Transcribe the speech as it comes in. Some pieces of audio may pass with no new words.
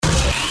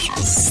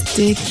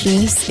Stick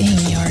this in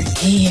your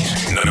ear.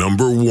 The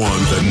number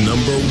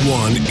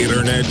one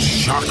internet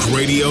shock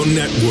radio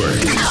network.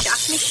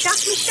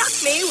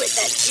 Shock me with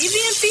that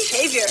deviant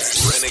behavior.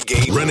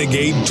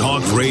 Renegade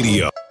Talk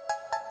Radio.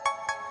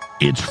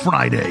 It's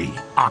Friday,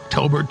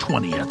 October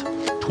 20th,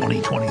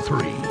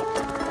 2023.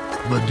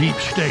 The deep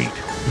state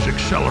is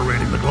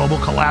accelerating the global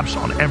collapse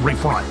on every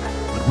front,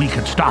 but we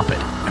can stop it,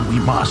 and we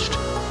must.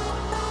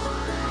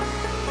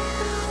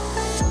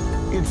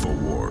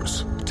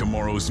 InfoWars.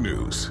 Tomorrow's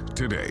news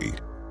today.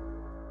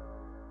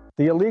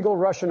 The illegal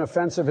Russian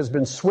offensive has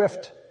been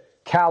swift,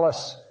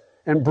 callous,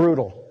 and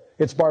brutal.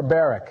 It's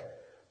barbaric.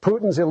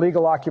 Putin's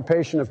illegal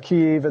occupation of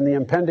Kyiv and the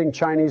impending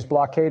Chinese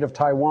blockade of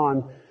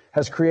Taiwan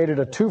has created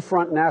a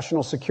two-front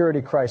national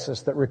security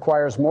crisis that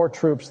requires more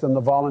troops than the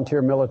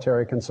volunteer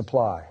military can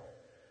supply.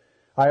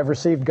 I have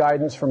received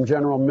guidance from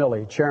General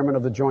Milley, chairman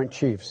of the Joint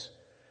Chiefs,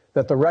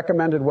 that the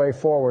recommended way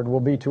forward will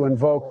be to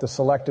invoke the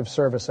Selective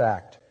Service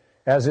Act,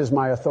 as is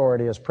my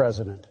authority as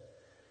president.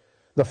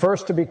 The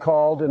first to be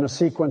called in a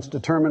sequence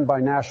determined by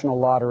national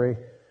lottery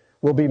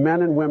will be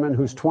men and women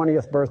whose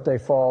 20th birthday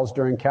falls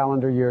during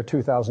calendar year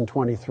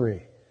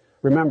 2023.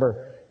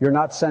 Remember, you're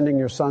not sending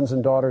your sons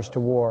and daughters to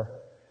war.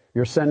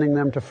 You're sending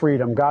them to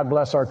freedom. God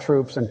bless our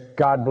troops, and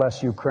God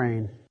bless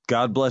Ukraine.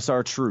 God bless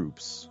our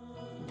troops.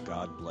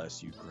 God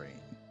bless Ukraine.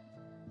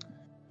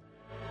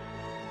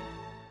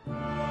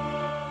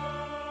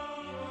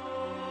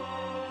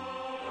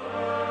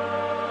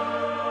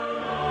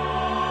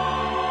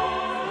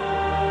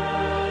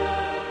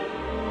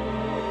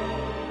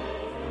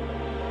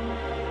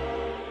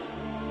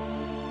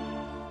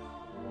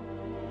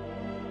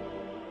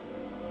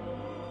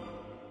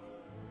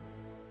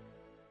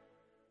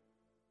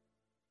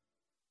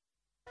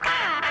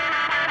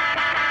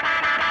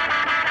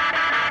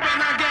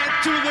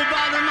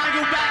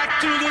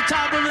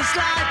 Top of the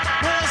slide,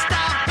 where I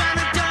stop and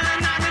I turn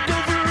and I go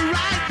for a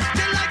ride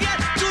till I get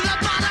to the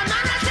bottom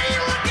and I see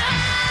you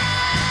again.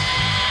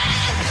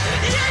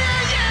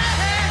 Yeah.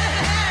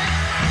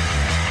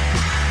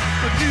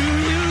 But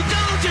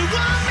don't you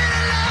want me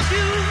to love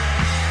you?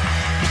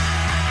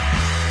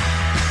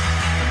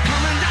 I'm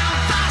coming down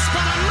fast,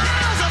 but I'm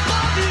miles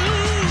above you.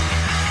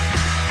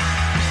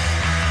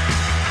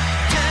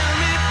 Tell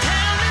me,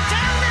 come on,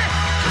 tell me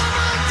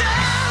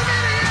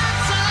the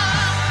answer.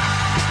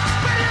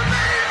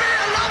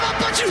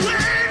 But you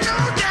ain't no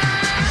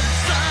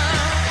dancer.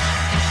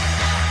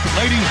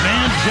 Ladies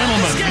and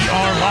gentlemen, we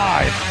are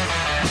live.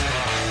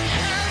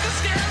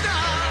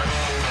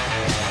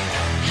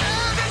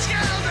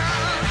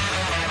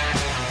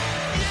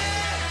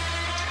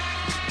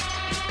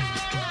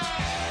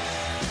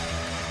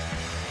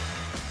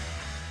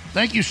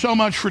 Thank you so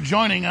much for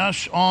joining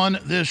us on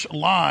this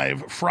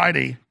live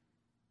Friday,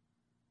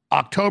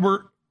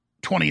 October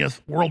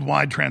 20th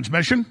worldwide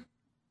transmission.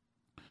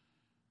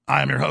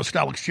 I am your host,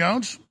 Alex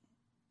Jones.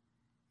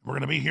 We're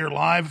going to be here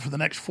live for the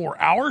next 4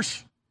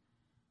 hours.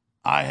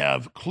 I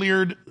have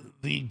cleared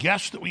the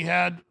guests that we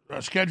had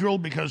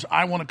scheduled because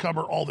I want to cover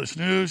all this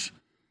news,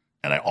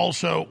 and I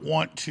also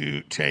want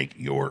to take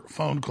your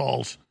phone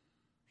calls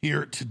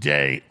here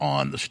today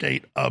on the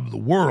state of the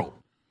world.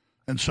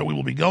 And so we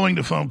will be going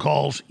to phone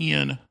calls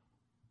in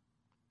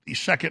the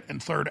second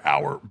and third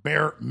hour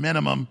bare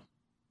minimum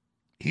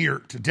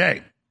here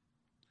today.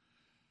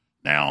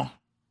 Now,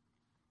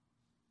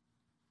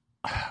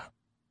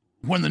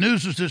 when the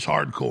news is this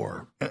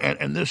hardcore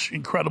and this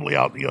incredibly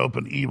out in the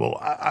open evil,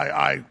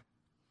 I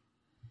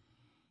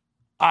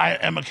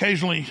am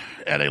occasionally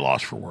at a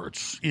loss for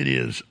words. It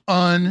is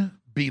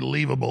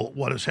unbelievable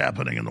what is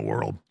happening in the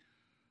world.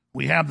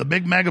 We have the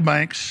big mega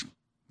banks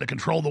that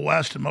control the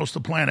West and most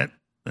of the planet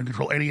and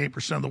control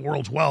 88% of the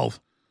world's wealth,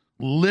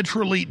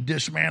 literally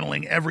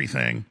dismantling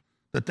everything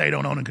that they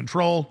don't own and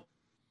control,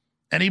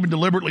 and even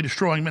deliberately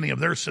destroying many of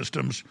their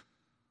systems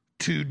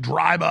to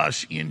drive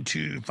us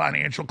into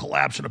financial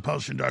collapse in a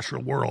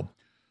post-industrial world.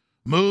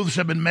 Moves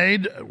have been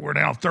made. We're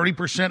now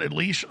 30% at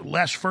least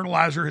less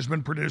fertilizer has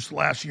been produced the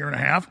last year and a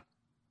half.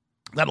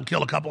 That'll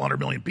kill a couple 100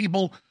 million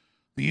people,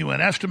 the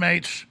UN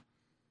estimates,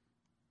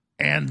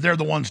 and they're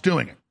the ones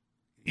doing it.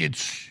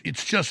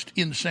 It's just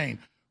insane.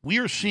 We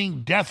are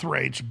seeing death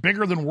rates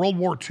bigger than World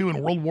War II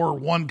and World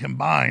War I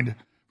combined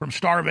from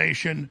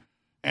starvation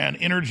and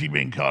energy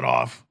being cut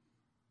off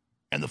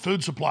and the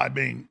food supply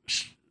being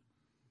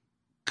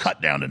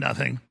cut down to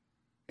nothing.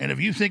 And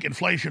if you think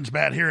inflation's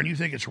bad here and you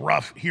think it's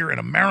rough here in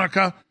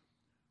America,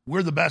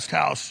 we're the best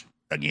house,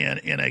 again,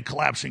 in a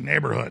collapsing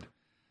neighborhood.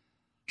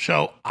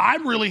 So I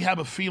really have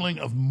a feeling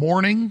of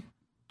mourning,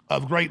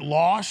 of great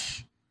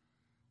loss,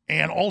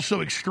 and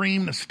also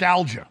extreme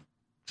nostalgia.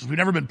 Because we've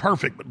never been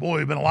perfect, but boy,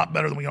 we've been a lot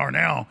better than we are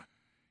now.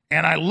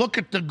 And I look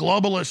at the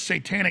globalist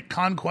satanic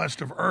conquest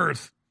of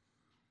Earth,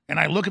 and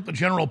I look at the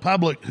general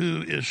public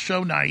who is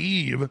so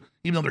naive,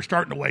 even though they're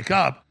starting to wake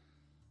up,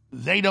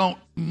 they don't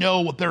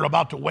know what they're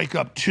about to wake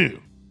up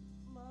to.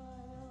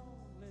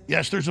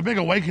 Yes, there's a big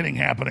awakening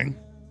happening,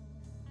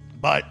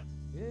 but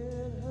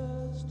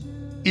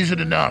is it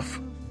enough?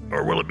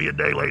 Or will it be a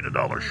day late and a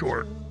dollar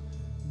short?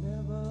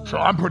 So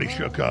I'm pretty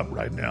shook up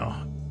right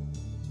now.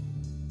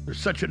 There's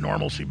such a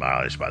normalcy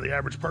bias by the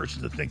average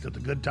person to think that the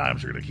good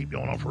times are going to keep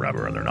going on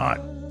forever, and they're not.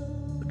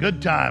 The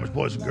good times,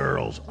 boys and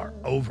girls, are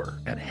over,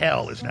 and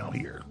hell is now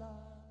here.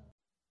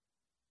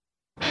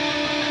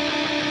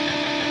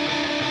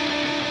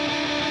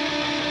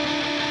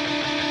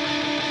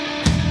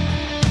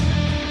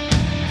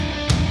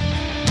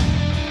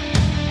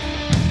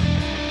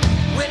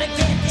 When I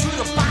get to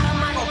the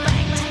bottom, I go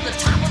back to the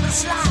top of the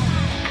slide.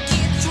 I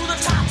get to the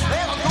top,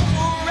 well, I go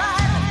for a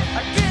ride.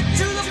 I get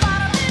to the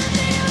bottom and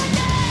feel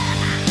again.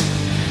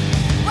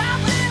 Well,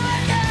 feel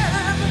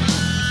again.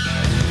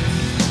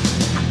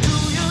 I do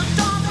you,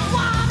 don't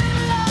want me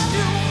to love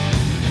you.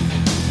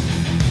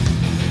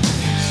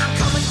 I'm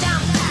coming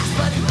down fast,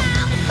 but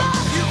now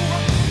above you.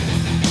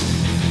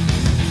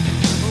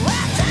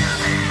 Well, tell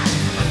me,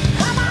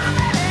 come on,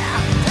 baby,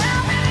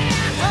 tell me the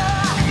answer.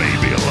 You may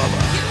be a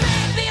lover. You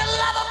may be a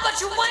lover, but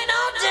you ain't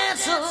no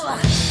dancer.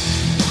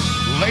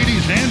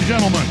 Ladies and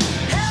gentlemen,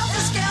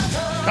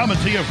 Helter-skelter. coming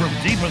to you from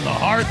deep in the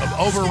heart of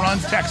Overrun,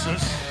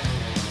 Texas.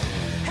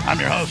 I'm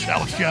your host,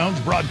 Alex Jones,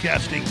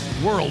 broadcasting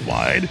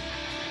worldwide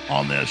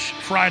on this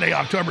Friday,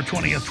 October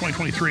 20th,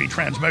 2023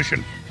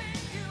 transmission.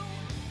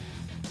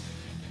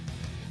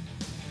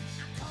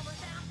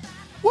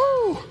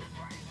 Woo!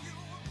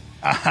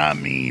 I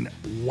mean,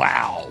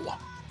 wow.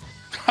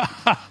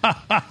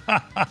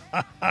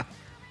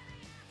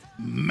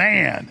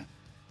 Man,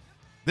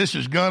 this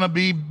is going to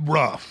be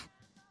rough.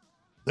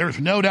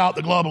 There's no doubt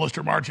the globalists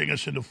are marching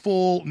us into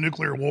full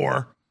nuclear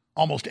war.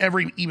 Almost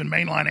every, even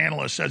mainline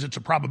analyst, says it's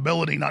a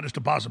probability, not just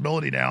a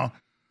possibility now.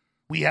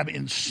 We have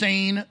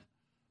insane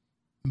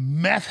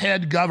meth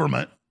head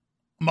government.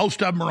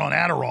 Most of them are on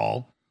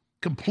Adderall,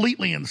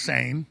 completely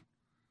insane.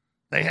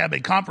 They have a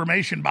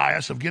confirmation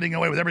bias of getting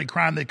away with every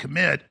crime they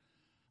commit.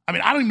 I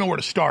mean, I don't even know where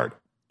to start.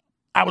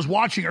 I was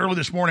watching early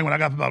this morning when I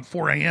got up about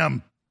 4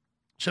 a.m.,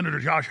 Senator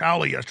Josh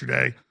Hawley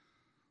yesterday,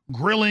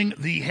 grilling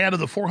the head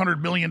of the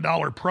 $400 billion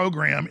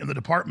program in the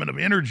Department of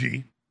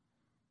Energy,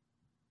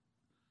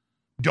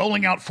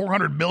 doling out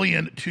 $400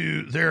 billion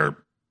to their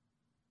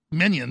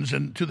minions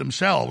and to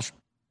themselves.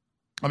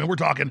 I mean, we're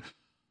talking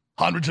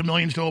hundreds of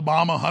millions to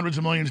Obama, hundreds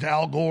of millions to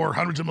Al Gore,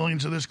 hundreds of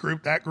millions to this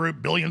group, that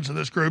group, billions to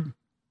this group.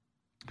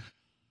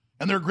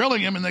 And they're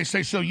grilling him, and they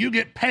say, so you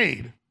get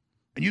paid,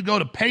 and you go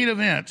to paid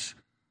events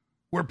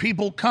where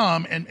people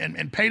come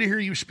and pay to hear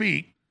you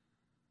speak,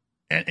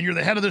 and you're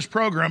the head of this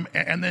program,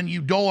 and then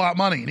you dole out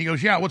money. And he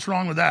goes, yeah, what's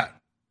wrong with that?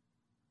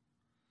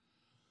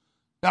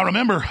 Now,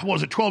 remember, what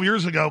was it, 12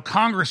 years ago,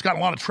 Congress got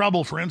in a lot of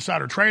trouble for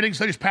insider trading,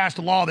 so they just passed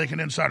a law they can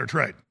insider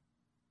trade.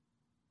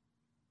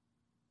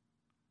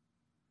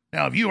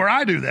 Now, if you or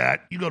I do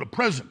that, you go to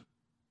prison.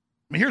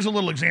 I mean, here's a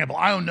little example.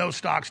 I own no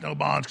stocks, no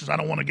bonds, because I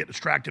don't want to get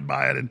distracted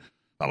by it. And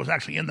if I was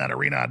actually in that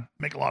arena, I'd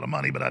make a lot of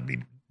money, but I'd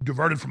be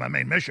diverted from my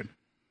main mission.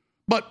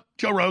 But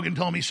Joe Rogan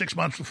told me 6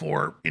 months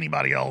before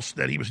anybody else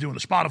that he was doing the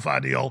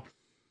Spotify deal,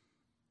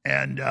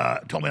 and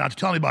told me not to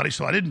tell anybody,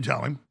 so I didn't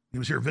tell him. He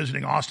was here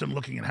visiting Austin,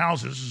 looking at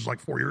houses. This is like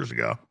 4 years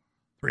ago,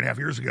 3.5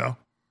 years ago.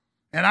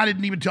 And I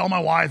didn't even tell my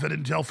wife. I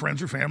didn't tell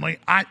friends or family.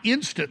 I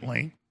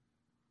instantly,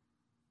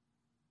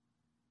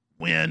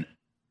 when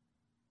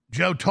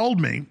Joe told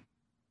me,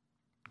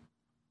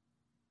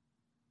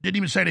 didn't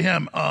even say to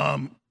him,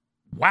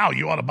 wow,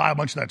 you ought to buy a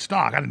bunch of that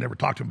stock. I didn't ever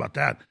talk to him about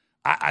that.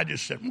 I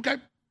just said, okay.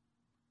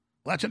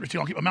 Well, that's interesting.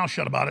 I'll keep my mouth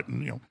shut about it.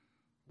 And, you know,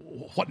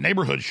 what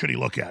neighborhoods should he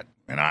look at?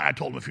 And I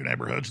told him a few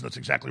neighborhoods, and that's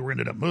exactly where we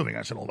ended up moving.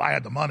 I said, well, if I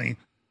had the money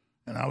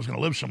and I was going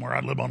to live somewhere,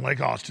 I'd live on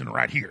Lake Austin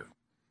right here.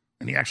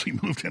 And he actually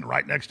moved in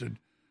right next to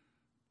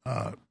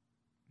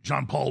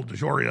Jean-Paul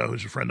DeJoria,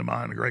 who's a friend of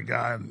mine, a great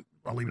guy, and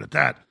I'll leave it at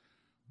that.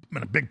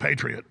 I'm a big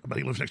patriot, but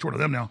he lives next door to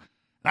them now.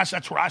 And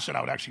that's where I said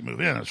I would actually move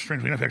in. And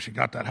strangely enough, I actually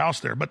got that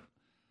house there. But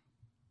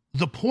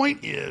the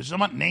point is, I'm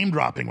not name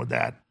dropping with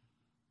that.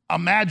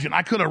 Imagine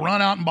I could have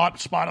run out and bought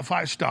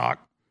Spotify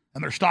stock,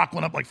 and their stock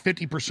went up like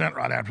 50%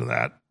 right after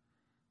that.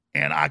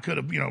 And I could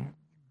have,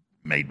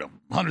 made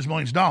hundreds of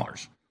millions of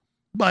dollars.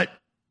 But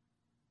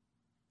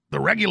the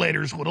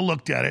regulators would have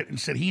looked at it and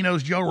said, he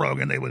knows Joe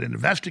Rogan. They would have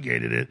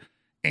investigated it.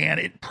 And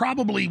it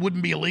probably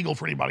wouldn't be illegal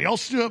for anybody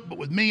else to do it. But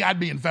with me, I'd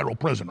be in federal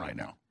prison right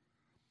now.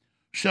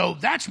 So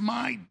that's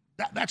my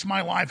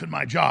life and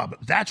my job.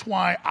 That's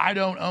why I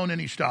don't own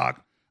any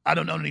stock. I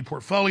don't own any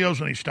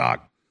portfolios, any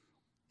stock.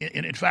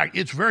 And in fact,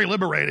 it's very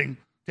liberating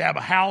to have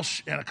a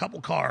house and a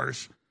couple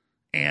cars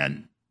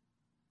and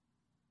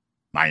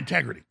my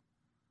integrity.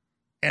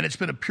 And it's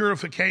been a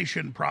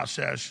purification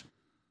process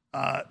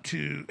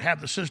to have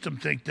the system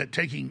think that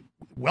taking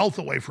wealth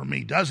away from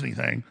me does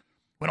anything,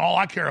 when all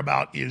I care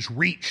about is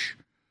reach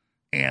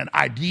and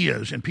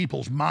ideas and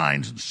people's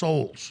minds and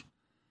souls.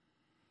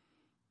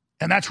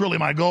 And that's really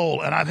my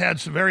goal. And I've had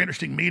some very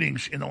interesting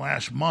meetings in the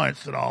last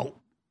month that I'll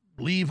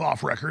leave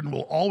off record and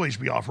will always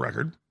be off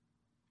record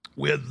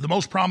with the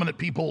most prominent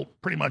people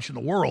pretty much in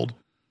the world.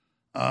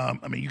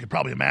 You could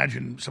probably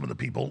imagine some of the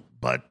people,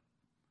 but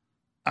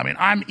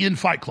I'm in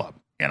Fight Club,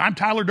 and I'm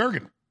Tyler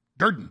Durden.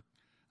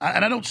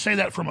 And I don't say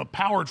that from a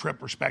power trip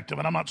perspective,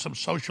 and I'm not some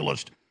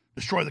socialist,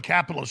 destroy the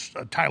capitalist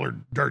Tyler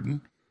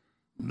Durden.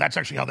 That's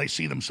actually how they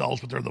see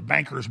themselves, but they're the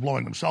bankers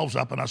blowing themselves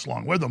up and us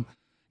along with them.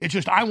 It's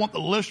just I want the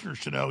listeners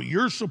to know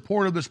your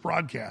support of this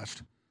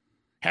broadcast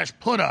has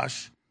put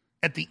us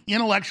at the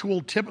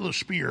intellectual tip of the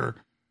spear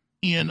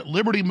in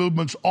liberty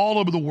movements all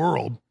over the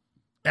world.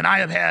 And I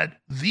have had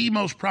the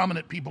most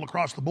prominent people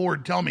across the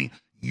board tell me,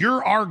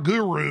 you're our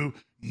guru,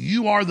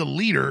 you are the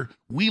leader,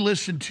 we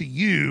listen to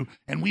you,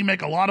 and we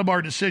make a lot of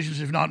our decisions,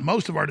 if not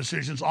most of our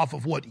decisions, off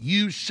of what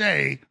you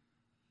say.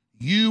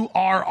 You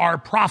are our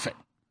prophet.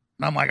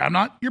 And I'm like, I'm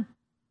not your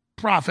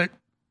prophet,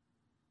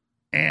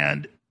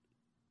 and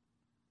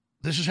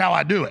this is how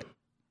I do it.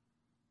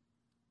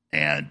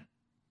 And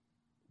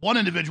one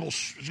individual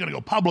is going to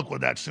go public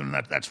with that soon,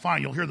 and that's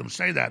fine. You'll hear them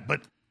say that.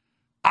 But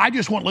I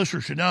just want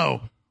listeners to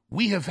know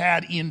we have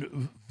had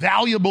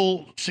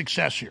invaluable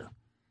success here.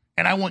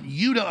 And I want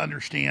you to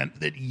understand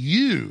that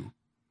you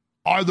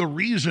are the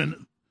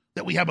reason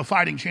that we have a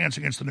fighting chance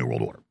against the New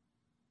World Order.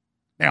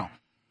 Now,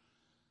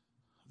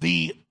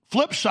 the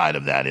flip side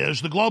of that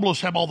is the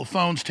globalists have all the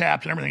phones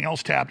tapped and everything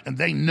else tapped, and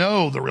they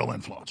know the real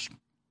influence.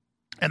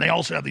 And they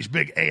also have these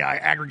big AI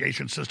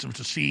aggregation systems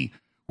to see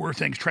where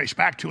things trace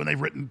back to, and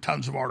they've written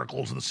tons of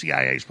articles, and the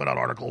CIA's put out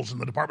articles,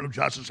 and the Department of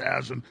Justice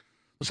has, and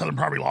the Southern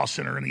Poverty Law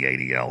Center, and the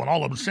ADL, and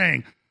all of them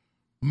saying,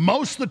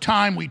 most of the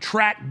time we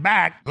track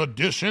back the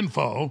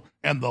disinfo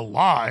and the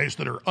lies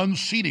that are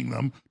unseating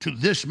them to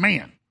this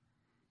man.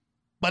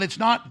 But it's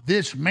not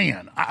this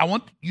man. I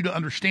want you to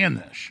understand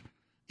this.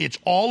 It's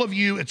all of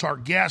you, it's our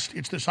guest,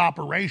 it's this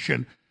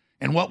operation,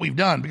 and what we've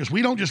done, because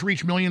we don't just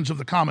reach millions of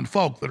the common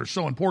folk that are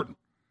so important.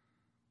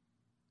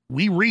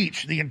 We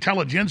reach the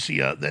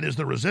intelligentsia that is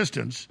the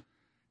resistance,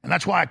 and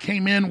that's why I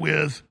came in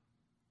with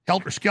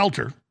Helter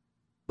Skelter,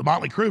 the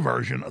Motley Crue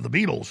version of the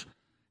Beatles,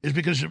 is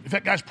because, in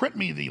fact, guys, print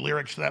me the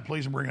lyrics to that,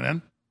 please, and bring it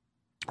in.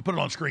 I'll put it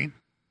on screen.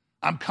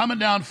 I'm coming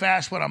down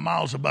fast, but I'm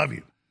miles above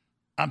you.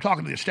 I'm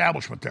talking to the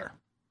establishment there.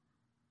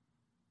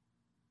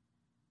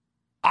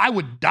 I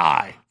would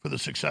die for the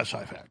success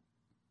I've had.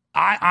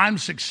 I'm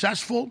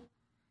successful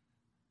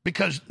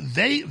because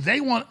they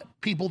want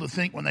people to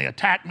think when they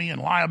attack me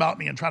and lie about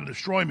me and try to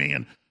destroy me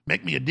and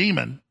make me a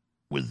demon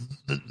with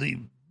the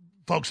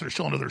folks that are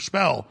still under their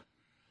spell,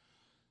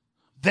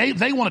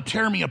 they want to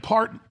tear me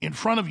apart in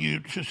front of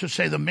you to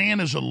say the man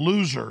is a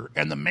loser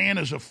and the man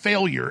is a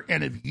failure.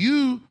 And if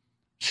you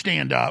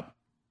stand up,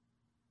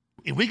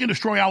 if we can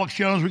destroy Alex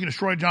Jones, we can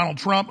destroy Donald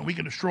Trump, and we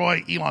can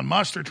destroy Elon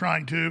Musk, they're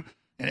trying to,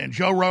 and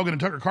Joe Rogan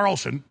and Tucker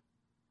Carlson,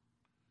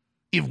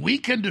 if we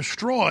can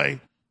destroy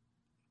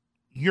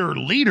your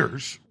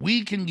leaders,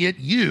 we can get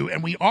you,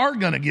 and we are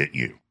going to get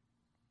you.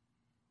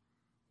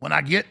 When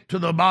I get to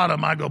the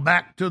bottom, I go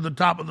back to the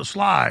top of the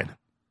slide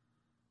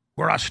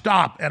where I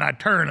stop and I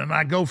turn and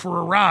I go for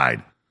a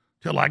ride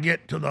till I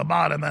get to the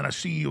bottom and I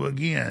see you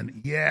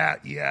again.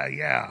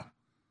 Yeah.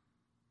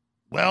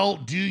 Well,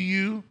 do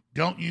you?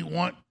 Don't you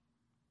want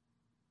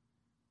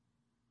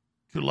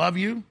to love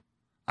you?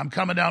 I'm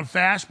coming down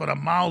fast, but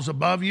I'm miles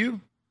above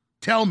you.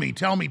 Tell me.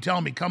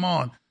 Come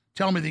on.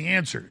 Tell me the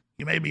answer.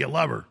 You may be a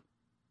lover,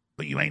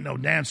 but you ain't no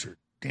dancer.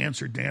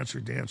 Dancer.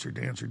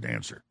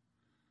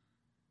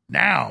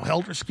 Now,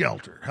 Helter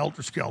Skelter.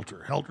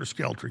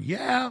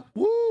 Yeah,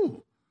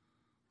 woo.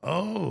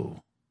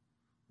 Oh,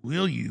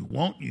 will you,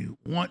 won't you,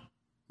 want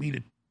me to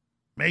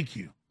make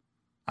you?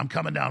 I'm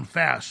coming down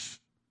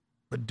fast,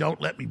 but don't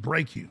let me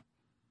break you.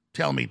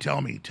 Tell me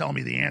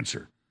the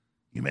answer.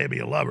 You may be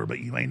a lover, but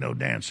you ain't no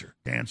dancer.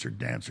 Dancer.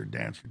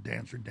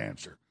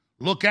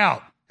 Look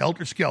out,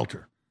 Helter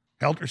Skelter.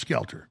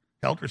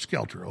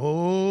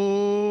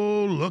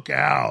 Oh, look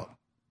out.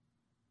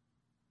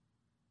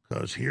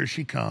 Because here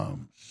she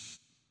comes.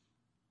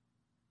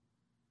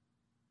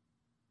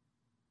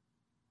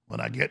 When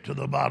I get to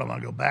the bottom,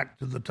 I go back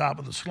to the top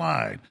of the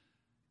slide,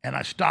 and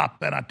I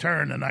stop, and I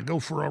turn, and I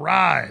go for a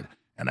ride,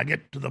 and I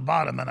get to the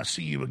bottom, and I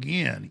see you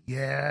again.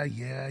 Yeah.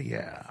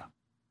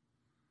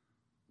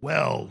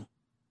 Well,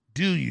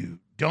 do you?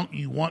 Don't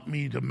you want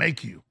me to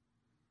make you?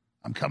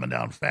 I'm coming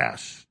down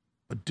fast,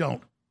 but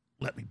don't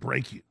let me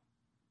break you.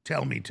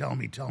 Tell me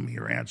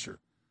your answer.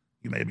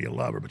 You may be a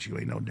lover, but you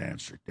ain't no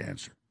dancer. I'm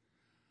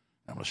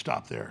going to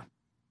stop there.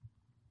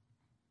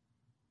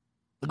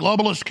 The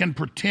globalists can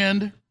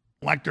pretend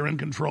like they're in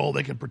control.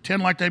 They can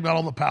pretend like they've got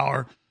all the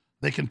power.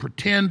 They can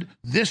pretend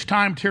this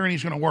time tyranny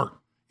is going to work.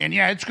 And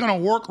yeah, it's going to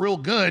work real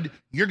good.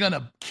 You're going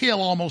to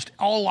kill almost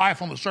all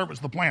life on the surface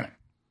of the planet.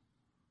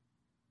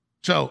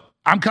 So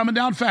I'm coming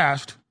down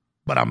fast,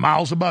 but I'm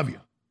miles above you.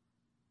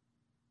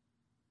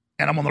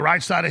 And I'm on the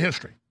right side of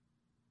history.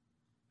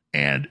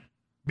 And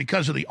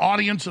because of the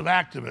audience of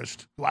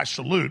activists who I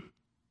salute,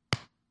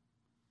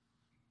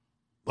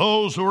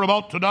 those who are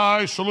about to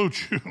die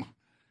salute you.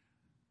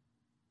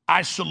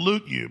 I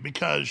salute you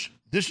because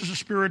this is a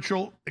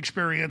spiritual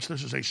experience.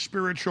 This is a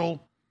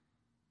spiritual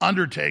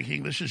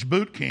undertaking. This is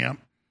boot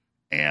camp.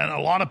 And a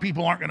lot of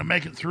people aren't going to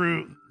make it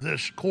through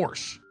this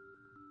course.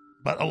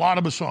 But a lot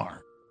of us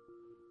are.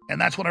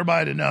 And that's what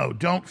everybody to know.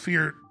 Don't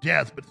fear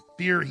death, but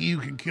fear he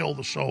who can kill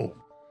the soul.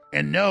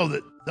 And know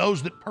that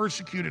those that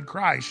persecuted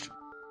Christ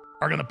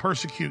are going to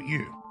persecute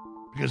you.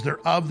 because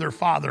they're of their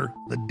father,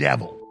 the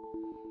devil.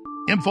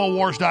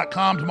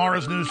 Infowars.com,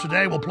 tomorrow's news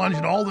today. We'll plunge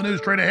into all the news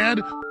straight ahead.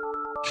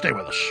 Stay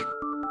with us.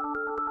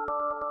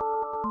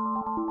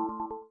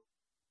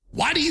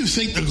 Why do you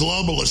think the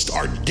globalists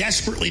are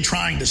desperately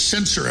trying to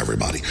censor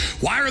everybody?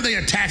 Why are they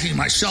attacking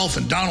myself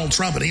and Donald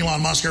Trump and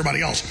Elon Musk and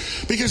everybody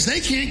else? Because they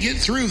can't get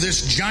through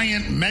this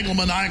giant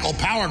megalomaniacal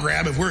power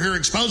grab if we're here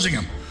exposing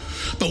them.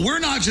 But we're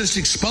not just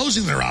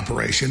exposing their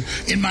operation.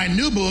 In my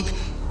new book,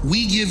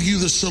 we give you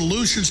the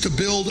solutions to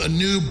build a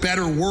new,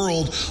 better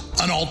world,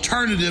 an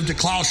alternative to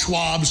Klaus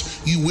Schwab's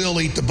 "you will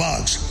eat the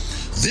bugs."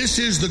 This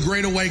is the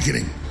Great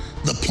Awakening,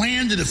 the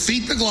plan to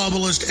defeat the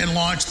globalists and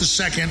launch the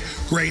second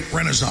Great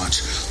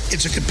Renaissance.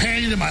 It's a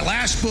companion to my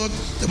last book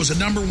that was a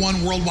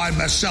 #1 worldwide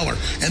bestseller,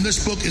 and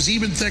this book is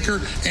even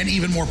thicker and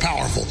even more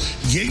powerful.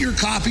 Get your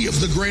copy of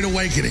The Great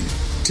Awakening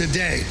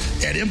today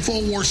at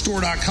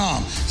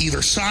InfoWarsStore.com,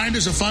 either signed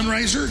as a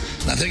fundraiser,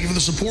 and I thank you for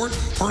the support,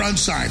 or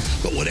unsigned.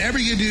 But whatever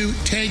you do,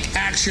 take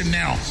action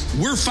now.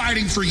 We're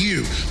fighting for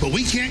you, but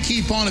we can't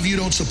keep on if you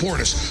don't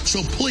support us.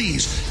 So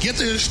please, get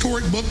the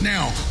historic book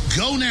now.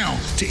 Go now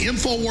to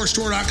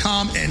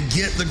InfoWarsStore.com and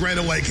get The Great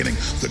Awakening.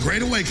 The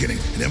Great Awakening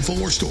at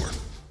InfoWars Store.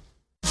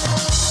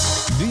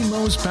 The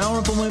most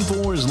powerful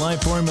InfoWars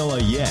life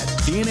formula yet,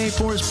 DNA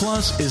Force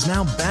Plus, is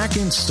now back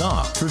in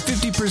stock for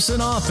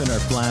 50% off in our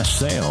flash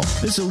sale.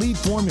 This elite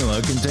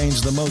formula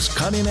contains the most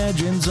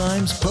cutting-edge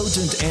enzymes,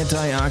 potent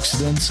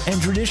antioxidants,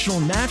 and traditional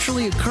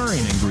naturally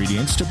occurring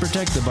ingredients to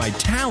protect the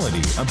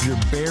vitality of your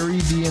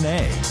buried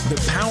DNA. The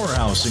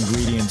powerhouse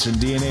ingredients in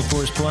DNA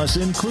Force Plus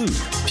include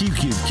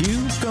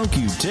PQQ,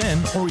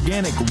 CoQ10,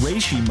 organic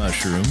reishi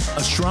mushroom,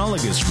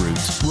 astragalus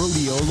roots,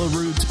 rhodiola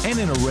roots, and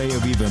an array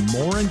of even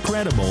more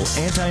incredible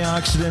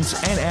antioxidants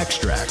and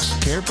extracts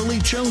carefully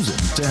chosen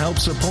to help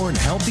support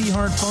healthy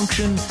heart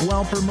function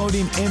while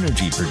promoting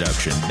energy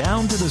production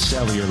down to the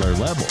cellular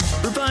level.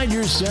 Provide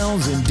your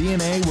cells and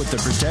DNA with the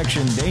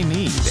protection they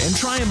need and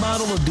try a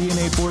bottle of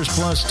DNA Force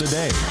Plus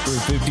today for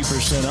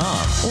 50%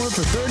 off, or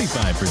for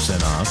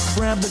 35% off,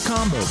 grab the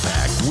combo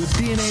pack with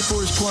DNA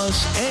Force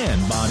Plus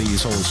and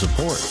Body's Whole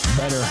Support.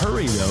 Better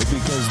hurry though,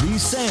 because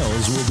these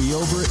sales will be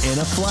over in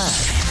a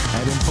flash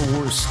at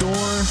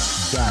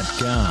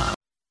InfoWarsStore.com.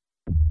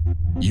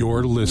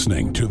 You're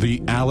listening to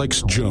The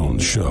Alex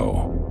Jones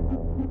Show.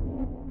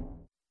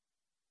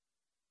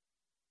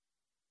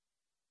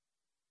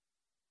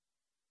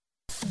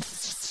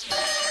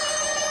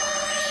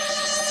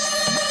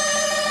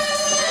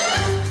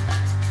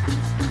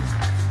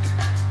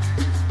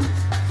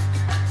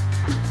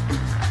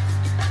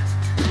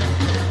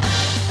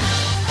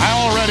 I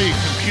already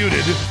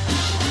computed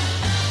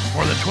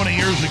more than 20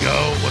 years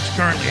ago what's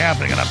currently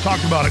happening, and I've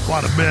talked about it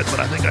quite a bit, but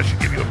I think I should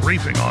give you a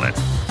briefing on it.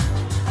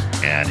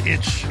 And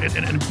it's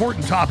an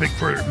important topic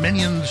for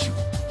minions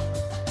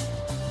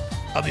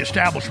of the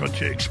establishment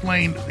to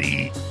explain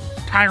the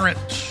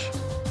tyrant's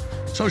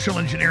social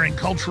engineering,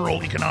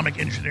 cultural, economic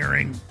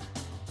engineering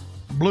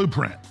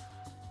blueprint.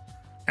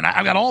 And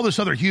I've got all this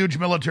other huge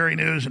military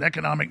news and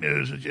economic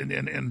news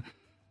and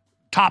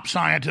top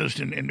scientists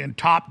and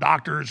top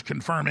doctors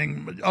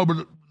confirming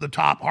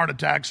over-the-top heart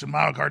attacks and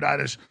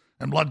myocarditis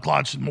and blood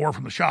clots and more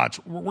from the shots.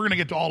 We're going to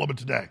get to all of it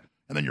today,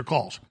 and then your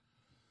calls.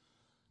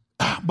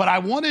 But I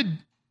wanted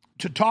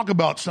to talk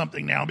about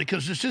something now,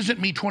 because this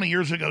isn't me 20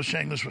 years ago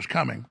saying this was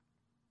coming.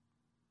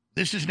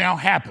 This has now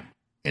happened,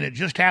 and it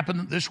just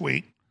happened this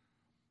week,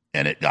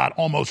 and it got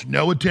almost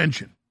no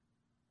attention.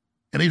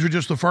 And these are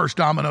just the first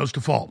dominoes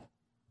to fall.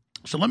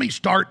 So let me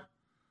start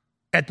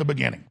at the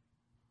beginning.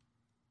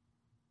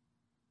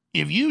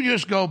 If you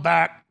just go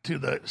back to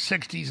the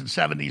 60s and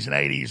 70s and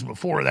 80s and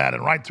before that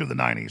and right through the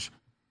 90s,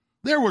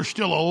 there was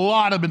still a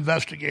lot of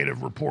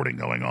investigative reporting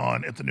going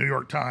on at the New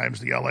York Times,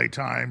 the LA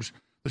Times,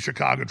 the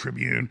Chicago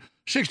Tribune.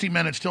 60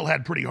 Minutes still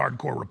had pretty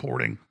hardcore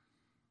reporting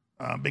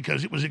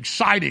because it was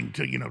exciting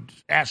to,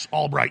 ask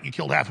Albright, you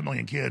killed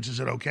 500,000 kids.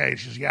 Is it okay?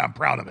 She says, yeah, I'm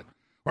proud of it.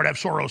 Or to have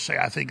Soros say,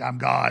 I think I'm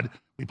God.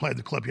 We played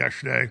the clip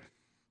yesterday,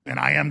 and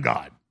I am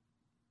God.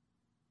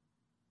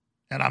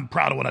 And I'm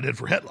proud of what I did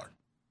for Hitler.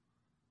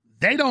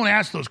 They don't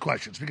ask those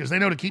questions because they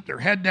know to keep their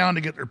head down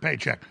to get their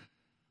paycheck.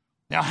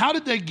 Now, how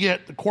did they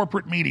get the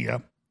corporate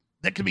media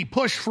that can be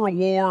pushed for a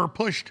war,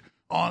 pushed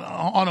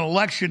on an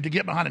election to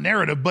get behind a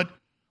narrative, but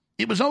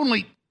it was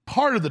only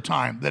part of the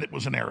time that it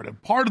was a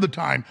narrative, part of the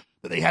time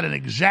that they had an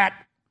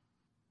exact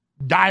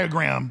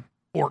diagram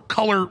or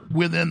color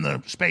within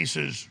the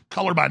spaces,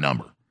 color by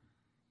number.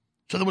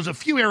 So there was a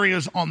few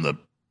areas on the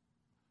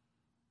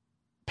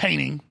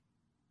painting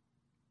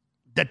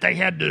that they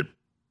had to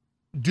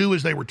do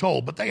as they were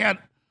told, but they had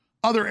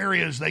other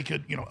areas they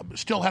could,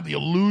 still have the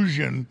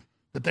illusion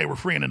that they were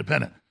free and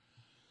independent.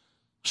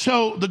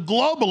 So the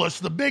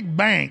globalists, the big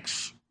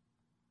banks,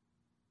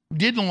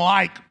 didn't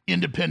like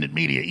independent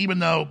media, even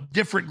though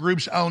different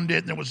groups owned it,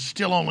 and there was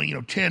still only,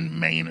 10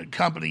 main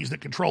companies that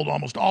controlled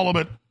almost all of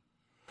it.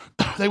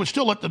 They would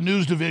still let the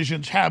news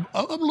divisions have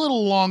a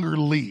little longer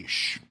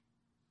leash.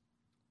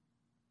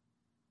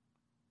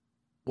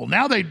 Well,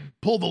 now they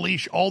pull the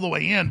leash all the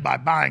way in by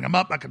buying them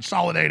up, by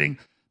consolidating,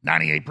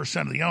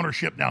 98% of the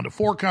ownership down to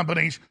 4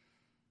 companies.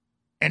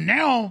 And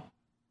now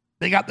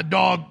they got the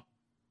dog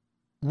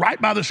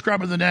right by the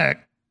scruff of the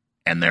neck,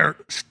 and they're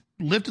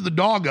lifted the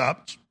dog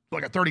up, it's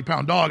like a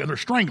 30-pound dog, and they're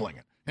strangling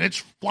it. And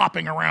it's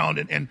flopping around.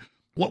 And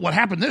what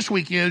happened this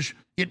week is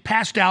it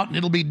passed out, and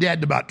it'll be dead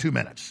in about 2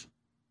 minutes.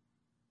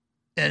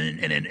 And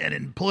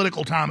in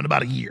political time, in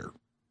about a year.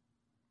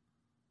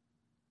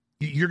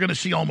 You're going to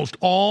see almost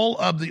all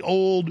of the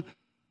old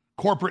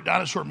corporate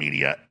dinosaur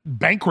media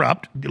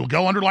bankrupt. It'll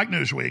go under like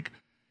Newsweek,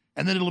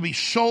 and then it'll be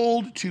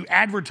sold to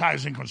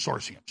advertising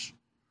consortiums,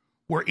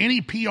 where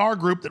any PR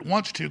group that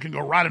wants to can go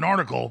write an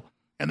article,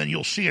 and then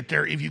you'll see it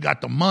there if you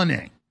got the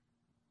money.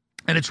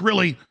 And it's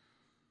really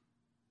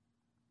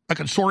a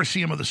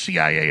consortium of the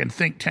CIA and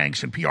think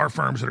tanks and PR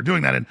firms that are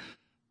doing that. And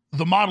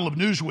the model of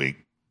Newsweek,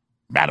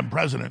 Madam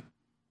President,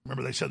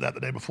 remember they said that the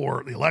day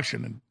before the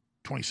election in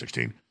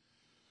 2016.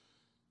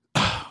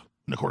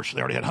 And, of course, they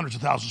already had hundreds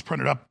of thousands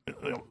printed up.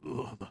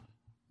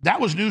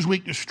 That was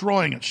Newsweek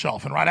destroying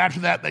itself. And right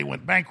after that, they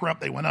went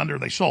bankrupt, they went under,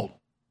 they sold.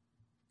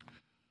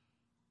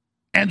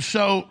 And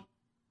so,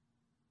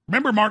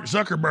 remember Mark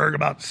Zuckerberg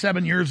about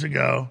 7 years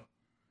ago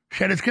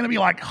said it's going to be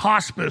like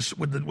hospice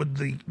with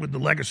the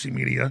legacy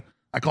media.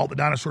 I call it the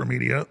dinosaur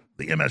media,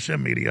 the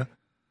MSM media.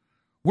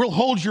 We'll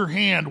hold your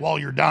hand while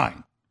you're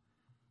dying.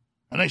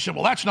 And they said,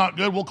 well, that's not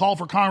good. We'll call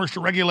for Congress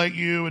to regulate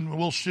you, and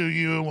we'll sue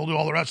you, and we'll do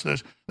all the rest of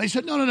this. They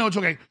said, no, it's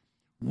okay.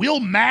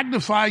 We'll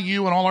magnify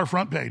you on all our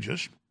front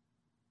pages,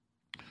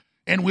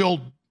 and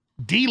we'll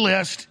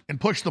delist and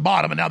push the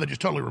bottom, and now they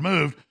just totally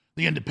removed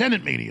the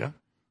independent media,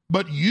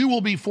 but you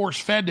will be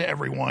force-fed to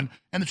everyone,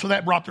 and so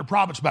that brought their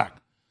profits back.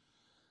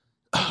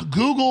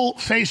 Google,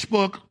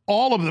 Facebook,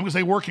 all of them, because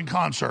they work in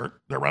concert,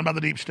 they're run by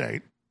the deep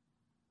state,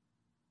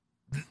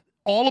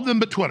 all of them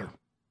but Twitter,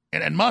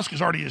 and Musk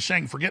is already just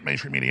saying, forget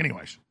mainstream media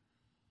anyways.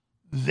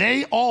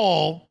 They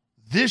all,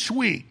 this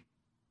week,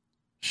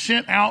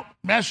 sent out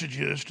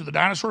messages to the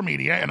dinosaur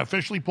media and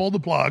officially pulled the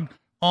plug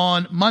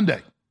on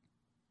Monday.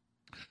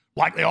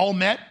 Like they all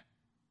met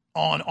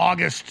on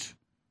August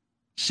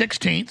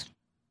 16th,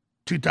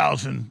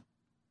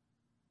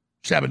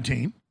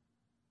 2017.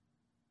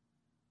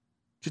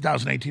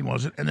 2018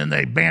 was it? And then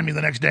they banned me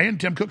the next day, and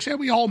Tim Cook said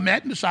we all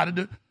met and decided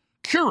to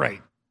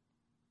curate.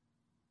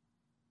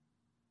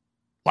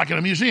 Like in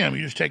a museum,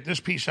 you just take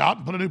this piece out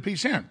and put a new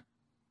piece in.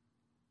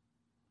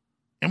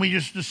 And we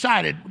just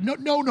decided,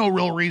 no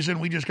real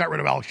reason, we just got rid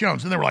of Alex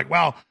Jones. And they were like,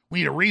 well, we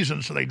need a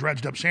reason, so they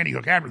dredged up Sandy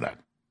Hook after that.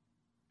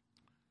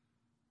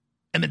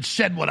 And then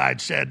said what I'd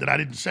said that I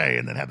didn't say,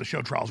 and then had the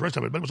show trials, the rest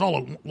of it. But it was all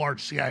a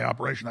large CIA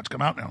operation that's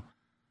come out now.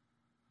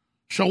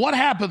 So what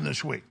happened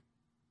this week?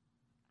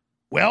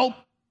 Well,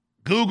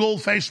 Google,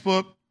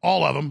 Facebook,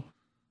 all of them,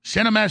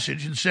 sent a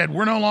message and said,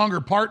 we're no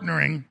longer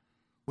partnering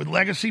with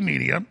legacy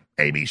media,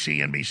 ABC,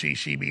 NBC,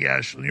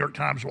 CBS, the New York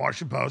Times,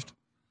 Washington Post.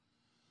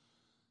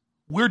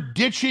 We're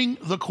ditching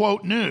the,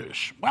 quote,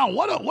 news. Wow,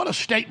 what a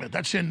statement.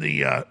 That's in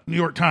the New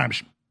York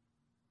Times.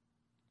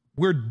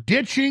 We're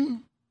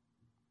ditching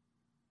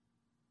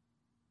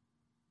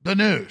the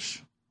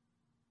news.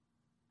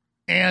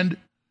 And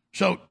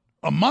so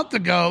a month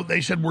ago, they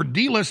said we're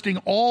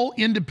delisting all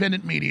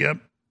independent media,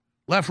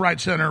 left,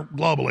 right, center,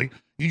 globally.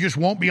 You just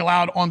won't be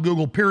allowed on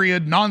Google,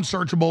 period,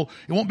 non-searchable.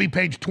 It won't be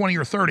page 20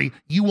 or 30.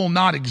 You will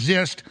not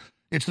exist.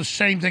 It's the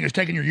same thing as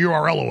taking your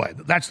URL away.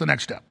 That's the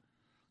next step.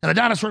 And the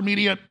dinosaur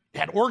media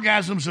had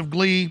orgasms of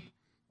glee,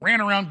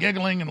 ran around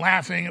giggling and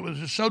laughing. It was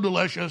just so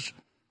delicious.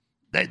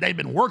 They've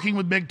been working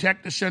with big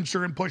tech to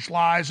censor and push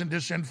lies and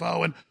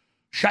disinfo and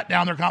shut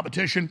down their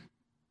competition.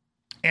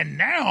 And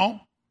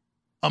now,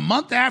 a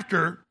month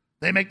after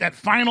they make that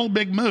final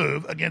big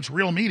move against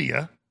real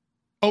media,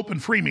 open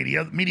free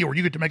media where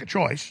you get to make a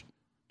choice.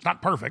 It's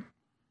not perfect,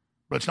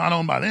 but it's not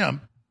owned by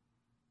them.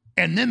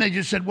 And then they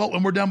just said, well,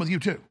 and we're done with you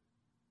too.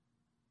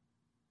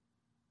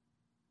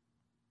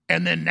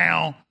 And then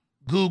now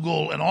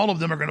Google and all of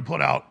them are going to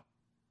put out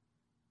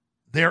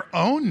their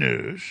own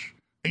news,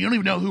 and you don't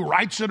even know who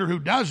writes it or who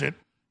does it,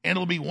 and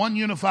it'll be one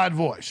unified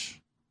voice.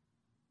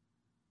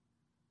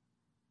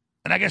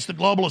 And I guess the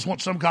globalists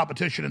want some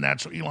competition in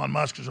that, so Elon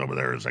Musk is over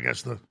there as, I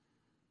guess, the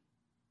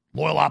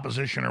loyal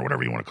opposition or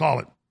whatever you want to call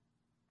it.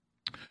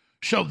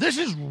 So this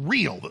is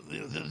real.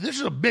 This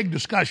is a big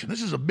discussion.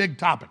 This is a big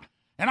topic.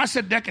 And I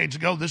said decades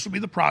ago, this will be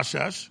the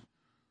process.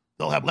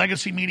 They'll have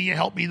legacy media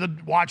help be the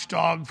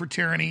watchdog for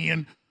tyranny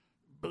and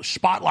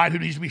spotlight who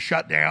needs to be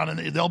shut down,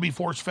 and they'll be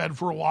force-fed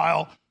for a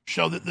while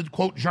so that the,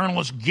 quote,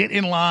 journalists get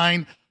in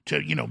line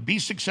to, be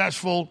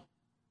successful.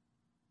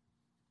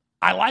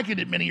 I likened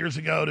it many years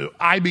ago to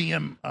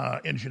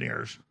IBM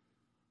engineers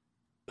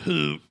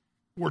who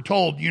were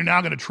told, you're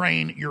now going to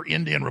train your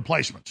end-to-end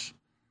replacements.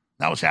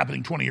 That was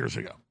happening 20 years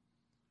ago.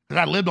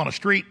 Because I lived on a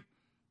street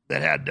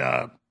that had,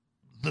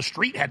 the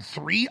street had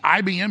 3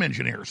 IBM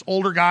engineers,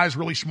 older guys,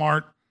 really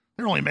smart.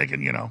 They're only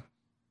making,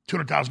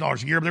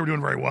 $200,000 a year, but they were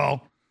doing very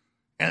well.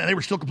 And they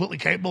were still completely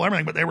capable,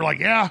 everything. But they were like,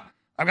 yeah,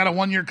 I've got a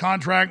 1-year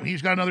contract, and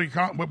he's got another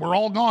year. But we're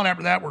all gone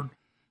after that.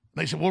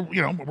 They said, well,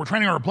 we're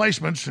training our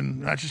replacements,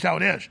 and that's just how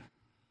it is.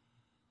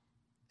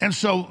 And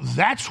so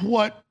that's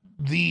what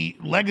the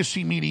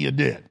legacy media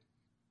did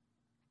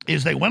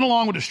is they went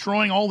along with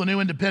destroying all the new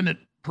independent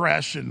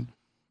press and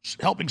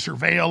helping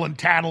surveil and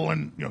tattle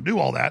and do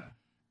all that,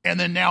 and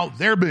then now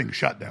they're being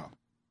shut down.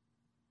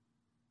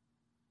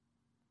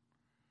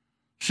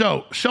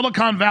 So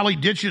Silicon Valley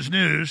ditches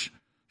news,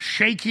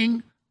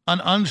 shaking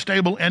an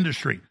unstable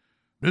industry.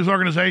 News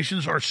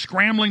organizations are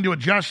scrambling to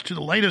adjust to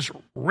the latest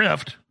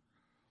rift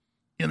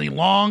in the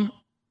long,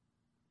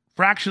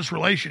 fractious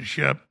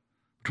relationship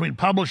between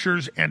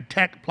publishers and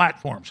tech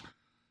platforms.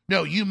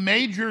 No, you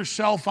made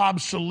yourself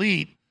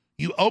obsolete.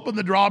 You opened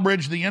the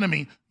drawbridge to the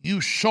enemy.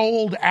 You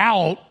sold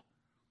out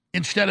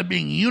instead of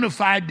being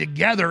unified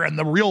together and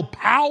the real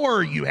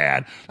power you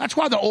had. That's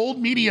why the old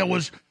media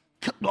was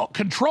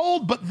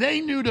controlled, but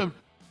they knew to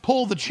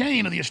pull the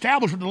chain of the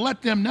establishment to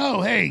let them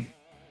know, hey,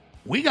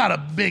 we got a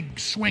big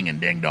swinging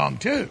ding-dong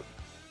too.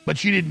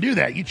 But you didn't do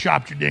that. You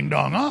chopped your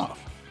ding-dong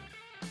off.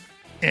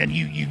 And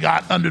you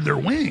got under their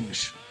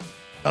wings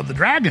of the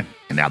dragon.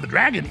 And now the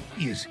dragon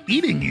is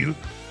eating you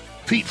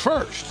feet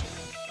first.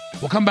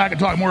 We'll come back and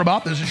talk more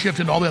about this and shift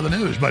into all the other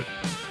news. But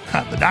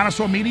the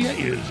dinosaur media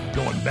is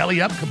going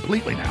belly up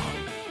completely now.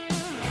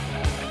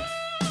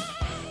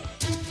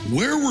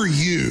 Where were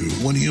you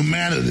when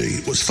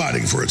humanity was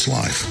fighting for its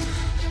life?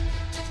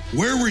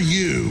 Where were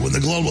you when the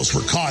globalists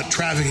were caught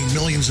trafficking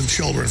millions of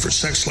children for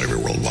sex slavery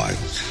worldwide?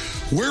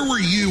 Where were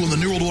you when the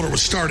New World Order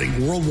was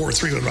starting World War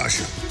III with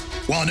Russia?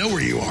 Well, I know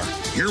where you are.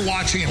 You're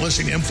watching and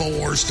listening to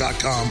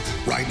Infowars.com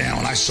right now,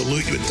 and I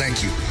salute you and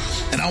thank you.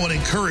 And I want to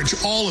encourage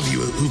all of you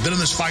who've been in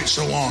this fight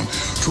so long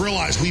to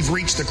realize we've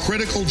reached the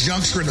critical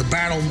juncture in the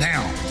battle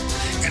now.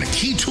 And a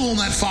key tool in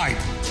that fight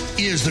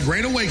is the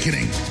Great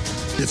Awakening,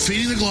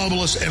 defeating the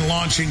globalists and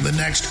launching the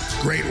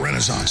next great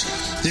renaissance.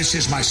 This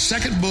is my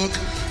second book,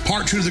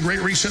 part 2 of the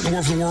Great Reset in the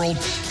War for the World.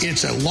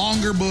 It's a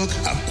longer book,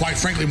 quite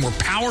frankly, a more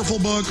powerful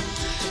book.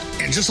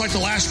 And just like the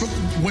last book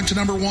went to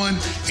number 1,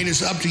 it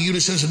is up to you to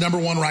send us to number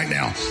 1 right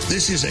now.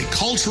 This is a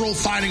cultural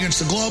fight against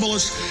the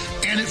globalists,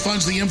 and it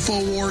funds the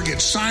InfoWar. Get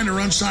signed or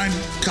unsigned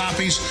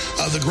copies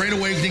of The Great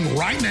Awakening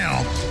right now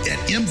at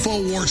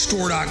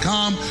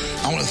InfoWarsStore.com.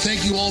 I want to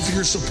thank you all for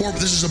your support,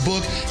 but this is a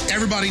book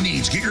everybody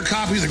needs. Get your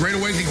copy of The Great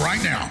Awakening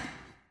right now.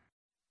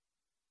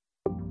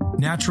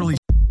 Naturally.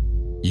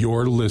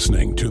 You're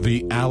listening to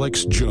The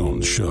Alex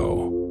Jones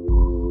Show.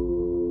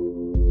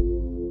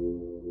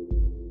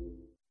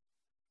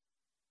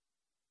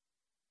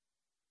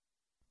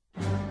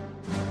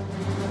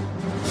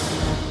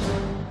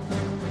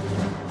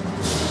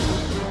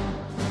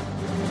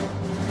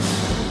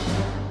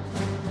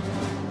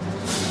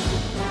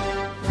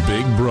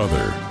 Big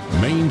Brother,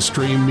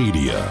 mainstream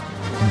media,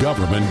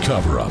 government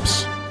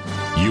cover-ups.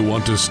 You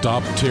want to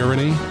stop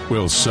tyranny?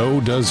 Well,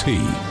 so does he.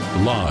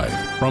 Live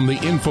from the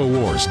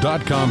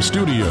Infowars.com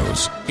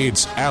studios,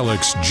 it's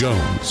Alex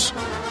Jones.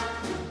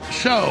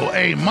 So,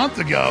 a month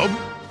ago,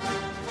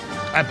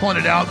 I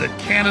pointed out that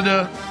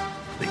Canada,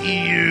 the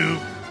EU,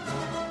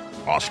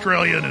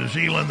 Australia, New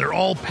Zealand, they're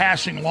all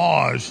passing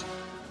laws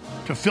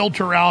to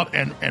filter out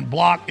and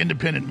block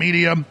independent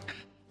media.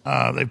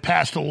 They've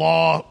passed a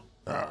law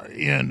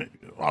in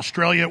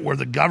Australia where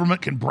the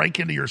government can break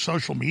into your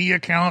social media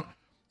account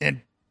and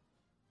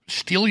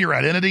steal your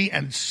identity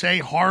and say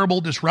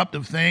horrible,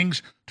 disruptive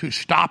things to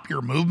stop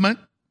your movement.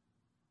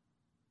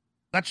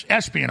 That's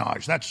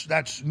espionage.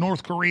 That's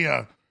North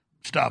Korea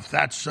stuff.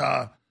 That's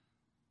Xi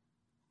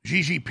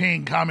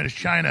Jinping, Communist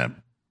China.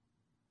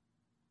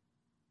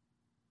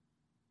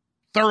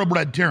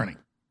 Thoroughbred tyranny.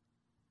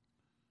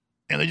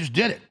 And they just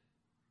did it.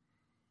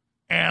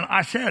 And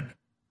I said,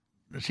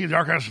 to see if the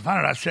archives can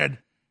find it, I said,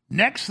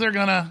 next they're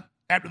going to,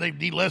 after they've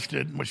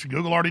delisted, which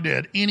Google already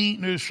did, any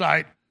news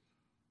site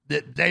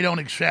that they don't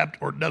accept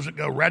or doesn't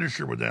go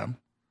register with them,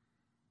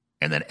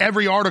 and then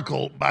every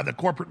article by the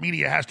corporate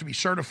media has to be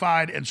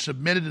certified and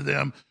submitted to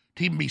them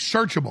to even be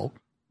searchable.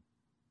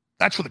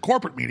 That's for the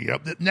corporate media.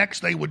 That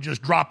next they would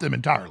just drop them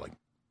entirely.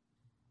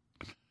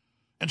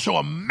 And so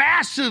a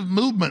massive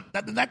movement,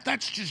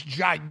 that's just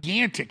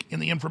gigantic in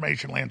the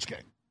information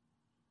landscape.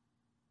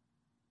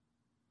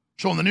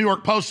 So when the New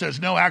York Post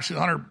says, no, actually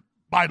the Hunter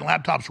Biden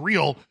laptop's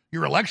real,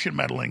 your election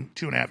meddling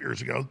 2.5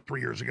 years ago,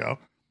 3 years ago,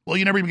 well,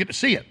 you never even get to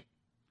see it.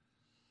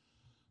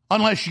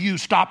 Unless you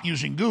stop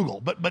using Google.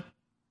 But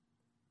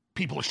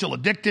people are still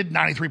addicted.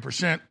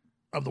 93%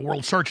 of the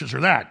world searches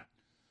are that.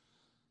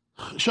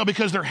 So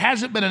because there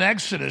hasn't been an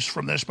exodus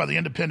from this by the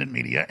independent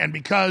media, and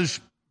because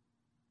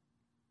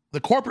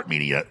the corporate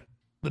media,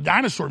 the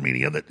dinosaur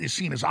media that is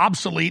seen as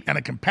obsolete and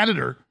a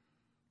competitor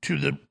to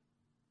the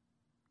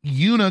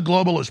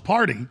uni-globalist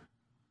party,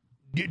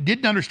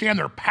 didn't understand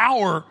their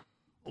power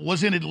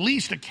was in at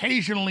least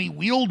occasionally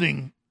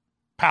wielding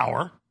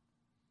power,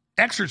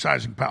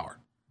 exercising power.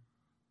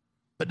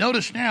 But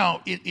notice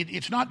now,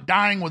 it's not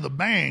dying with a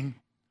bang,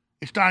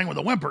 it's dying with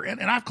a whimper.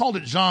 And I've called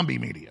it zombie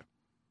media,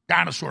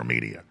 dinosaur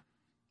media,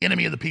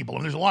 enemy of the people.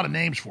 And there's a lot of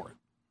names for it.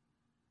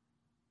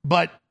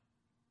 But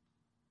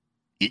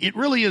it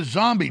really is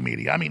zombie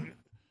media. I mean,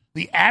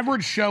 the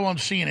average show on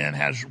CNN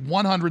has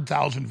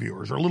 100,000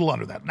 viewers, or a little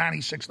under that.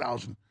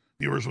 96,000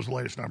 viewers was the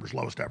latest numbers,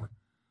 lowest ever.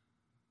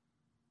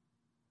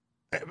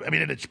 I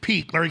mean, at its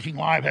peak, Larry King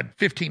Live had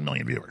 15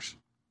 million viewers.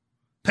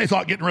 They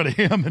thought getting rid of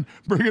him and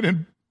bringing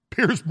in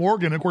Piers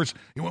Morgan, of course,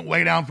 he went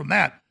way down from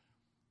that.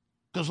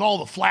 Because all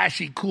the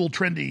flashy, cool,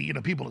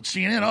 trendy, people at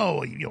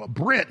CNN, a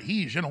Brit,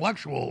 he's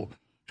intellectual,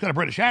 he's got a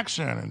British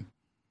accent,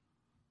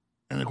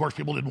 and of course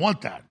people didn't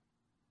want that.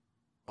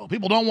 Well,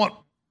 people don't want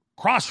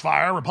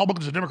crossfire,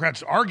 Republicans and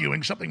Democrats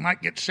arguing, something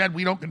might get said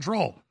we don't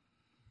control.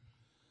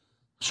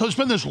 So it's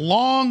been this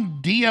long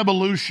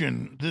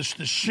de-evolution, this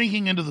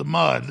sinking into the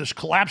mud, this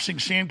collapsing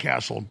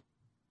sandcastle,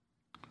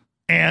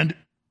 and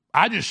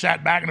I just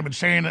sat back and have been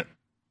saying it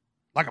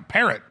like a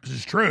parrot, this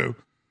is true.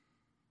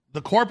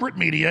 The corporate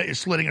media is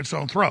slitting its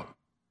own throat,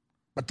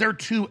 but they're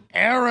too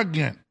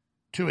arrogant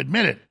to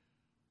admit it.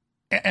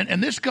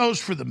 And this goes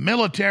for the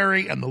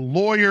military and the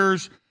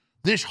lawyers.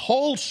 This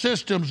whole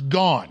system's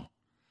gone.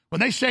 When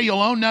they say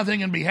you'll own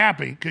nothing and be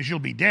happy because you'll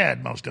be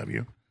dead, most of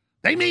you,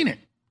 they mean it.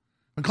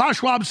 When Klaus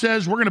Schwab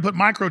says we're going to put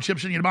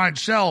microchips in you to buy and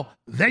sell,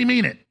 they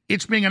mean it.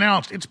 It's being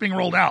announced. It's being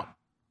rolled out.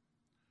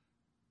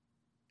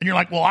 And you're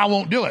like, well, I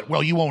won't do it.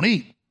 Well, you won't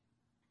eat.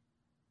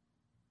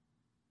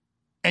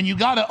 And you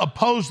got to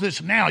oppose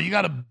this now. You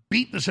got to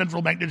beat the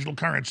central bank digital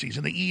currencies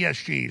and the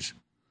ESGs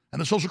and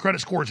the social credit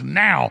scores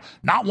now,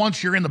 not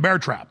once you're in the bear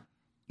trap.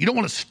 You don't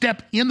want to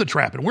step in the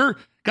trap. And we're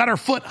got our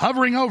foot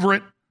hovering over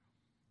it,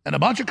 and a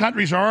bunch of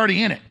countries are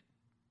already in it.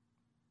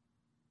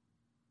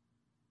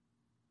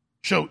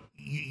 So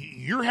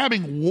you're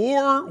having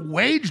war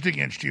waged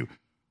against you.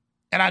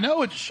 And I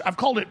know I've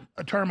called it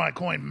a term I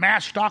coined,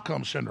 mass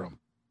Stockholm syndrome.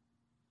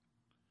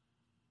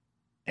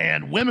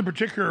 And women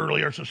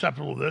particularly are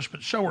susceptible to this,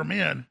 but so are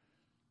men,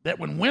 that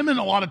when women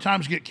a lot of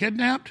times get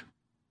kidnapped,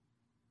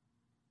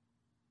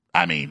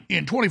 I mean,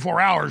 in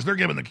 24 hours, they're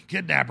giving the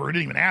kidnapper, who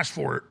didn't even ask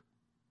for it,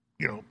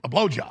 a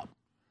blowjob.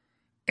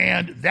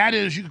 And that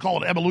is, you can call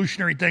it an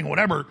evolutionary thing,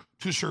 whatever,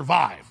 to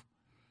survive.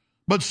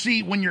 But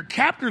see, when your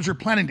captors are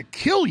planning to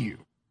kill you,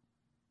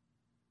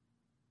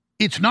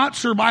 it's not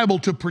survival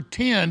to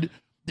pretend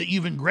that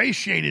you've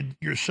ingratiated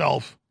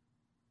yourself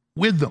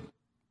with them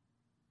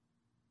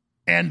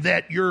and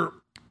that you're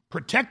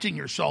protecting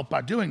yourself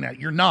by doing that.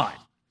 You're not.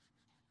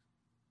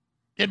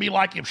 It'd be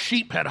like if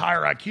sheep had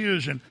higher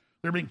IQs and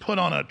they're being put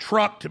on a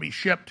truck to be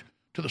shipped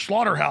to the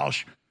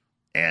slaughterhouse,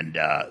 and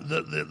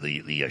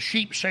the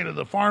sheep say to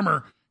the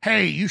farmer,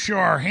 hey, you sure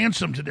are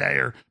handsome today,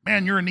 or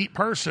man, you're a neat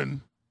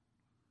person.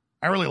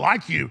 I really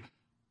like you.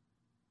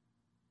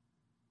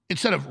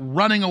 Instead of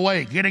running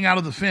away, getting out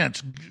of the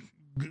fence,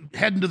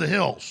 heading to the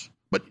hills.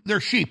 But they're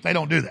sheep. They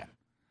don't do that.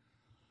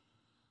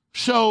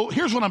 So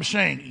here's what I'm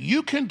saying.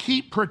 You can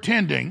keep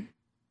pretending,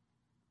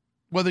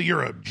 whether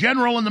you're a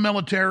general in the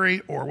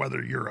military or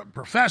whether you're a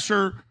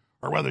professor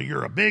or whether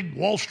you're a big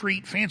Wall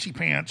Street fancy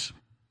pants,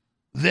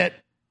 that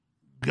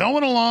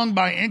going along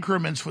by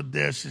increments with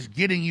this is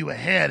getting you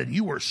ahead and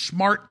you were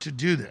smart to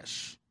do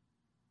this.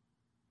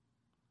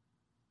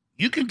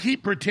 You can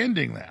keep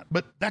pretending that,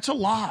 but that's a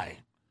lie.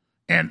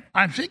 And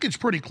I think it's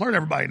pretty clear to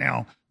everybody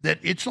now that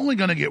it's only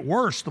going to get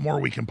worse the more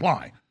we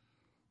comply.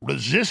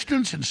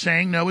 Resistance and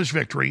saying no is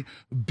victory.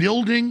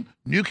 Building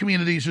new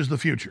communities is the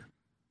future.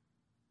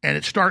 And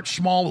it starts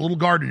small, a little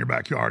garden in your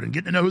backyard, and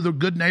getting to know who the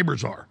good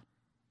neighbors are.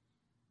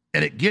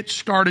 And it gets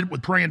started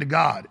with praying to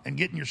God and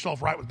getting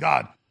yourself right with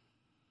God.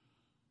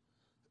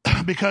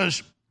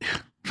 Because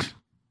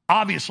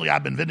obviously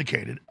I've been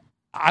vindicated.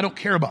 I don't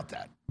care about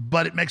that.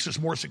 But it makes us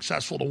more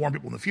successful to warn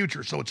people in the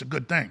future, so it's a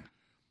good thing.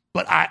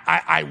 But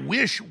I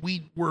wish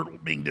we were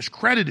being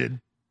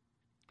discredited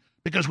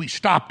because we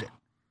stopped it.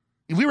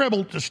 If we were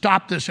able to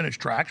stop this in its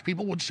tracks,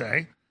 people would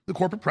say, the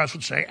corporate press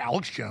would say,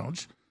 Alex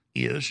Jones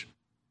is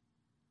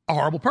a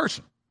horrible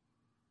person.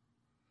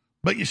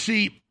 But you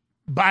see,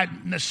 by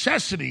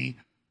necessity,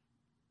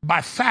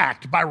 by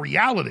fact, by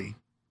reality,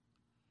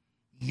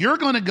 you're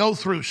going to go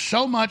through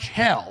so much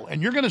hell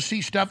and you're going to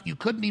see stuff you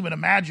couldn't even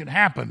imagine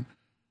happen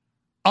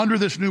under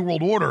this New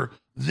World Order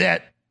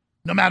that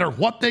no matter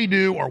what they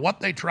do or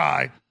what they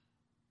try,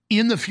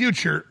 in the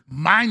future,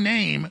 my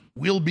name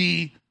will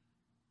be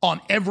on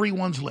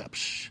everyone's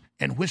lips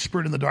and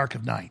whispered in the dark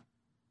of night,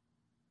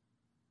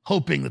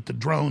 hoping that the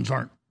drones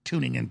aren't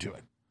tuning into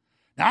it.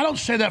 Now, I don't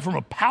say that from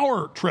a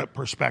power trip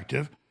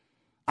perspective.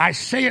 I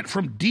say it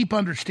from deep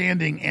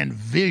understanding and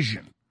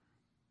vision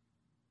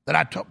that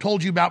I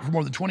told you about for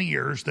more than 20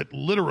 years, that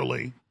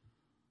literally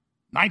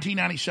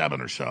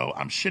 1997 or so,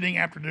 I'm sitting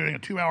after doing a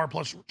 2-hour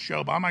plus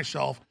show by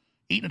myself,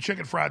 eating a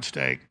chicken fried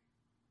steak,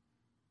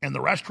 and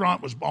the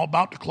restaurant was all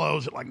about to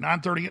close at like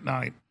 9:30 at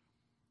night,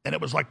 and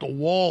it was like the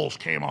walls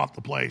came off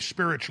the place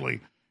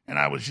spiritually, and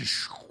I was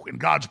just in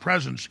God's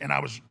presence, and I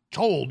was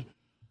told,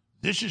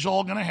 this is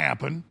all going to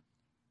happen,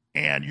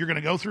 and you're going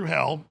to go through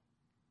hell,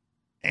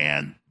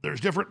 and there's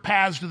different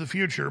paths to the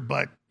future,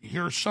 but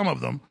here's some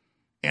of them,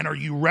 and are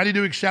you ready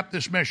to accept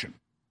this mission?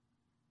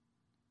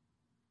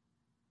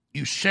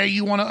 You say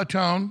you want to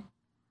atone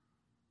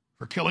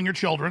for killing your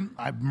children.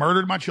 I've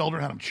murdered my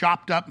children, had them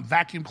chopped up and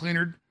vacuum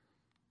cleanered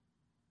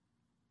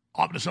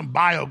off to some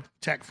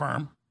biotech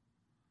firm.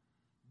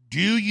 Do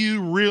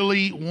you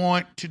really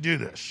want to do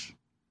this?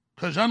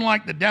 Because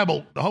unlike the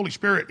devil, the Holy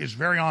Spirit is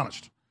very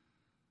honest.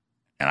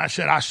 And I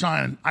said, I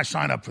sign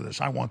up for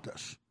this. I want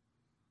this.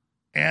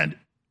 And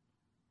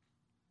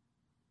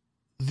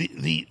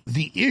the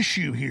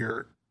issue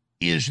here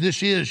is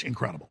this is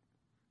incredible.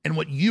 And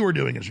what you are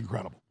doing is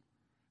incredible.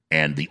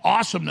 And the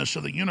awesomeness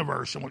of the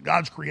universe and what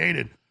God's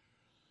created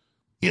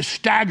is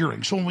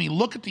staggering. So when we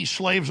look at these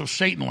slaves of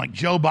Satan like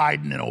Joe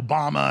Biden and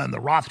Obama and the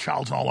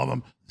Rothschilds and all of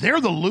them,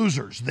 they're the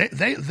losers.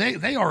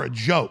 They are a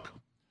joke.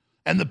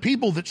 And the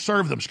people that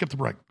serve them, skip the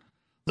break,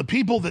 the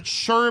people that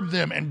serve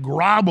them and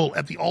grovel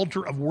at the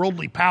altar of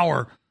worldly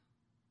power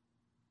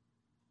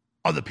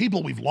are the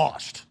people we've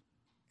lost.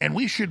 And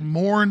we should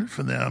mourn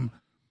for them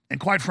and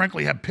quite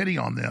frankly have pity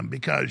on them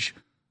because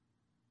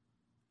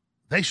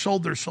they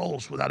sold their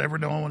souls without ever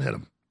knowing what hit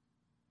them.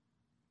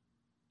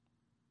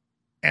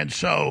 And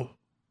so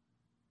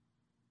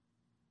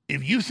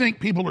if you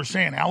think people are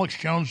saying Alex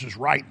Jones is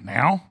right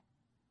now,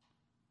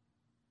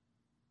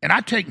 and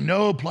I take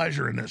no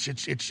pleasure in this,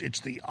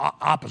 it's the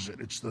opposite.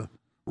 It's the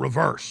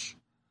reverse.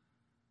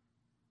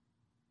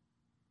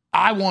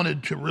 I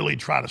wanted to really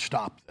try to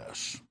stop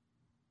this.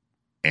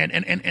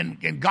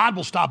 And God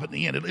will stop it in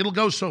the end. It'll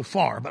go so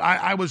far, but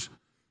I was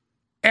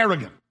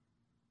arrogant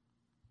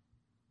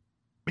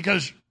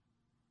because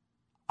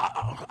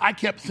I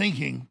kept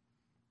thinking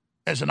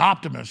as an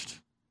optimist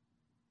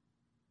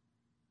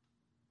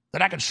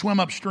that I could swim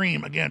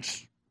upstream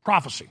against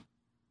prophecy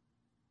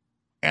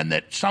and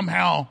that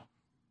somehow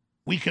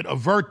we could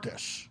avert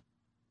this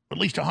for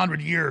at least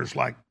 100 years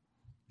like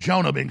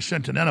Jonah being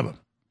sent to Nineveh.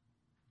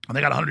 And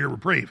they got a 100-year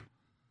reprieve.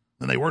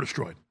 Then they were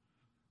destroyed.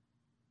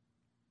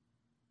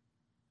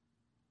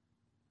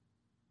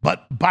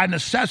 But by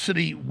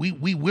necessity,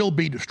 we will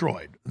be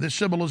destroyed. This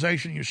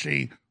civilization you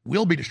see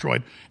will be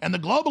destroyed. And the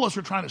globalists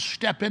are trying to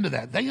step into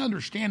that. They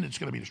understand it's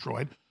going to be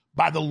destroyed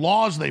by the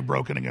laws they've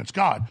broken against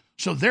God.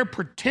 So they're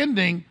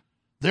pretending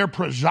they're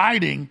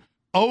presiding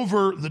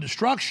over the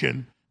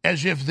destruction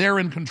as if they're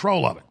in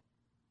control of it.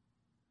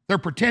 They're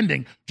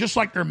pretending, just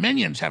like their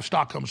minions have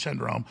Stockholm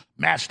Syndrome,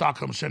 mass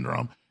Stockholm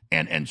Syndrome,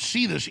 and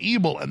see this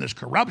evil and this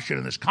corruption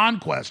and this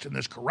conquest and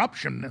this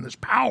corruption and this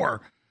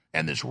power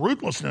and this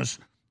ruthlessness.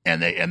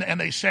 And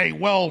they say,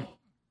 well,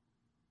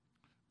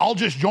 I'll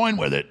just join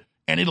with it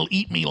and it'll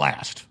eat me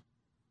last.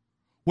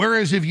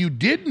 Whereas if you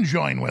didn't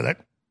join with it,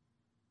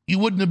 you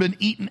wouldn't have been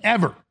eaten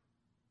ever.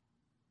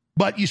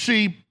 But you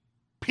see,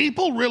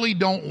 people really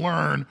don't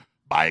learn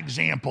by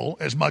example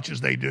as much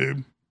as they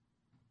do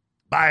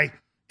by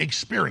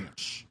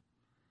experience.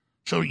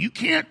 So you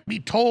can't be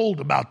told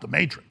about the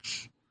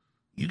Matrix.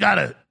 You got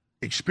to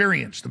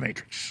experience the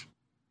Matrix.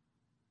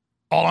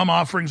 All I'm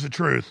offering is the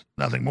truth,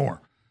 nothing more.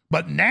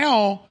 But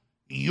now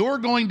you're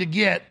going to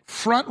get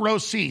front row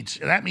seats,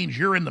 and that means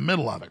you're in the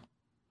middle of it,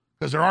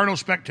 because there are no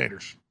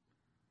spectators,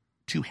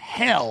 to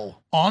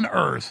hell on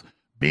earth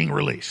being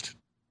released.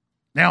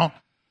 Now,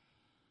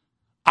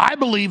 I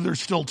believe there's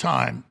still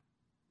time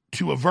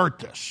to avert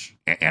this.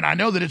 And I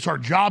know that it's our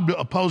job to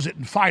oppose it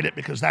and fight it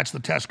because that's the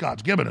test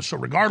God's given us. So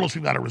regardless,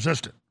 we've got to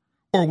resist it,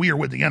 or we are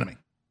with the enemy.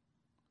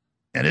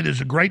 And it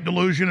is a great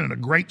delusion and a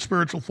great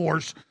spiritual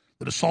force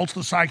that assaults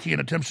the psyche and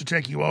attempts to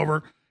take you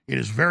over. It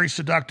is very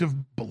seductive.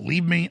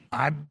 Believe me,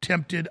 I'm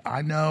tempted.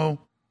 I know.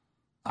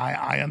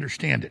 I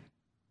understand it.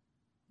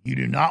 You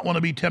do not want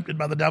to be tempted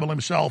by the devil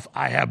himself.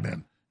 I have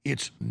been.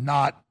 It's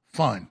not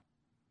fun.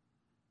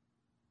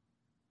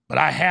 But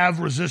I have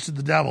resisted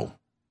the devil.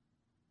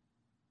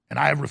 And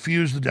I have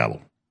refused the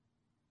devil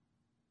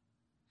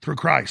through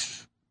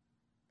Christ.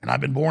 And I've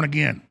been born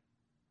again.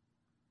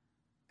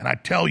 And I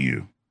tell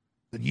you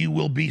that you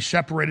will be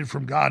separated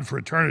from God for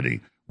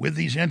eternity with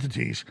these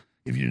entities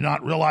if you do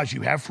not realize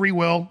you have free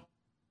will,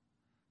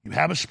 you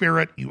have a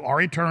spirit, you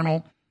are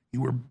eternal,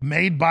 you were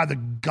made by the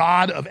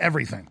God of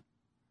everything.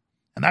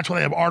 And that's why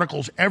they have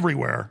articles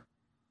everywhere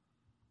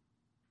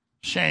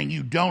saying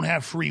you don't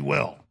have free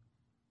will.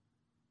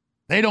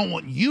 They don't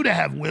want you to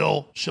have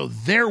will, so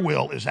their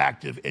will is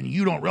active and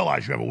you don't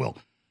realize you have a will.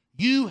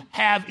 You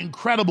have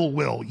incredible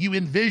will. You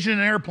envision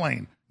an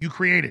airplane, you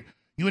create it.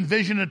 You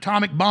envision an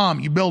atomic bomb,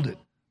 you build it.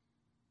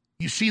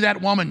 You see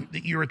that woman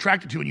that you're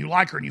attracted to and you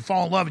like her and you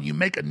fall in love and you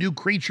make a new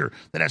creature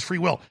that has free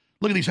will.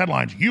 Look at these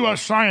headlines.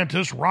 U.S.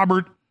 scientist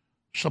Robert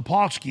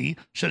Sapolsky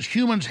says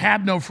humans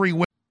have no free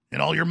will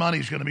and all your money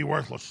is going to be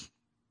worthless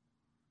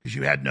because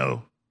you had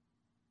no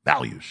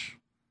values.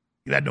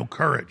 You had no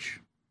courage.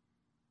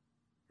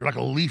 You're like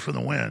a leaf in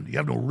the wind. You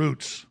have no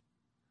roots.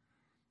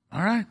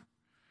 All right.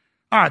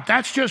 All right.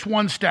 That's just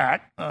one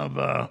stack of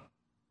a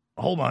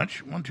whole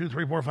bunch. 1, 2,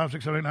 3, 4, 5,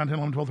 6, 7, 8, 9, 10,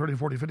 11, 12, 13,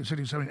 14, 15,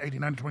 16, 17, 18,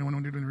 19, 21,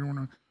 22, 23,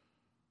 24,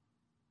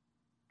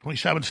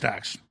 27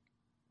 stacks.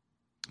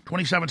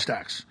 27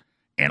 stacks.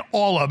 And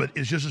all of it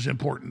is just as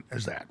important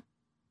as that.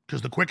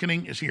 Because the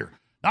quickening is here.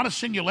 Not a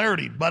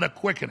singularity, but a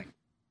quickening.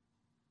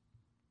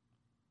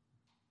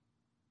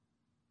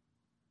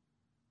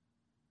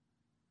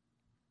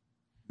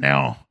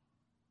 Now,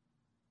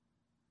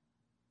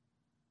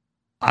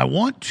 I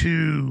want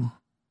to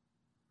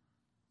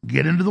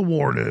get into the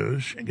war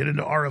news and get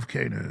into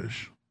RFK news.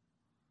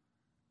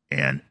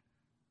 And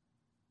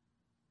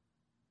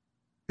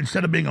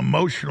instead of being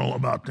emotional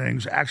about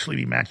things, actually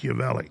be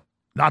Machiavelli.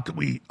 Not that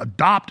we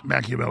adopt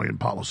Machiavellian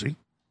policy,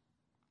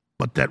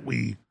 but that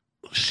we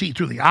see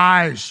through the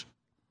eyes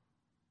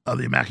of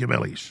the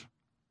Machiavellis,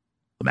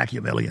 the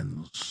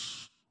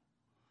Machiavellians.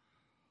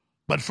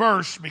 But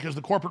first, because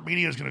the corporate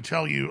media is going to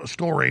tell you a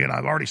story, and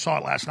I've already saw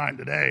it last night and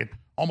today,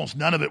 almost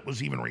none of it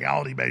was even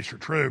reality-based or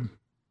true.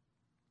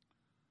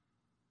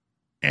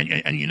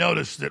 And you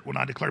notice that when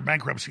I declared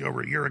bankruptcy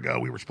over a year ago,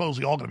 we were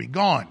supposedly all going to be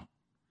gone.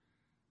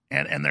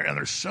 And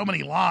there's so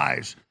many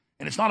lies,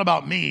 and it's not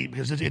about me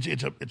because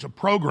it's a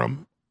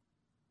program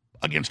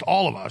against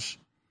all of us.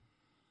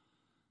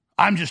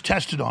 I'm just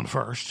tested on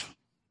first.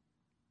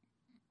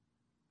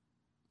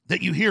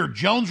 That you hear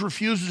Jones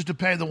refuses to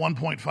pay the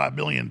 $1.5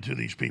 billion to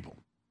these people.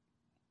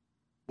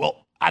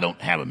 Well, I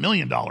don't have $1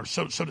 million,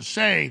 so to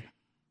say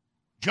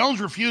Jones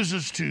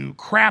refuses to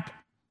crap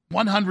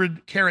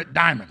 100-carat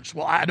diamonds.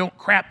 Well, I don't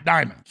crap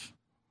diamonds.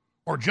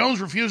 Or Jones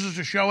refuses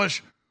to show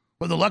us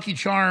where the Lucky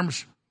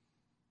Charms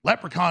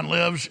leprechaun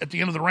lives at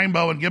the end of the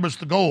rainbow and give us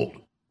the gold.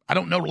 I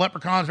don't know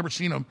leprechauns, ever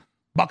seen a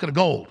bucket of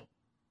gold.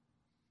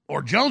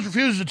 Or Jones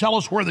refuses to tell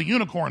us where the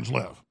unicorns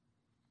live.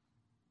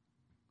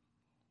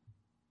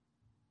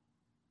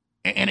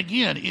 And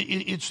again,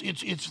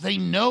 it's they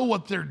know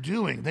what they're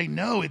doing. They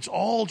know it's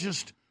all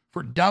just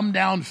for dumbed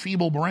down,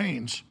 feeble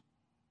brains.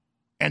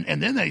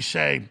 And then they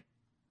say,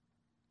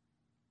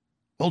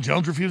 well,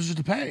 Jones refuses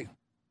to pay.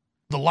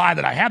 The lie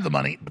that I have the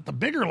money, but the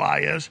bigger lie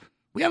is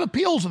we have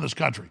appeals in this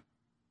country.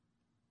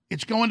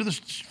 It's going to the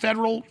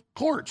federal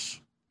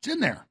courts. It's in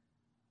there.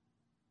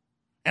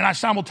 And I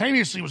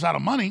simultaneously was out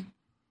of money,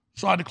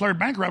 so I declared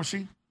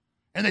bankruptcy.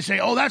 And they say,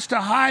 oh, that's to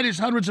hide his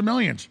hundreds of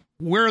millions.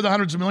 Where are the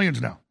hundreds of millions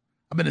now?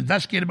 I've been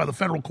investigated by the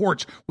federal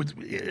courts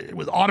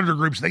with auditor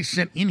groups they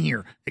sent in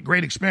here at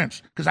great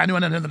expense because I knew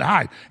I had nothing to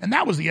hide. And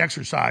that was the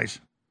exercise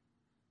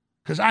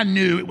because I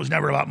knew it was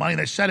never about money.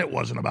 They said it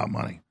wasn't about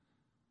money.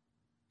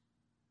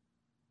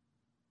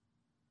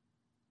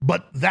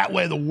 But that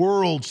way the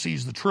world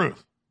sees the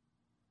truth.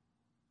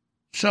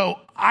 So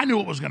I knew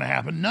what was going to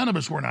happen. None of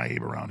us were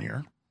naive around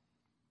here.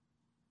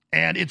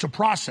 And it's a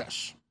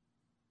process.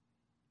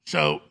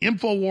 So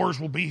InfoWars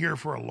will be here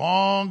for a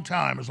long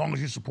time as long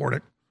as you support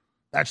it.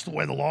 That's the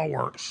way the law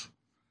works.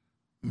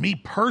 Me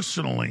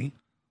personally,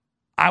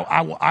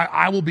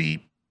 I will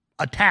be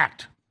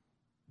attacked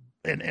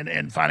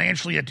and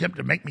financially attempt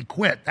to make me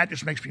quit. That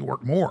just makes me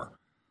work more.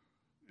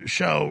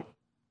 So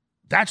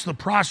that's the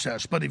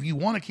process. But if you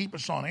want to keep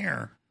us on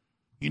air,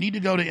 you need to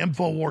go to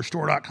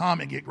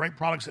InfoWarsStore.com and get great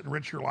products that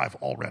enrich your life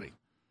already.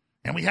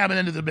 And we haven't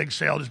ended the big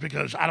sale just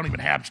because I don't even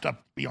have stuff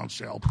to be on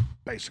sale,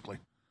 basically,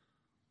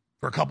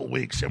 for a couple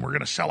weeks. And we're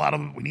going to sell out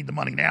of it. We need the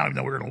money now, even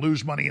though we're going to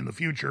lose money in the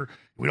future.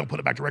 We don't put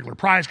it back to regular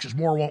price because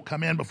more won't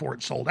come in before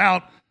it's sold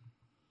out.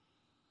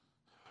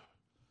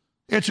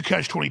 It's a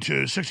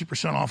catch-22,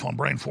 60% off on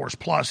Brain Force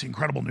Plus,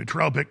 Incredible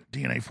Nootropic,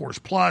 DNA Force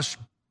Plus,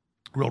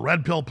 Real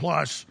Red Pill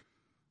Plus,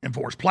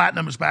 InForce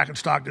Platinum is back in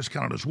stock,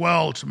 discounted as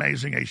well. It's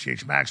amazing.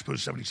 HGH Max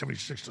Boost,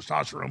 7076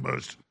 testosterone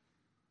boost,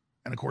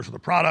 and of course with the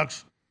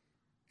products.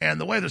 And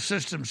the way the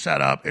system's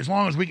set up, as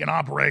long as we can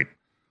operate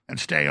and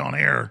stay on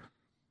air,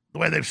 the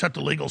way they've set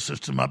the legal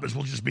system up is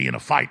we'll just be in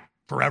a fight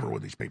forever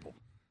with these people.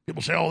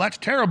 People say, oh, that's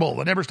terrible.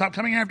 They never stop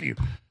coming after you.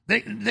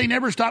 They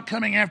never stop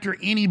coming after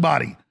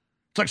anybody.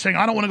 It's like saying,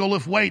 I don't want to go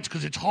lift weights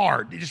because it's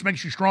hard. It just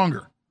makes you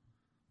stronger.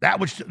 That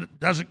which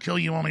doesn't kill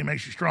you only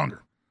makes you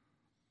stronger.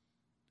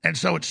 And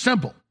so it's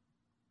simple.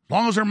 As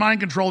long as their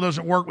mind control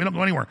doesn't work, we don't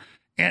go anywhere.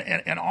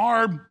 And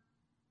our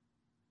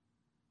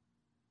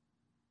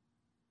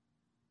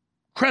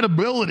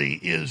credibility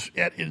is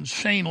at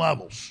insane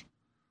levels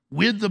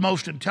with the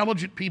most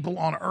intelligent people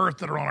on earth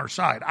that are on our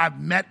side.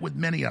 I've met with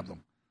many of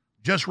them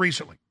just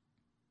recently.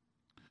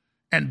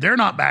 And they're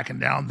not backing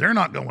down. They're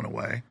not going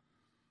away.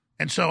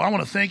 And so I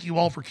want to thank you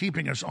all for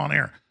keeping us on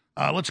air.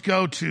 Let's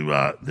go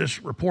to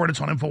this report. It's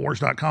on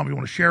Infowars.com. If you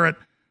want to share it,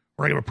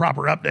 we're going to give a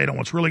proper update on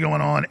what's really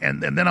going on.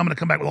 And then I'm going to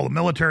come back with all the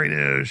military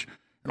news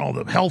and all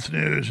the health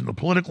news and the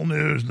political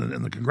news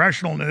and the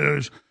congressional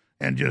news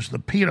and just the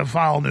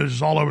pedophile news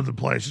is all over the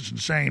place. It's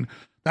insane.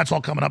 That's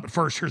all coming up. But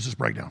first, here's this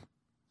breakdown.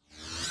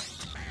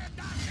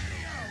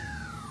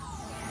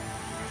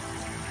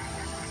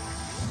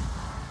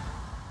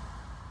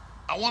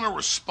 I want to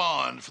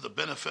respond for the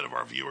benefit of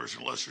our viewers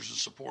and listeners and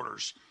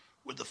supporters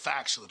with the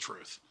facts of the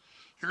truth.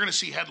 You're going to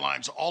see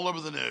headlines all over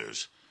the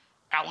news.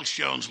 Alex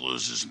Jones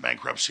loses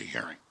bankruptcy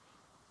hearing.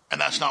 And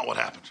that's not what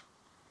happened.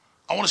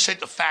 I want to state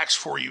the facts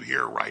for you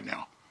here right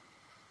now.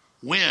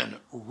 When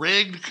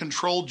rigged,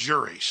 controlled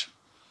juries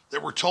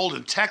that were told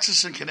in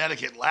Texas and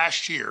Connecticut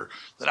last year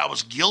that I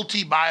was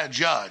guilty by a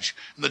judge,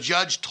 and the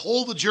judge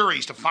told the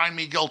juries to find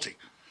me guilty,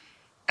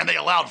 and they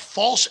allowed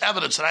false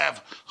evidence that I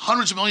have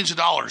hundreds of millions of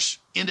dollars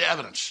into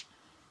evidence,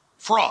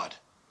 fraud,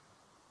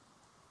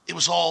 it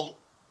was all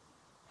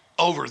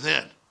over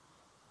then.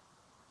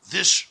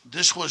 This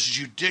was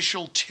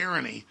judicial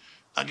tyranny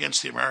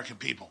against the American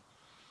people.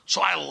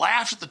 So I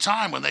laughed at the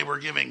time when they were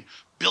giving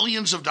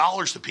billions of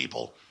dollars to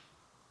people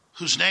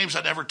whose names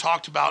I never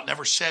talked about,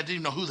 never said, didn't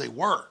even know who they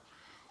were.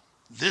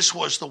 This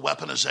was the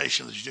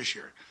weaponization of the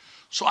judiciary.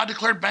 So I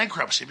declared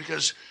bankruptcy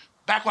because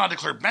back when I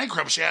declared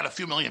bankruptcy, I had a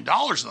few $1 million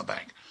in the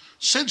bank.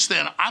 Since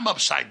then, I'm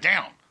upside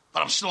down,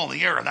 but I'm still in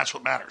the air, and that's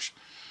what matters.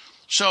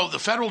 So the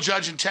federal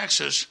judge in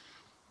Texas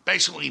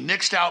basically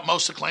nixed out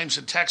most of the claims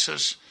in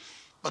Texas,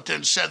 but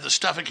then said the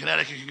stuff in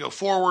Connecticut can go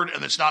forward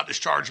and it's not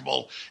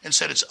dischargeable, and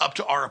said it's up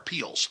to our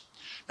appeals.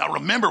 Now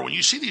remember, when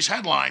you see these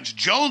headlines,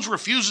 Jones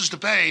refuses to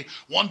pay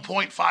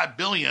 $1.5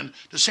 billion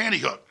to Sandy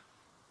Hook.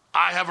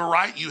 I have a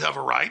right, you have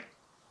a right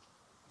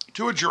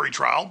to a jury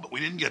trial, but we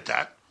didn't get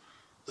that.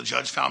 The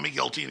judge found me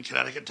guilty in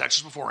Connecticut and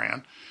Texas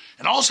beforehand.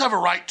 And I also have a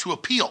right to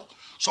appeal.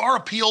 So our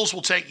appeals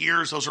will take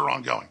years. Those are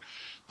ongoing.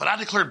 But I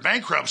declared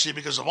bankruptcy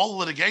because of all the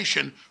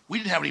litigation. We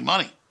didn't have any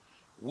money.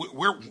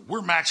 We're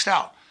maxed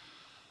out.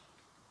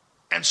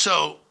 And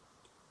so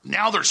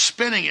now they're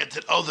spinning it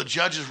that, the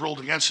judge has ruled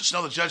against us.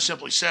 No, the judge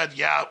simply said,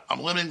 yeah, I'm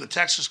limiting the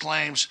Texas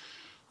claims,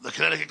 the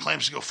Connecticut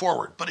claims to go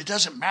forward. But it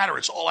doesn't matter.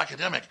 It's all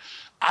academic.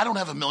 I don't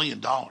have $1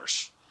 million.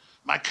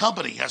 My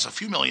company has a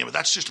few million, but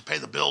that's just to pay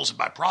the bills and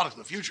buy product in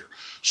the future.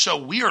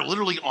 So we are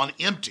literally on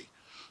empty.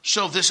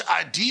 So this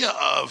idea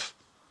of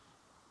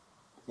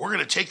we're going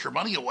to take your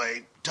money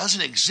away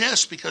doesn't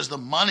exist because the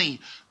money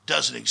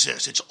doesn't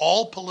exist. It's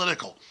all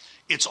political.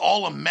 It's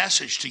all a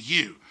message to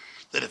you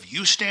that if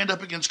you stand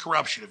up against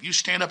corruption, if you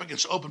stand up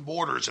against open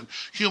borders and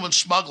human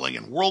smuggling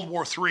and World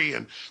War III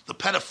and the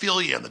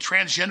pedophilia and the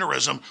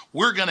transgenderism,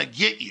 we're going to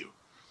get you.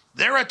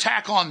 Their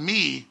attack on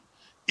me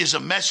is a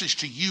message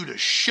to you to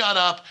shut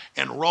up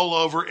and roll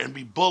over and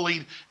be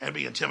bullied and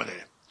be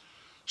intimidated.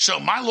 So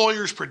my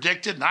lawyers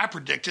predicted, and I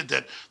predicted,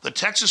 that the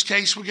Texas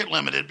case would get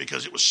limited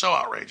because it was so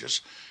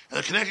outrageous, and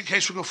the Connecticut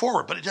case would go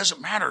forward. But it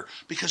doesn't matter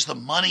because the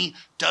money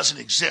doesn't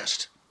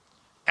exist.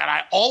 And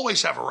I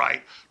always have a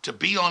right to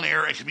be on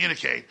air and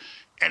communicate.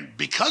 And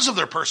because of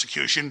their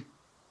persecution,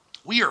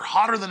 we are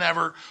hotter than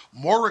ever,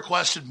 more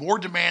requested, more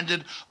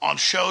demanded on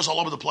shows all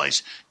over the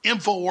place.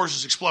 InfoWars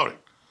is exploding.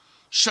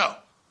 So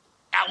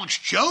Alex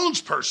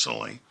Jones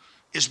personally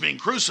is being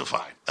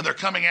crucified, and they're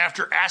coming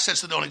after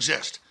assets that don't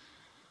exist.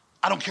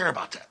 I don't care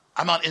about that.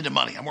 I'm not into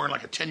money. I'm wearing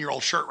like a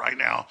 10-year-old shirt right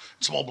now,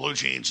 some old blue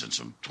jeans and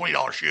some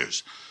 $20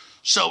 shoes.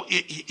 So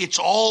it's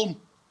all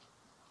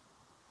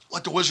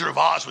like the Wizard of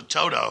Oz with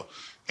Toto,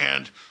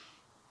 and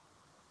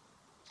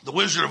the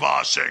Wizard of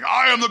Oz saying,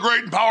 I am the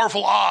great and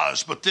powerful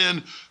Oz, but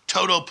then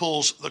Toto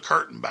pulls the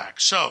curtain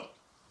back. So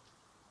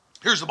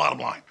here's the bottom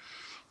line.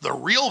 The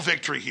real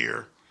victory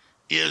here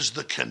is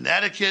the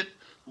Connecticut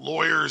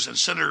lawyers and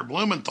Senator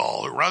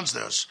Blumenthal, who runs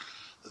this,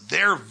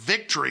 their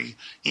victory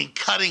in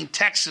cutting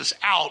Texas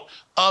out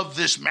of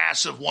this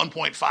massive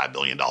 $1.5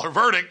 billion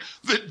verdict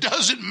that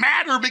doesn't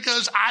matter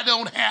because I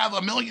don't have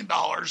 $1 million.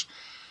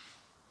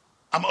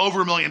 I'm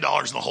over $1 million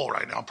in the hole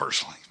right now,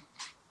 personally.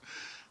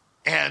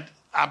 And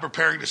I'm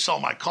preparing to sell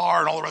my car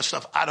and all the rest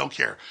of stuff. I don't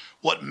care.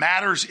 What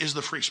matters is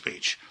the free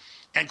speech.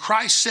 And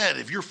Christ said,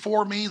 if you're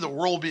for me, the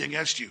world will be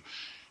against you.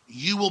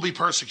 You will be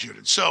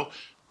persecuted. So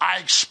I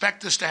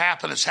expect this to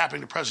happen. It's happening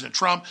to President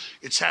Trump.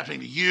 It's happening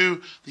to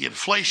you. The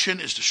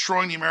inflation is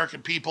destroying the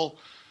American people.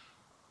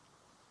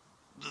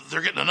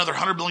 They're getting another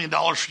 $100 billion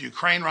for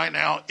Ukraine right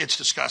now. It's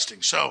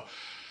disgusting. So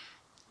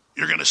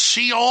you're going to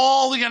see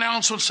all the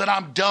announcements that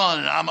I'm done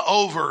and I'm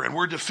over and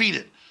we're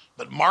defeated.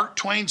 But Mark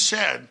Twain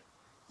said,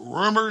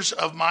 rumors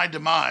of my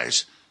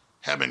demise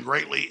have been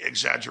greatly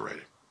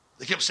exaggerated.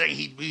 They kept saying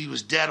he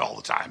was dead all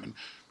the time, and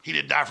he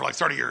didn't die for like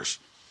 30 years.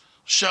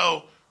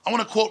 So I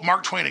want to quote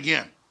Mark Twain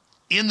again.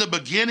 In the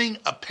beginning,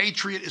 a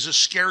patriot is a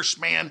scarce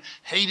man,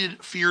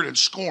 hated, feared, and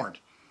scorned.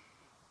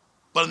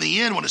 But in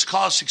the end, when his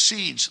cause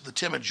succeeds, the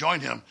timid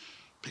join him,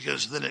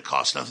 because then it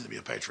costs nothing to be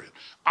a patriot.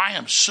 I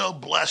am so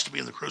blessed to be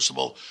in the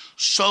crucible,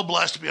 so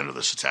blessed to be under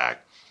this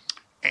attack,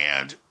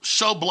 and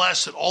so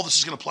blessed that all this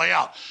is going to play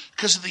out.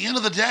 Because at the end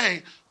of the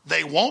day,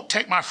 they won't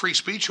take my free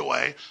speech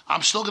away.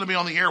 I'm still going to be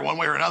on the air one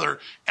way or another,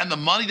 and the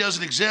money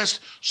doesn't exist,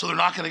 so they're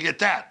not going to get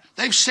that.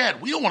 They've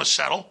said, we don't want to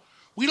settle.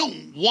 We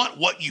don't want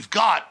what you've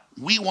got.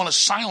 We want to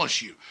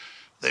silence you.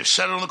 They've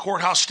said it on the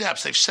courthouse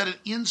steps. They've said it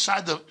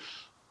inside the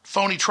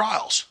phony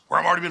trials where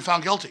I've already been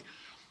found guilty.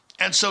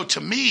 And so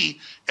to me,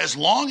 as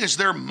long as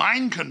their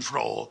mind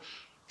control,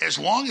 as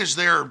long as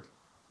their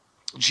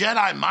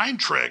Jedi mind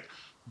trick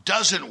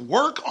doesn't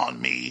work on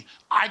me,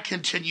 I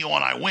continue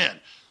on, I win.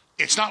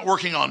 It's not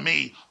working on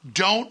me.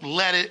 Don't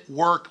let it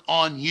work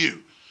on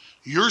you.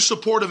 Your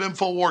support of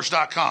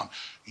Infowars.com,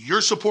 your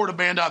support of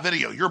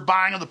Band.video, your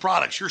buying of the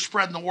products, you're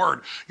spreading the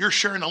word, you're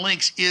sharing the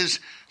links is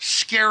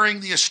scaring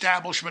the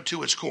establishment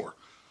to its core.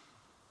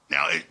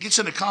 Now, it gets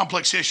into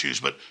complex issues,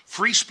 but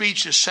free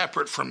speech is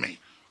separate from me.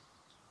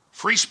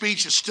 Free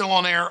speech is still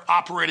on air,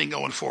 operating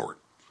going forward.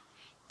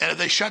 And if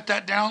they shut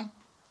that down,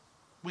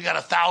 we got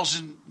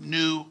 1,000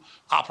 new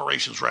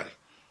operations ready.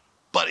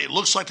 But it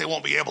looks like they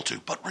won't be able to.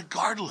 But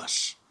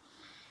regardless,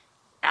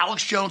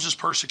 Alex Jones's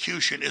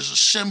persecution is a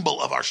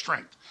symbol of our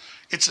strength.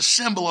 It's a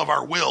symbol of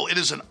our will. It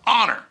is an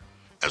honor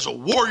as a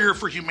warrior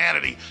for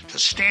humanity to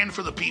stand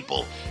for the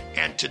people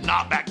and to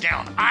not back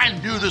down. I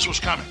knew this was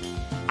coming.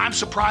 I'm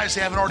surprised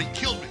they haven't already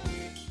killed me.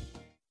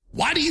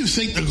 Why do you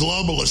think the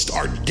globalists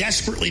are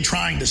desperately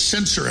trying to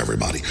censor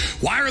everybody?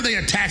 Why are they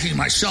attacking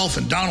myself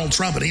and Donald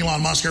Trump and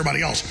Elon Musk and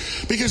everybody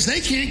else? Because they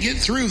can't get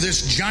through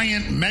this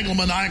giant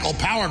megalomaniacal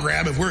power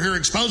grab if we're here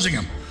exposing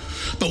them.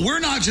 But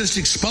we're not just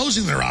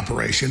exposing their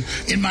operation.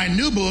 In my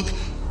new book,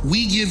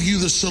 we give you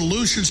the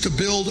solutions to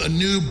build a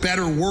new,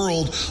 better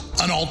world,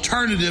 an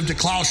alternative to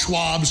Klaus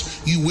Schwab's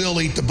 "you will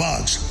eat the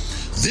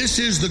bugs." This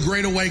is the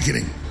Great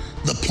Awakening,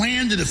 the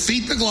plan to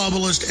defeat the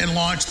globalists and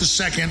launch the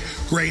second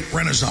great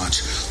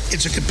renaissance.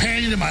 It's a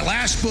companion to my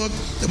last book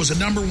that was a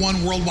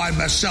 #1 worldwide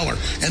bestseller.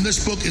 And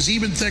this book is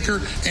even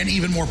thicker and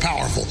even more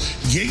powerful.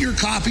 Get your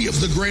copy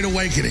of The Great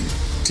Awakening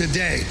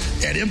today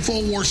at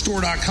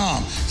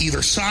InfoWarsStore.com,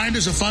 either signed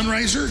as a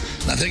fundraiser,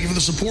 and I thank you for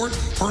the support,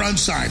 or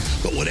unsigned.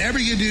 But whatever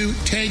you do,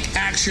 take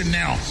action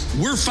now.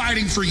 We're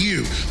fighting for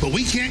you, but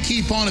we can't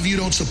keep on if you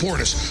don't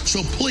support us.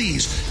 So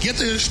please, get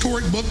the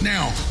historic book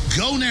now.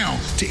 Go now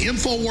to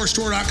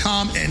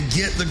InfoWarsStore.com and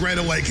get The Great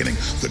Awakening.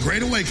 The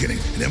Great Awakening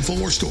at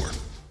InfoWars Store.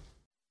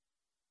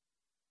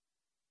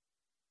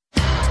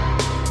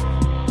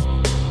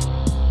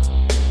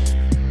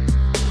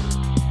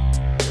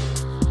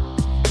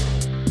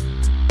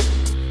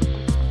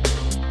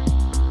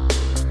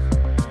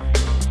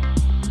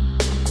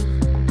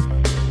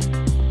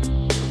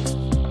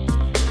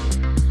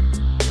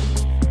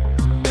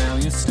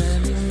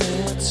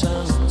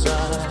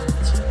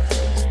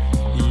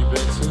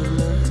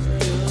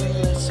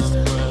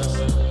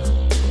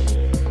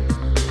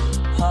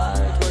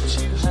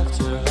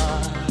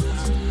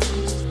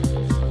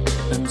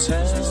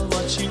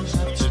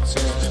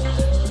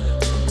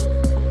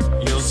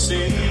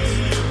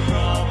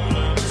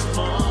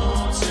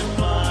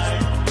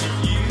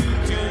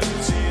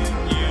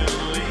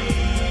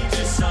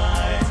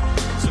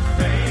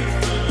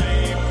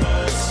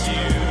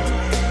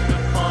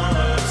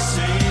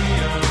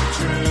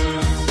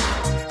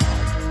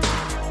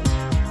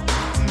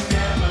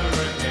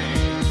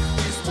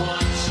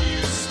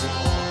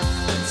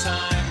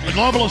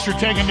 Globalists are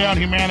taking down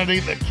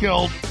humanity that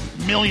killed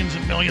millions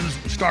and millions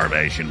with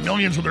starvation,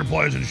 millions with their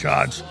poison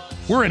shots.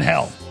 We're in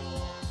hell.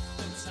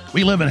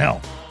 We live in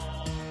hell.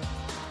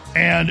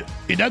 And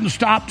it doesn't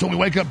stop till we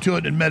wake up to it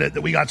and admit it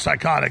that we got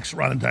psychotics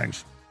running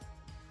things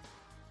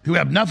who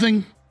have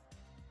nothing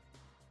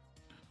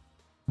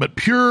but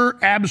pure,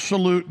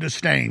 absolute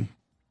disdain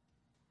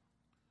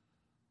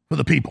for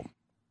the people.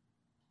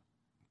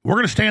 We're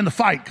going to stay in the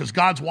fight because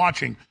God's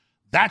watching.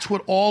 That's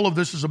what all of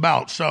this is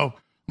about. So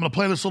I'm going to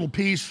play this little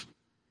piece.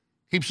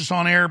 Keeps us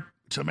on air.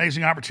 It's an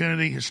amazing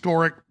opportunity,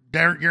 historic,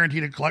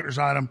 guaranteed a collector's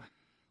item.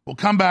 We'll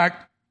come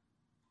back,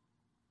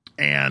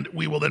 and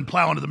we will then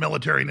plow into the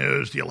military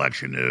news, the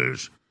election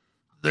news.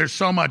 There's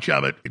so much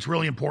of it. It's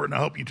really important. I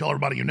hope you tell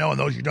everybody you know, and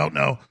those you don't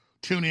know,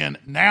 tune in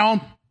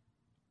now,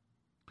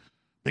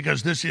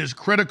 because this is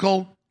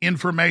critical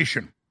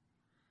information.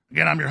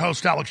 Again, I'm your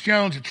host, Alex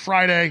Jones. It's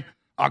Friday,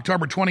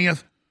 October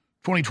 20th,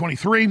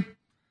 2023. I'm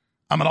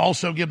going to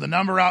also give the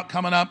number out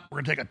coming up.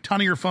 We're going to take a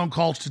ton of your phone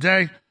calls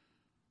today.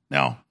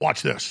 Now,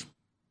 watch this.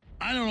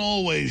 I don't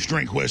always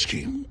drink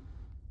whiskey,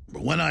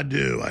 but when I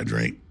do, I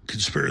drink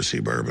Conspiracy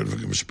Bourbon from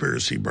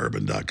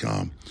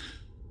conspiracybourbon.com.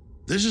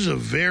 This is a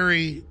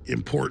very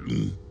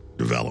important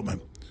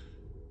development.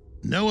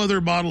 No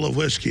other bottle of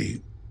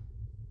whiskey,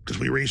 because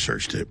we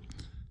researched it,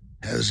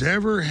 has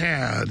ever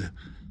had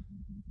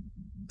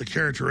the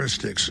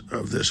characteristics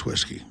of this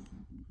whiskey.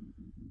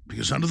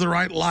 Because under the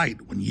right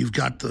light, when you've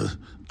got the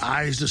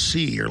eyes to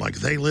see, you're like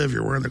they live,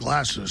 you're wearing the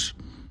glasses,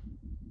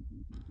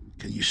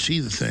 can you see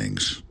the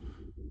things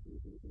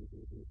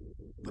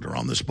that are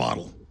on this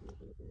bottle,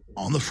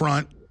 on the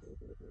front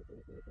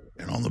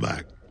and on the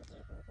back?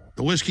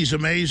 The whiskey's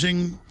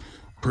amazing,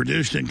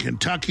 produced in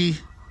Kentucky.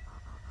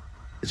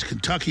 It's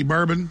Kentucky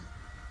bourbon.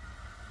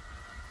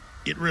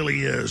 It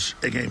really is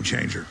a game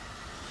changer.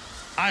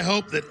 I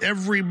hope that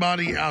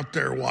everybody out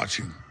there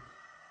watching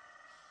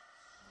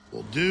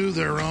will do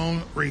their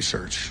own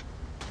research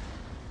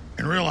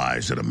and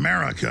realize that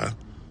America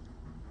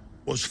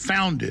was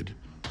founded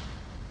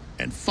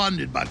and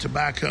funded by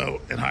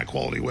tobacco and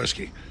high-quality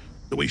whiskey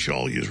that we should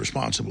all use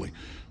responsibly.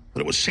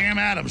 But it was Sam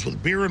Adams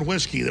with beer and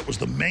whiskey that was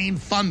the main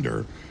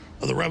funder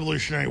of the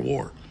Revolutionary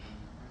War.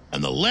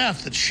 And the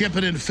left that's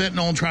shipping in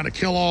fentanyl and trying to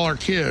kill all our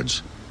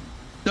kids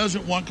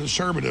doesn't want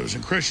conservatives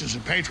and Christians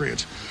and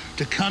patriots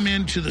to come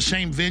into the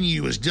same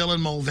venue as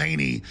Dylan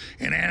Mulvaney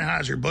and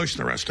Anheuser-Busch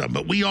and the rest of them.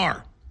 But we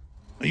are.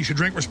 And you should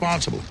drink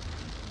responsibly.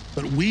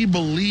 But we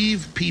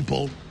believe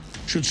people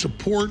should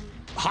support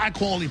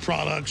high-quality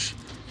products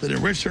that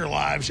enrich their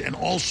lives and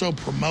also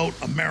promote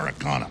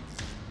Americana.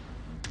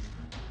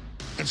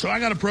 And so I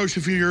got approached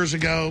a few years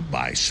ago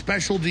by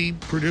specialty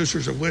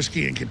producers of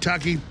whiskey in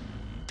Kentucky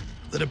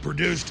that have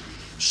produced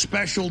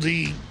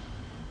specialty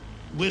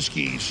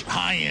whiskeys,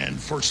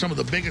 high-end, for some of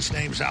the biggest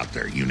names out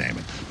there, you name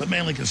it, but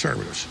mainly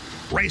conservatives.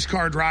 Race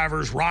car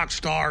drivers, rock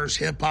stars,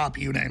 hip-hop,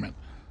 you name it.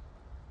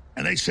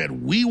 And they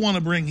said, we want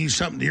to bring you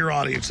something to your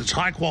audience that's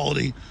high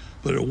quality,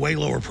 but at a way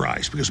lower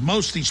price. Because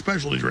most of these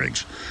specialty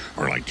drinks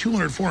are like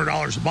 $200,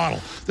 $400 a bottle.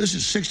 This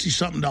is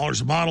 $60-something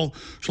a bottle.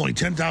 It's only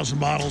 10,000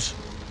 bottles.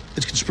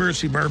 It's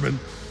conspiracy bourbon.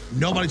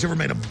 Nobody's ever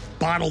made a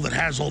bottle that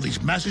has all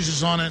these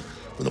messages on it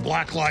with a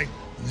black light.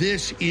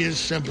 This is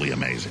simply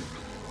amazing.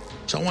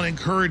 So I want to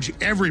encourage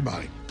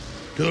everybody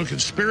to go to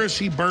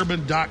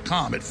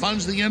conspiracybourbon.com. It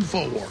funds the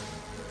InfoWar,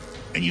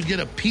 and you get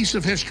a piece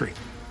of history.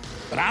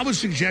 But I would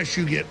suggest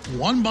you get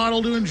one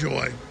bottle to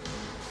enjoy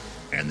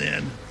and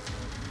then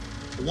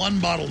one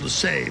bottle to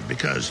save,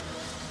 because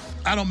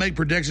I don't make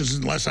predictions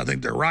unless I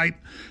think they're right,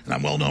 and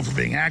I'm well known for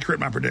being accurate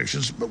in my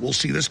predictions, but we'll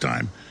see this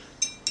time.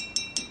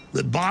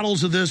 The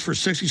bottles of this for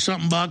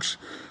 60-something bucks,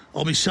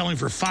 I'll be selling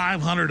for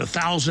 500,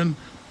 1,000,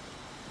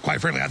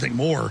 quite frankly, I think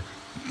more,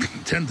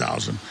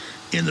 10,000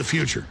 in the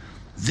future.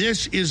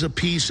 This is a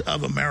piece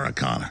of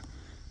Americana.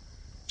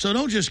 So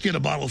don't just get a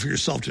bottle for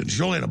yourself to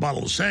enjoy and a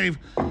bottle to save.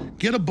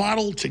 Get a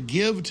bottle to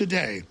give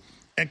today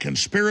at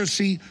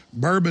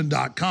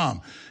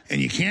conspiracybourbon.com. And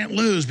you can't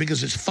lose,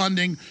 because it's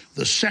funding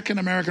the Second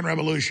American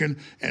Revolution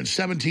and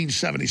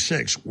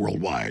 1776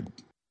 worldwide.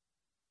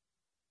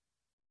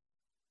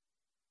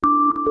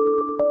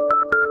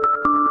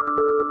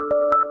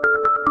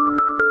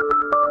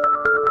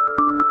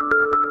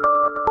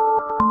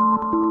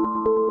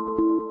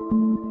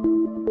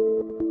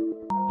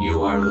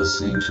 You are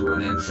listening to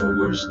an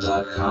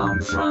Infowars.com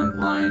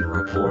frontline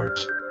report.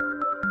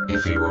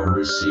 If you are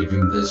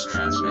receiving this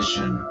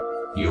transmission,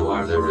 you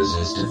are the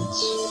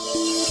resistance.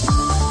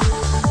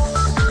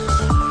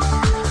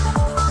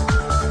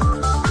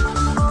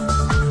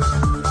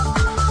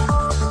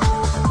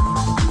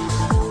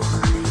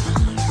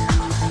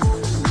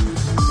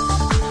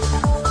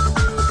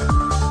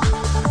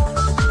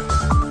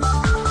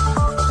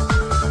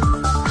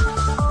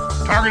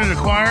 Targeted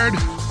acquired.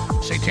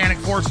 Satanic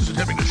forces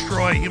attempting to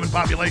destroy human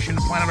population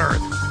on planet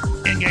Earth.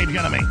 Engage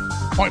enemy.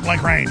 Point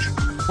blank range.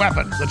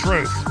 Weapon. The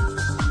truth.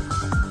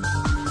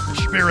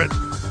 Spirit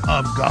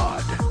of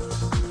God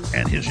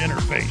and his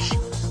interface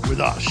with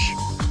us.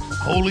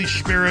 Holy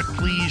Spirit,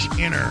 please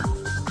enter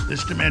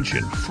this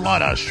dimension.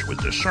 Flood us with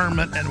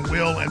discernment and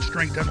will and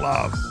strength and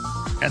love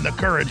and the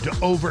courage to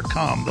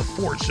overcome the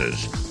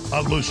forces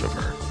of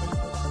Lucifer.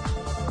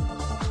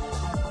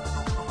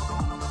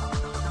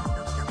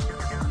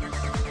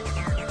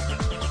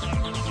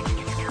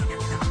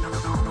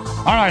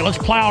 All right, let's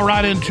plow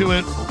right into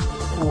it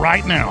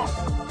right now.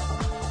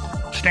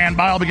 Stand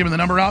by. I'll be giving the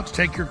number out to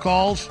take your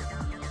calls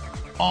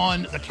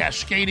on the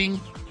cascading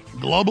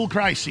global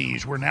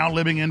crises we're now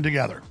living in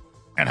together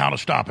and how to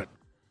stop it.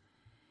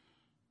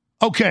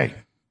 Okay.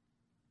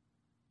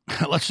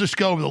 Let's just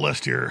go over the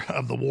list here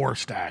of the war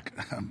stack.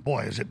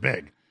 Boy, is it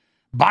big.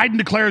 Biden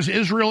declares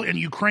Israel and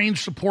Ukraine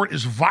support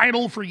is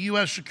vital for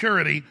U.S.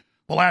 security.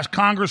 Will ask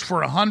Congress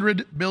for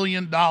 $100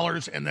 billion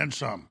and then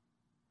some.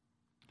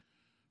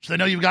 So they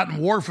know you've gotten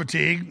war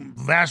fatigue.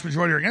 Vast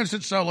majority are against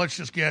it, so let's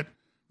just get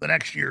the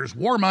next year's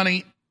war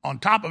money on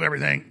top of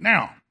everything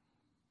now.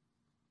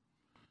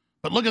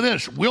 But look at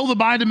this. Will the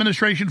Biden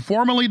administration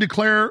formally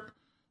declare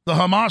the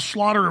Hamas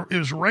slaughter of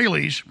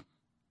Israelis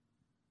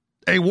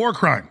a war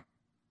crime?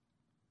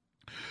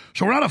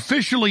 So we're not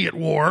officially at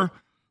war,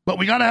 but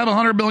we got to have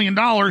 $100 billion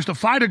to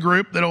fight a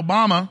group that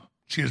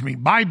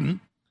Biden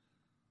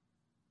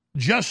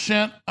just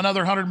sent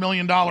another $100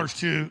 million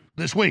to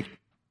this week.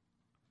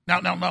 Now,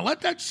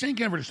 let that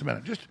sink in for just a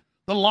minute. Just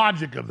the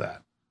logic of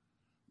that.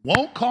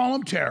 Won't call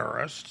them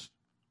terrorists.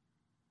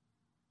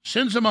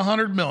 Sends them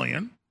 $100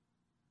 million.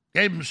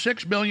 Gave them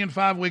 $6 billion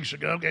 5 weeks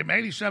ago. Gave them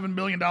 $87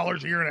 billion a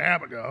year and a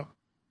half ago.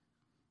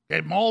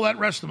 Gave them all that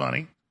rest of the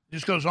money.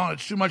 Just goes on.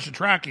 It's too much to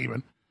track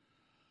even.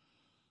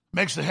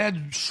 Makes the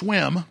head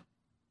swim.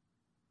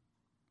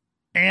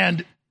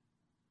 And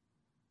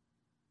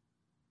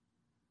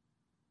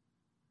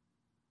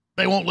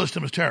they won't list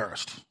them as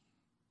terrorists.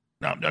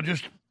 Now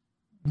just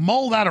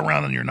mull that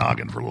around in your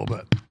noggin for a little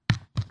bit.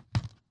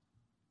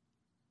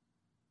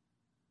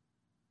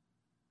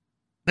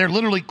 They're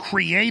literally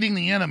creating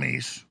the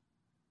enemies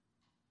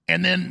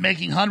and then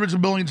making hundreds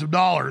of billions of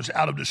dollars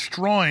out of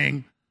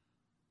destroying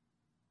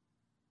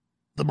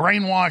the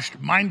brainwashed,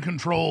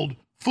 mind-controlled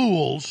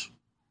fools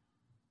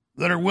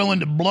that are willing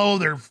to blow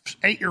their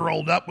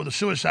 8-year-old up with a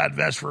suicide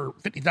vest for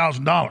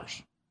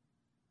 $50,000.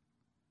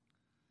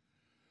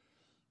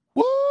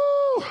 Woo!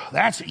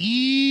 That's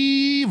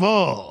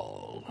evil.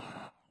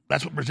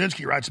 That's what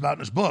Brzezinski writes about in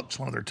his book. It's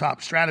one of their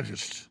top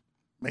strategists.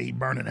 May he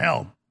burn in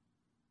hell,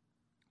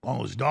 along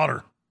with his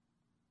daughter,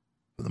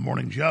 for the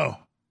Morning Joe.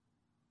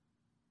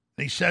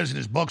 And he says in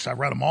his books, I've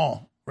read them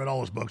all, read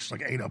all his books,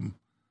 like 8 of them,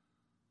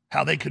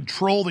 how they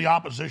control the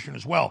opposition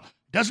as well.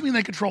 Doesn't mean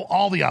they control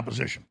all the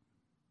opposition.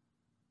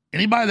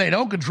 Anybody they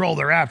don't control,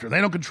 they're after. They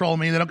don't control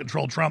me. They don't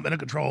control Trump. They don't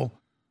control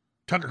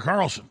Tucker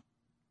Carlson.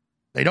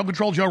 They don't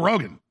control Joe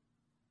Rogan.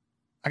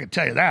 I can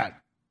tell you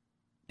that.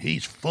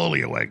 He's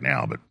fully awake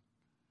now, but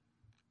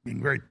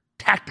being very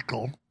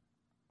tactical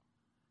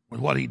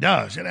with what he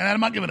does. And I'm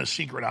not giving a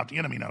secret out. The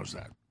enemy knows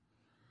that.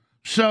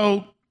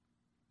 So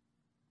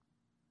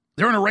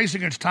They're in a race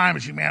against time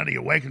as humanity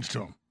awakens to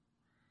them.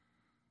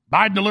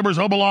 Biden delivers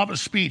Oval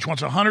Office speech,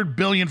 wants $100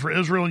 billion for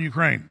Israel and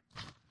Ukraine.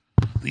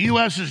 The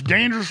U.S. is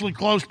dangerously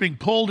close to being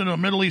pulled into a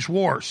Middle East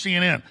war.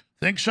 CNN.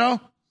 Think so?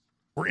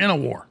 We're in a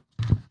war.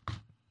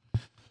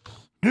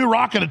 New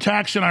rocket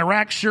attacks in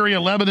Iraq, Syria,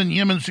 Lebanon,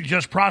 Yemen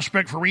suggest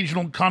prospect for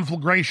regional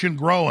conflagration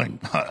growing.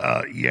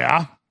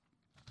 Yeah.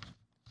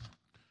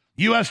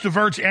 U.S.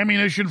 diverts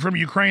ammunition from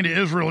Ukraine to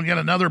Israel and yet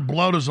another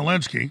blow to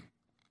Zelensky.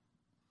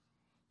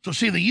 So,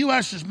 see, the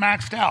U.S. is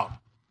maxed out.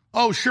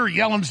 Oh, sure,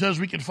 Yellen says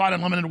we can fight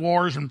unlimited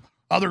wars, and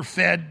other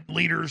Fed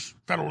leaders,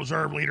 Federal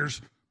Reserve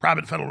leaders,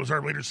 private Federal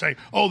Reserve leaders say,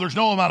 oh, there's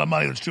no amount of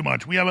money that's too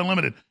much. We have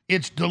unlimited.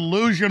 It's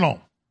delusional.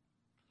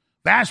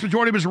 Vast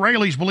majority of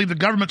Israelis believe the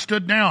government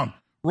stood down.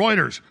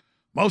 Reuters.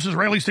 Most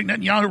Israelis think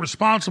Netanyahu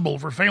responsible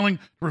for failing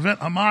to prevent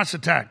Hamas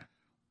attack.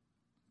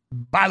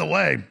 By the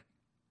way,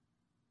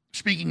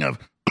 speaking of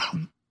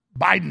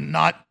Biden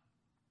not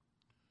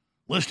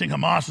listing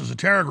Hamas as a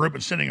terror group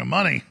and sending them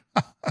money,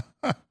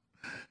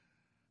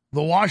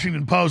 the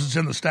Washington Post, it's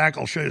in the stack,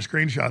 I'll show you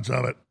screenshots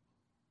of it.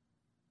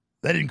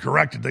 They didn't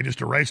correct it, they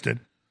just erased it.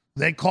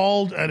 They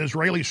called an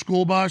Israeli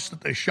school bus that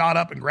they shot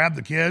up and grabbed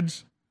the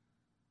kids.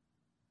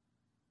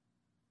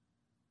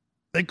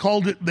 They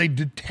called it, they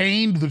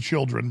detained the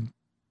children.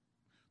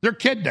 They're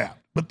kidnapped,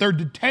 but they're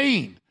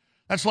detained.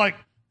 That's like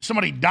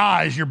somebody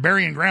dies, you're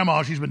burying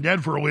grandma, she's been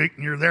dead for a week,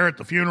 and you're there at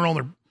the funeral,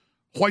 and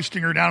they're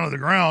hoisting her down to the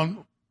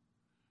ground.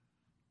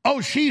 Oh,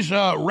 she's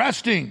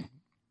resting.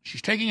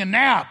 She's taking a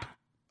nap,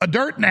 a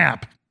dirt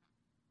nap.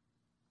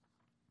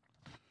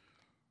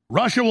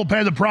 Russia will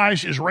pay the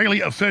price.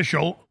 Israeli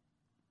official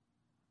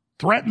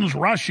threatens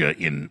Russia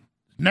in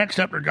next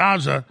after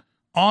Gaza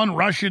on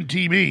Russian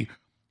TV.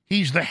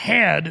 He's the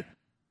head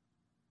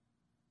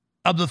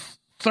of the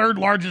third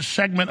largest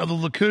segment of the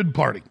Likud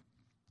party.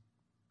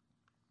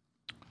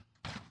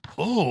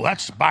 Oh,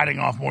 that's biting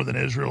off more than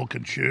Israel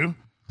can chew.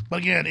 But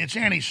again, it's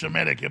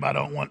anti-Semitic if I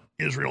don't want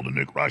Israel to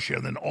nuke Russia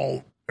and then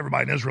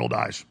everybody in Israel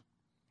dies.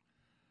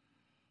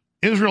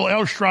 Israel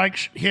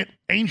airstrikes hit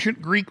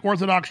ancient Greek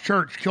Orthodox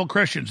church, kill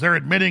Christians. They're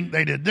admitting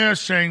they did this,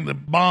 saying the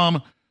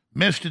bomb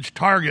missed its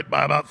target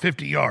by about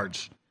 50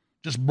 yards.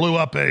 Just blew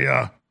up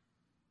a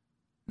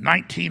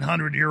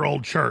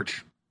 1,900-year-old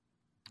church.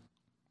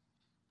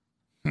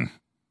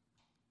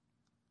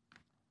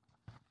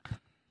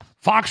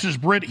 Fox's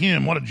Brit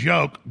Hume, what a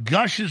joke,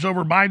 gushes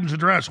over Biden's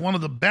address, one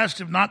of the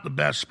best, if not the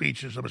best,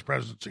 speeches of his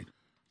presidency.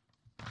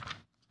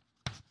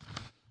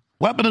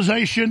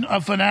 Weaponization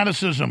of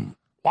fanaticism.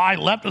 Why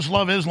leftists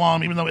love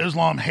Islam, even though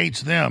Islam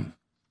hates them.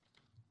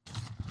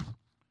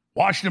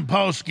 Washington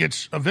Post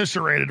gets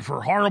eviscerated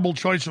for horrible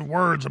choice of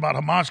words about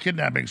Hamas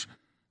kidnappings,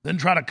 then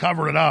try to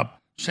cover it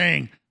up,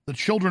 saying the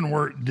children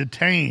were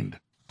detained.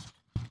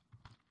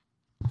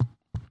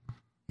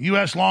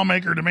 U.S.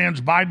 lawmaker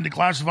demands Biden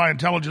declassify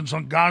intelligence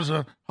on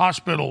Gaza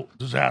hospital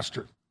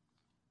disaster.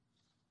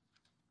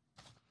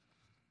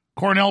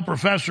 Cornell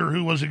professor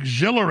who was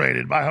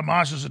exhilarated by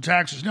Hamas's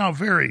attacks is now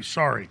very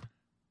sorry.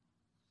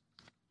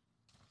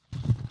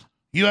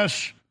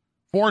 U.S.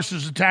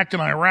 forces attacked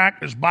in Iraq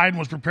as Biden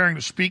was preparing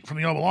to speak from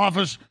the Oval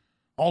Office.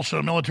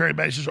 Also, military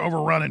bases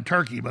overrun in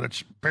Turkey, but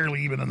it's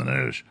barely even in the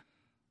news.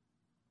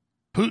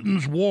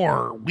 Putin's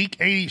war, week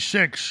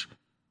 86,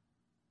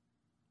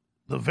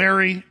 the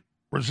very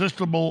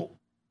resistible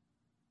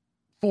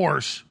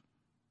force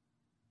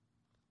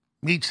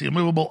meets the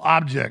immovable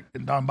object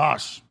in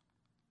Donbass.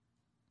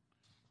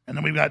 And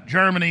then we've got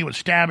Germany with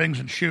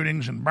stabbings and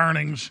shootings and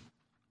burnings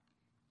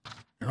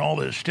and all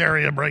the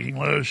hysteria breaking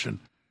loose and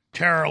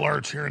terror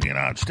alerts here in the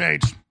United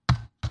States.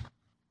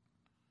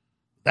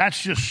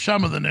 That's just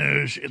some of the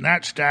news in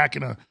that stack,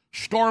 and a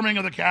storming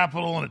of the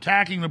Capitol and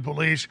attacking the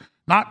police,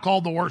 not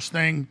called the worst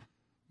thing,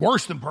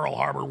 worse than Pearl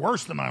Harbor,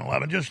 worse than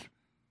 9/11, just,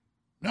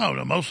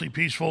 no, mostly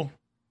peaceful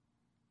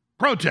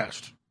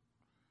protest.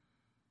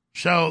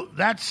 So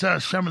that's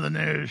some of the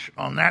news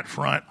on that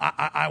front.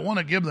 I want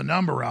to give the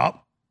number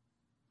out.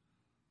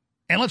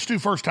 And let's do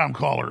first-time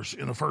callers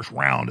in the first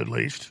round at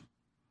least.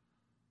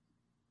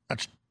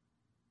 That's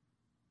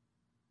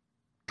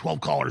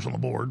 12 callers on the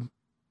board.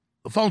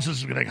 The phone system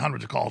is going to take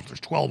hundreds of calls. There's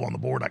 12 on the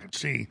board I can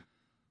see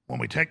when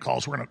we take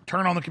calls. We're going to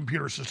turn on the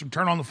computer system,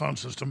 turn on the phone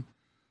system,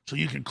 so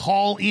you can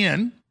call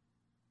in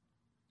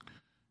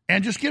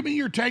and just give me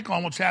your take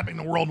on what's happening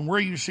in the world and where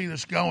you see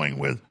this going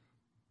with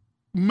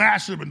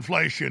massive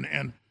inflation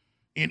and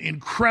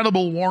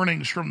incredible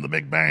warnings from the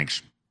big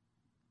banks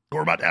who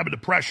are about to have a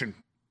depression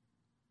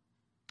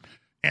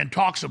and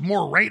talks of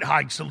more rate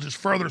hikes that'll just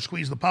further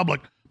squeeze the public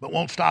but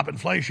won't stop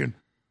inflation.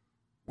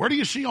 Where do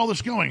you see all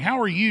this going?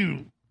 How are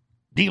you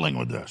dealing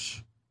with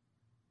this?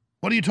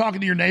 What are you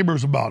talking to your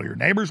neighbors about? Are your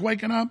neighbors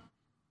waking up?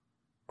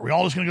 Are we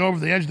all just going to go over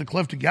the edge of the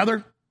cliff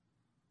together?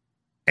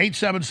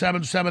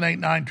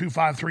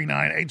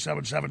 877-789-2539,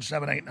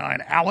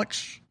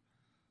 877-789-ALEX.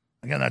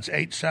 Again, that's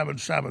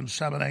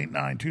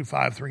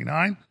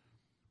 877-789-2539.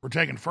 We're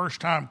taking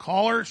first-time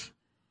callers.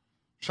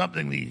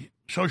 Something the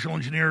social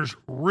engineers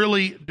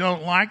really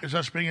don't like is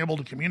us being able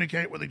to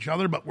communicate with each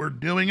other, but we're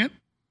doing it.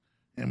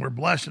 And we're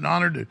blessed and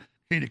honored to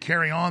to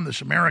carry on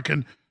this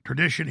American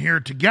tradition here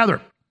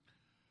together.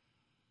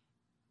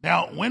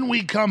 Now, when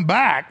we come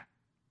back,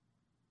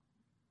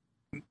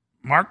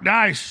 Mark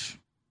Dice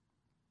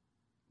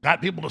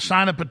got people to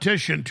sign a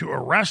petition to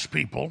arrest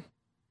people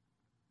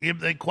if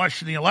they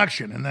question the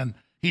election. And then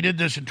he did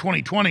this in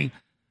 2020.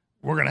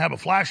 We're going to have a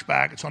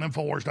flashback. It's on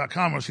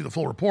Infowars.com. We'll see the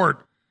full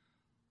report.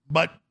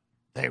 But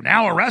they're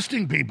now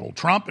arresting people,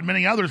 Trump and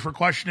many others, for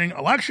questioning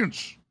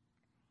elections.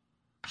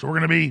 So we're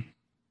going to be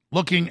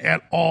looking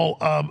at all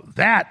of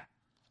that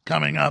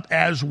coming up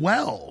as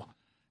well.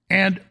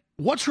 And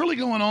what's really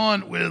going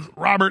on with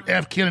Robert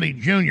F. Kennedy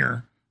Jr.,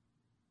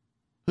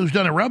 who's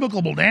done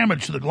irrevocable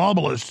damage to the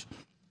globalists,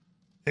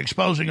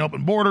 exposing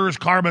open borders,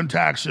 carbon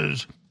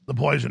taxes, the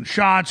poison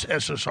shots,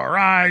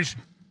 SSRIs,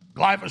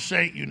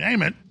 glyphosate, you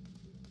name it.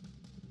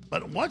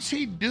 But what's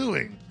he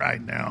doing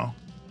right now?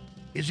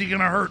 Is he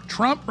going to hurt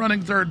Trump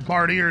running third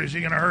party, or is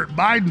he going to hurt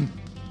Biden?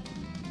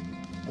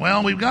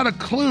 Well, we've got a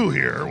clue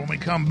here when we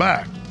come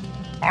back.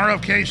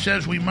 RFK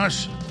says we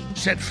must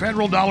set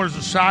federal dollars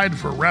aside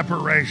for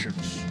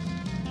reparations.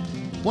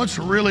 What's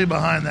really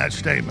behind that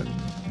statement?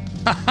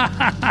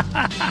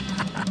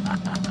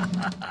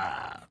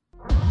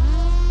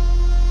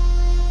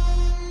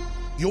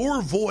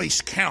 Your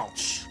voice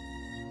counts.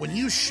 When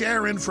you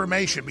share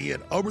information, be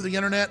it over the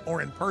internet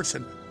or in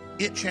person,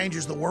 it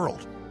changes the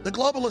world. The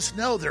globalists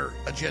know their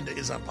agenda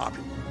is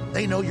unpopular.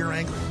 They know you're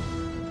angry.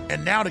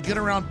 And now to get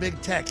around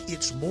big tech,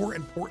 it's more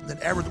important than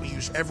ever that we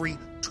use every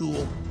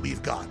tool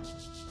we've got.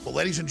 Well,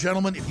 ladies and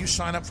gentlemen, if you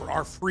sign up for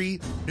our free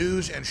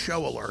news and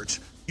show alerts,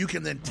 you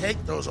can then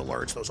take those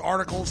alerts, those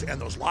articles, and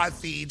those live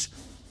feeds,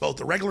 both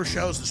the regular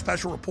shows and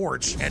special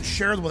reports, and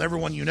share them with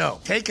everyone you know.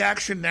 Take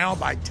action now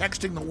by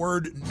texting the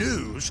word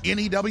NEWS,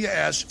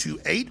 N-E-W-S, to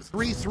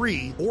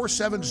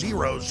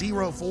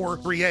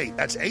 833-470-0438.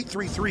 That's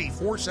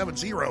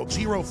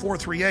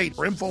 833-470-0438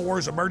 for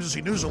InfoWars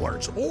Emergency News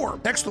Alerts. Or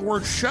text the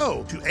word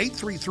SHOW to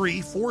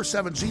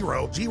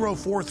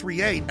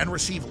 833-470-0438 and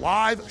receive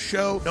live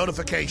show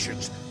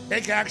notifications.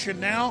 Take action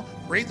now,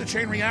 create the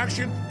chain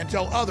reaction, and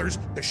tell others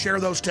to share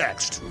those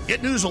texts.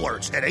 Get news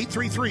alerts at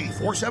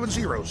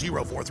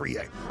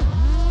 833-470-0438.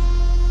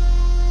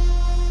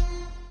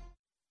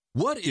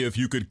 What if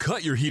you could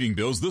cut your heating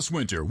bills this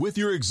winter with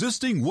your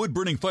existing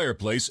wood-burning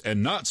fireplace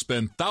and not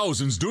spend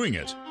thousands doing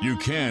it? You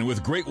can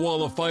with Great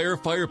Wall of Fire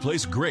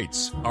fireplace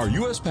grates. Our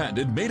U.S.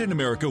 patented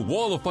made-in-America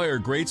Wall of Fire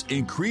grates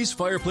increase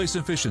fireplace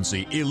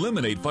efficiency,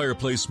 eliminate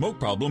fireplace smoke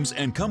problems,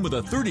 and come with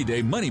a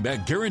 30-day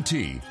money-back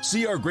guarantee.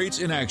 See our grates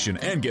in action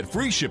and get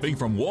free shipping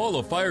from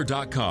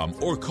walloffire.com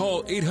or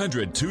call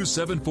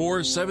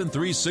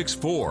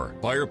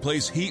 800-274-7364.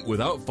 Fireplace heat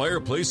without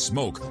fireplace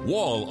smoke.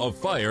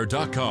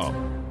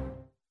 walloffire.com.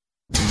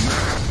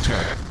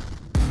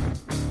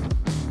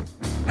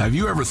 Have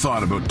you ever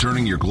thought about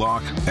turning your Glock,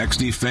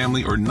 XD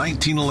Family, or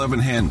 1911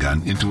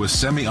 handgun into a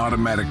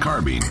semi-automatic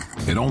carbine?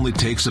 It only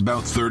takes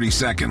about 30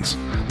 seconds.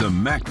 The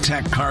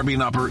MacTech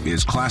Carbine Upper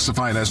is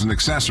classified as an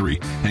accessory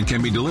and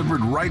can be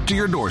delivered right to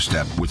your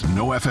doorstep with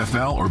no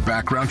FFL or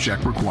background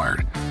check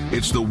required.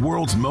 It's the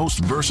world's most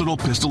versatile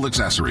pistol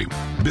accessory.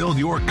 Build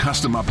your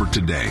custom upper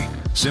today.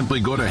 Simply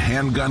go to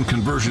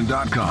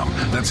handgunconversion.com.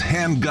 That's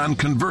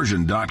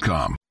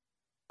handgunconversion.com.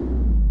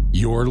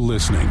 You're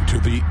listening to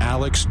The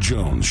Alex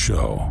Jones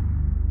Show.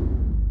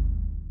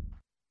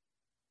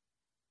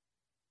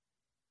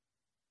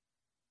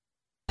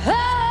 The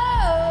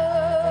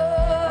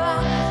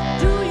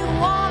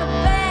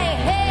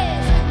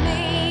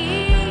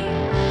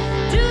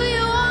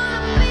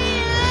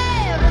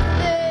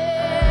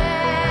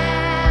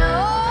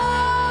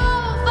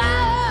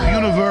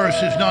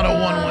universe is not a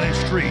one-way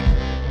street.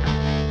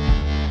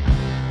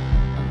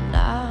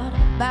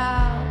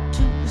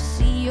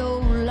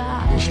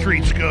 The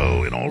streets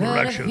go in all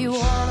directions.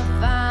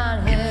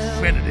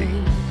 Infinity.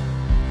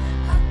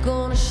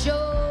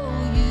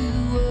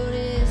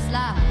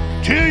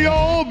 Till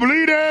you're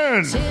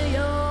bleeding.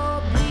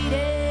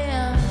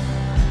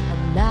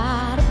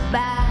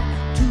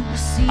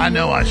 I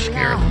know I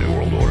scared the New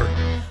World Order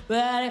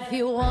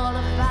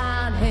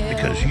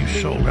because you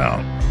sold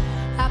out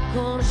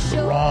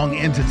the wrong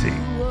entity.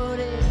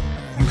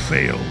 You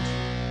failed.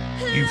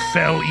 You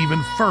fell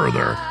even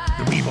further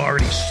than we've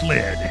already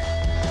slid,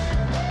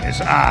 as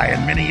I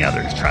and many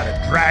others try to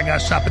drag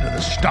us up into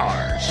the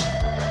stars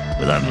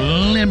with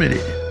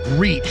unlimited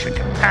reach and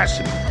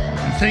capacity,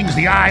 and things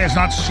the eye has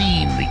not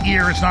seen, the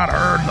ear has not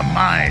heard, and the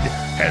mind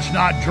has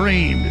not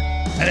dreamed.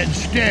 And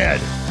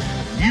instead,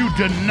 you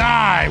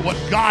deny what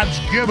God's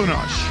given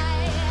us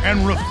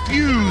and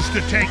refuse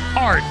to take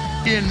part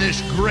in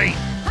this great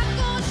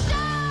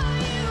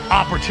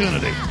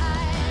opportunity.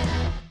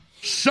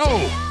 So,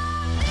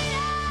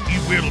 you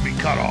will be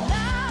cut off.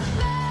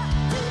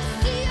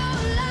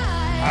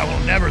 I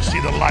will never see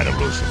the light of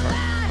Lucifer.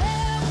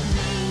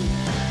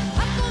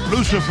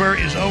 Lucifer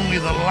is only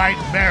the light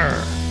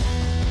bearer,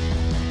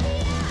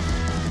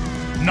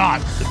 not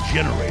the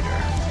generator.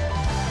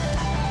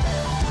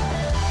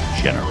 The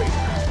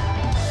generator,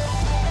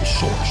 the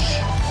source,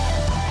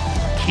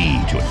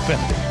 key to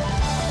infinity.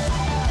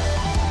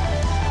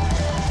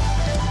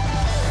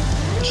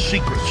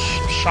 secrets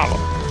of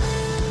Solomon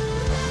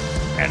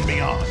and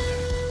beyond.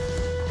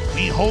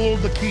 We hold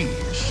the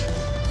keys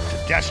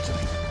to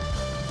destiny,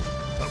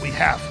 but we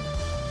have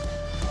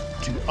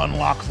to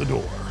unlock the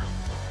door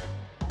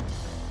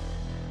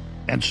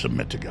and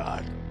submit to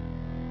God.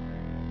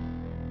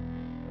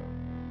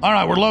 All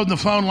right, we're loading the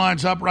phone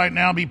lines up right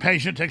now. Be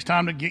patient. It takes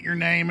time to get your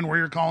name and where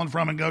you're calling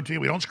from and go to.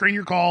 We don't screen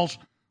your calls.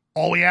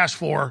 All we ask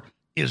for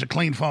is a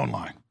clean phone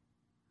line.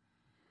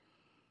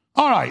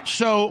 All right,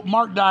 so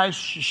Mark Dice,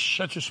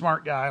 such a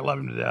smart guy. I love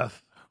him to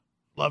death.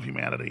 Love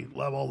humanity.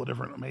 Love all the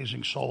different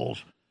amazing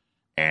souls.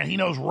 And he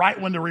knows right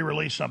when to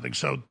re-release something.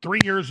 So 3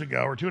 years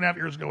ago, or 2.5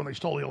 years ago when they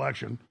stole the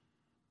election,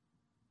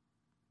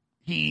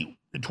 in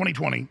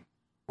 2020,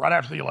 right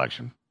after the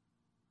election,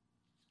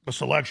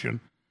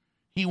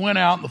 he went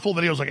out, and the full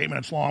video is like 8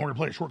 minutes long. We're going to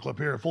play a short clip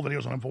here. Full video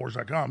is on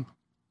Infowars.com.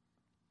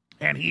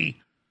 And he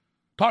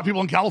talked to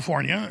people in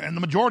California, and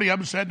the majority of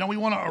them said, no, we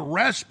want to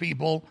arrest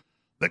people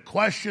that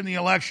question the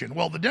election.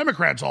 Well, the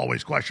Democrats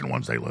always question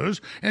once they lose,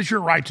 and it's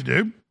your right to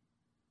do.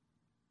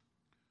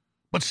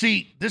 But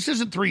see, this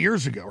isn't 3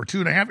 years ago or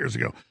 2.5 years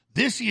ago.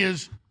 This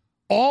is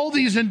all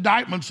these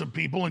indictments of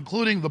people,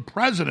 including the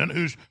president,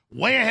 who's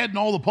way ahead in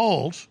all the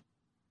polls,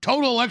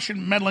 total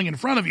election meddling in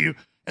front of you,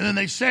 and then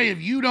they say,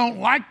 if you don't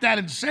like that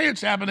and say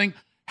it's happening,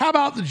 how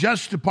about the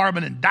Justice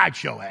Department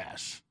indict your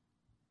ass?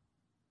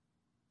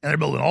 And they're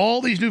building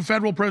all these new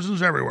federal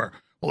prisons everywhere.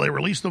 Well, they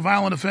released the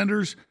violent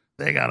offenders.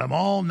 They got them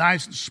all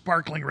nice and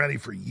sparkling ready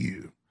for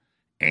you.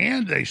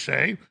 And they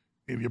say,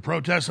 if you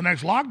protest the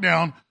next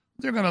lockdown,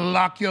 they're going to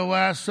lock your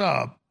ass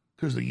up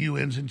because the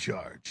UN's in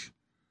charge.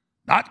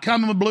 Not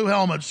coming with blue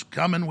helmets,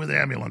 coming with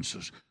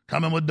ambulances,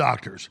 coming with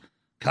doctors,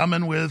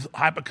 coming with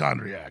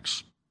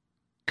hypochondriacs,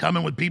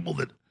 coming with people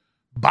that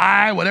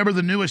buy whatever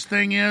the newest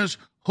thing is,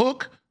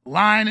 hook,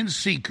 line, and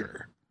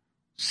sinker.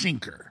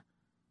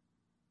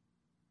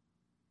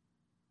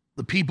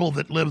 The people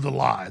that live the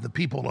lie, the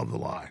people of the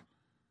lie.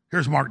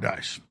 Here's Mark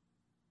Dice.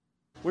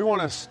 We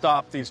want to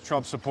stop these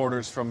Trump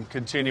supporters from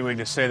continuing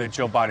to say that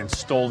Joe Biden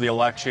stole the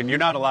election. You're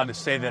not allowed to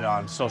say that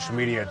on social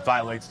media. It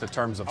violates the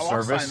terms of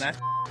service. Sign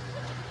that.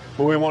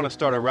 But we want to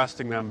start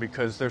arresting them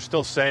because they're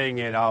still saying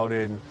it out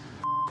in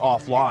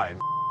offline.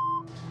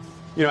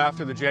 You know,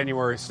 after the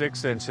January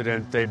 6th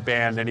incident, they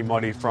banned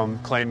anybody from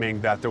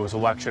claiming that there was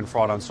election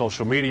fraud on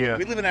social media.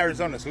 We live in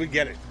Arizona, so we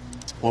get it.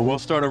 Well, we'll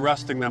start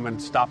arresting them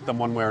and stop them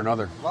one way or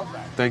another. Love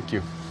that. Thank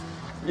you.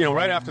 You know,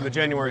 right after the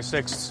January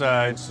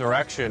 6th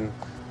insurrection,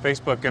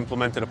 Facebook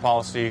implemented a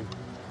policy.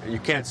 You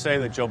can't say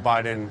that Joe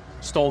Biden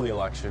stole the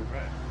election,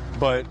 right,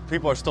 but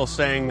people are still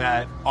saying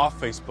that off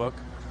Facebook.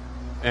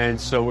 And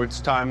so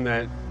it's time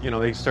that, you know,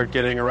 they start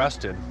getting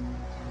arrested.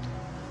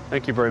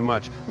 Thank you very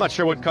much. I'm not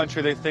sure what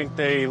country they think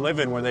they live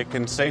in where they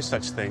can say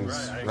such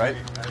things, right?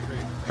 I agree.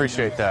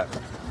 Appreciate that.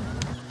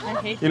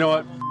 I hate You know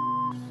what?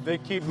 They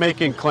keep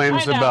making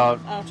claims I know. about...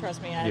 Oh,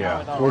 trust me, I know it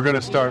Yeah, all. we're going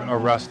to start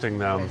arresting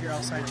them. Here,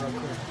 I'll sign real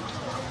quick.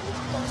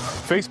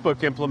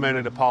 Facebook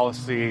implemented a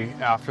policy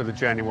after the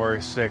January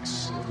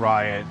 6th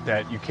riot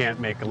that you can't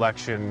make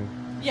election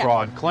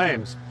fraud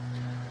claims.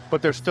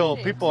 But there's still,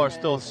 people are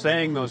still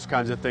saying those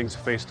kinds of things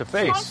face to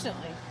face.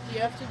 Constantly. You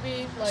have to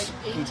be like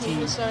 18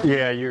 to sign?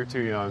 Yeah, you're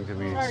too young to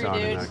be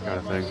signing that kind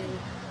of thing.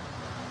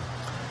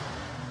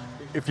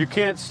 If you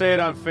can't say it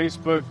on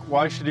Facebook,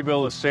 why should you be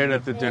able to say it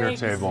at the dinner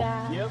table?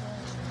 Yep.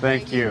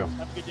 Thank you.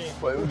 Have a good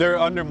day. They're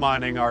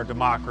undermining our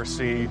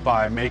democracy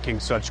by making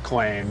such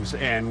claims,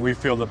 and we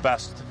feel the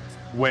best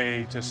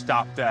way to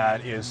stop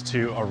that is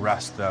to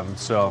arrest them.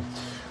 So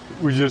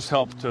we just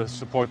help to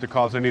support the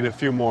cause. I need a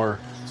few more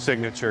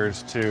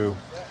signatures to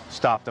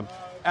stop them.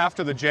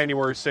 After the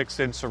January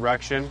 6th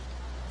insurrection,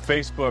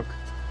 Facebook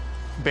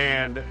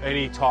banned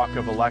any talk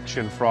of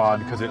election fraud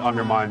because it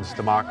undermines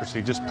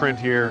democracy. Just print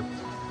here,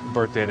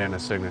 birth date and a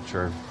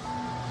signature.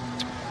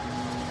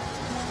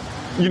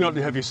 You know,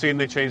 have you seen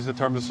they changed the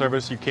terms of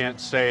service? You can't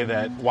say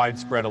that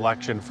widespread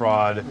election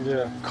fraud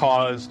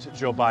caused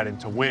Joe Biden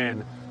to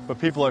win, but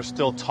people are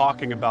still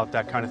talking about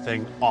that kind of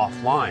thing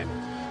offline.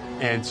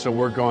 And so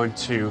we're going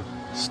to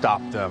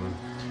stop them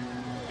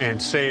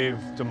and save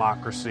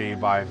democracy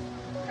by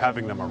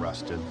having them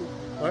arrested.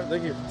 All right,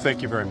 thank you.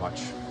 Thank you very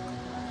much.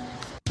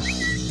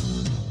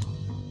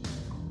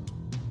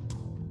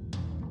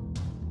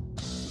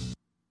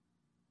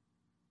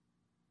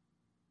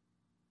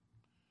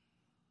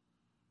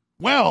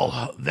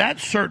 Well, that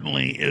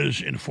certainly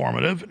is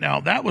informative.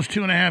 Now, that was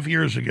 2.5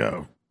 years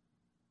ago,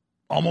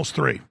 almost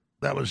 3.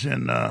 That was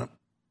in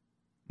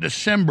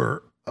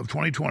December of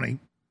 2020,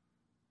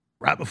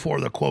 right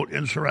before the, quote,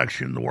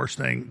 insurrection, the worst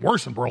thing,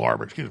 worse than Pearl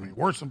Harbor,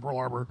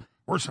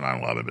 worse than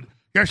 9/11, but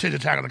yesterday's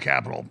attack on the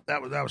Capitol,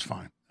 that was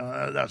fine.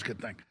 That was a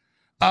good thing.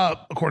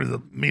 According to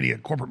the media,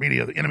 corporate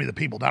media, the enemy of the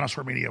people,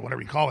 dinosaur media,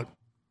 whatever you call it.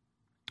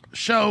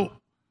 So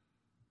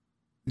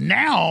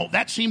now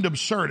that seemed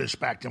absurdist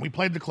back then. We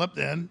played the clip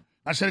then.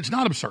 I said, it's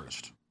not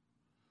absurdist.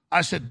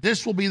 I said,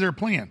 this will be their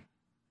plan.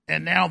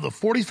 And now the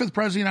 45th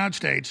president of the United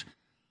States,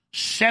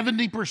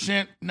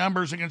 70%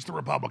 numbers against the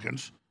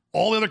Republicans.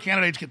 All the other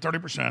candidates get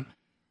 30%,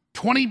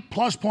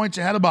 20-plus points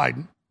ahead of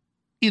Biden.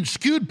 in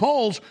skewed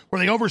polls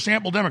where they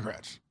oversample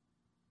Democrats.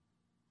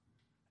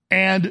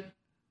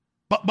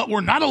 But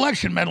we're not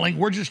election meddling.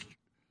 We're just,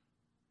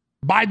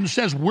 Biden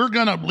says we're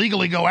going to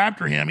legally go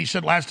after him. He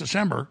said last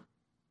December,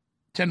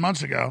 10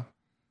 months ago,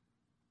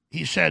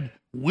 he said,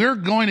 we're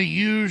going to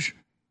use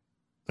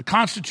the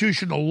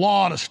constitutional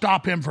law to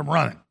stop him from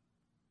running.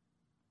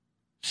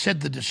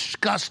 Said the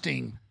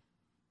disgusting,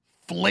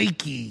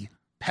 flaky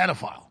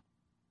pedophile.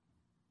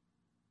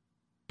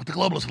 But the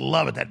globalists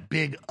love it, that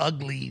big,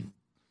 ugly,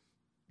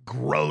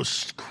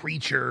 gross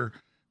creature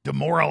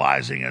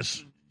demoralizing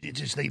us.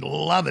 They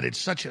love it. It's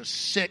such a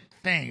sick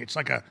thing. It's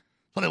like so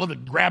they love to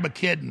grab a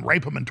kid and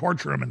rape him and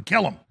torture him and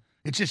kill him.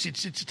 It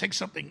takes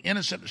something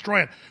innocent,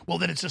 destroy it. Well,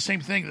 then it's the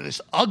same thing,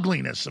 this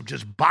ugliness of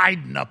just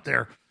Biden up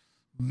there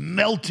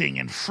melting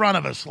in front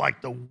of us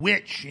like the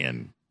witch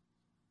in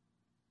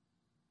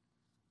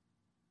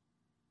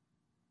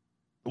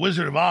The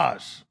Wizard of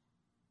Oz.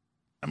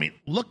 I mean,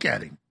 look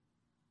at him.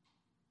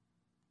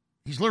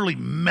 He's literally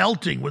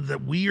melting with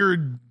that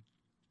weird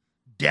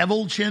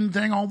devil chin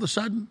thing all of a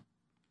sudden.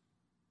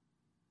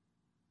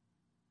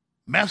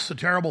 Meth's a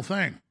terrible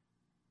thing.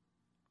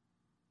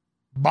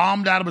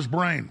 Bombed out of his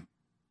brain.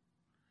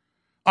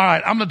 All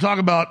right, I'm going to talk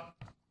about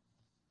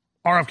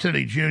R.F.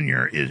 Kennedy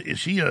Jr.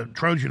 Is he a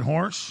Trojan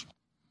horse?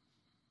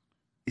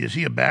 Is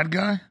he a bad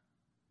guy?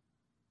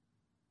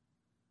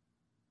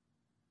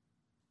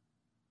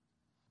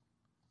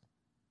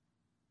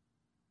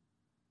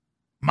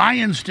 My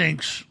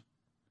instincts,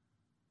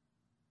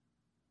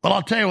 well,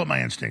 I'll tell you what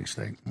my instincts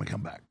think when we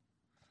come back.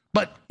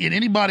 But if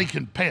anybody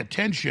can pay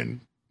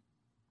attention,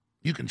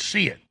 you can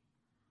see it.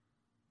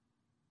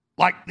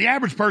 Like, the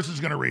average person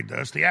is going to read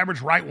this. The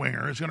average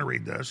right-winger is going to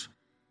read this.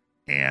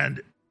 And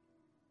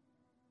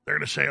they're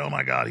going to say, oh,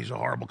 my God, he's a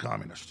horrible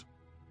communist.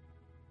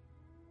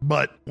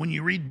 But when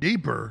you read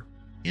deeper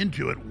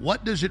into it,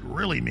 what does it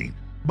really mean?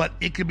 But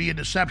it could be a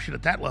deception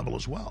at that level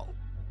as well.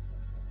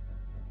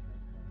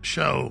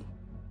 So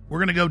we're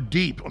going to go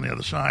deep on the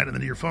other side. And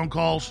then your phone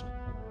calls,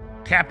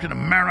 Captain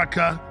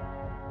America,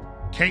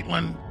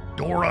 Caitlin,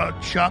 Dora,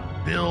 Chuck,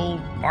 Bill,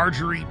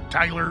 Marjorie,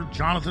 Tyler,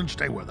 Jonathan,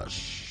 stay with us.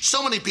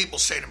 So many people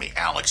say to me,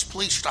 Alex,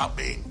 please stop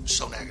being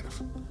so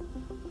negative.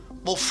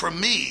 Well, for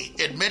me,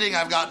 admitting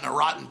I've gotten a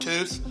rotten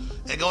tooth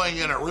and going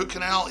in a root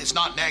canal is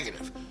not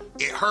negative.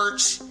 It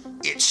hurts,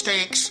 it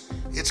stinks,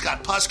 it's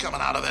got pus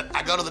coming out of it.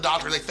 I go to the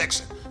doctor, they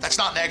fix it. That's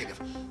not negative.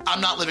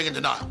 I'm not living in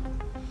denial.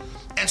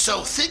 And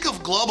so think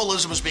of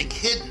globalism as being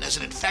hidden as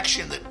an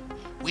infection that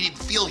we didn't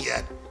feel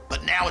yet,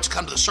 but now it's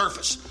come to the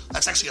surface.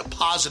 That's actually a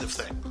positive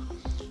thing.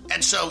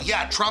 And so,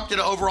 yeah, Trump did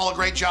overall a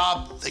great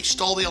job. They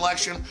stole the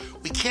election.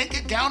 We can't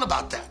get down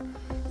about that.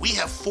 We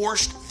have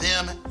forced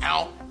them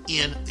out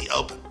in the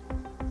open.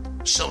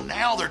 So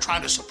now they're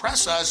trying to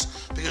suppress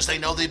us because they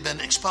know they've been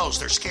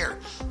exposed. They're scared.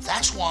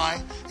 That's why,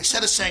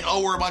 instead of saying,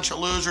 oh, we're a bunch of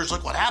losers,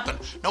 look what happened.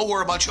 No,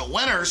 we're a bunch of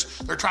winners.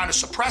 They're trying to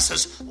suppress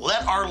us.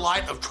 Let our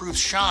light of truth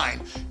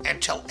shine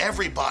and tell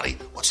everybody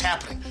what's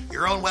happening.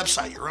 Your own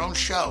website, your own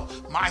show,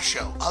 my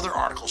show, other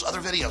articles,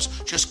 other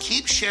videos. Just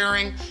keep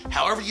sharing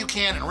however you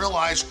can and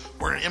realize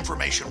we're in an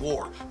information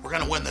war. We're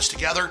going to win this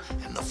together,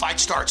 and the fight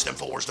starts at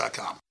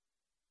Infowars.com.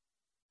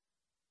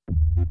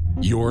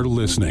 You're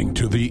listening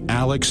to The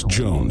Alex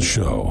Jones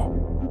Show.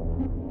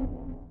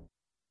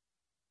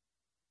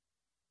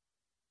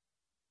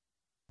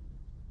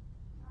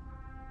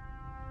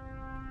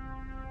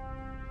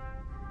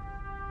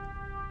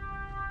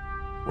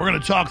 We're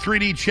going to talk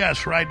 3D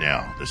chess right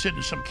now. This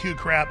isn't some cute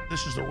crap.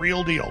 This is the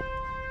real deal.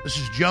 This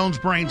is Jones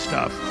brain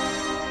stuff.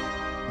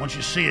 Once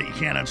you see it, you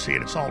can't unsee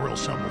it. It's all real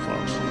simple,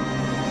 folks.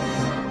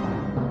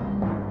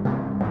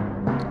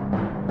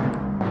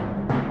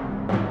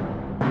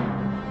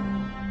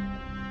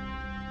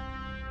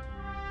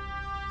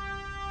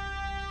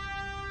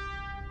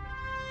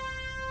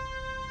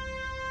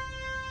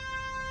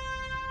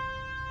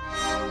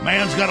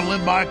 Man's got to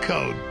live by a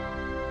code.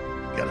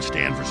 Got to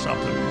stand for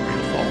something, or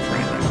you'll fall for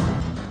anything.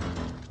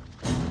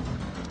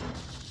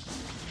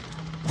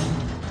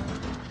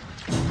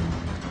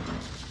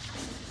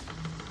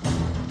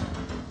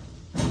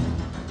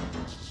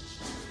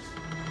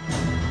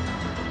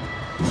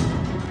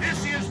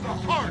 This is the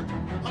heart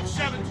of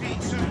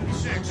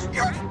 1776.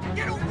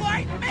 You're a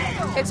white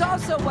male. It's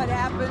also what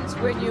happens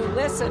when you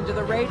listen to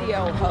the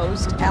radio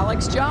host,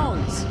 Alex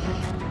Jones.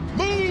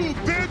 Move,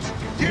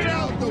 bitch! Get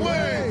out the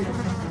way!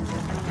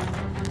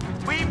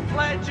 We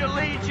pledge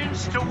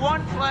allegiance to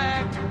one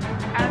flag,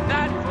 and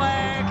that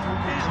flag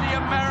is the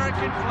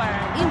American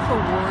flag.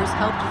 InfoWars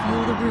helped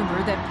fuel the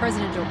rumor that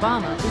President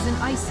Obama is an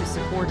ISIS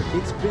supporter.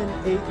 It's been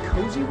a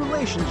cozy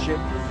relationship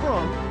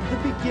from the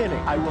beginning.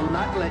 I will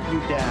not let you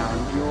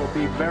down. You will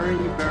be very,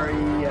 very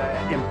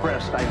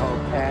impressed, I hope.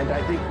 And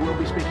I think we'll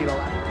be speaking a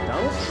lot.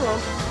 Donald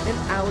Trump and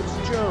Alex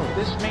Jones.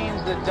 This means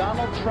that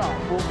Donald Trump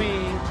will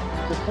be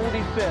the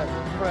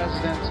 45th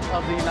president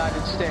of the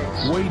United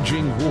States.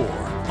 Waging war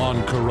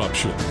on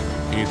corruption.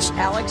 It's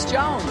Alex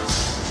Jones.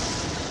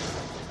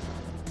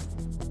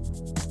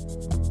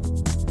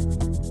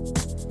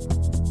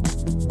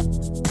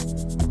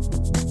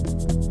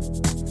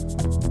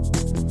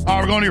 All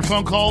We're going to your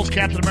phone calls,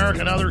 Captain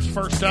America and others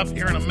first up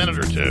here in a minute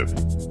or two.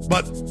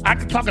 But I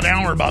could talk an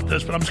hour about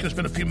this, but I'm just going to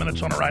spend a few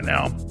minutes on it right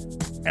now.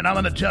 And I'm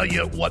going to tell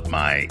you what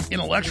my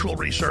intellectual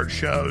research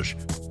shows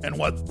and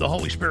what the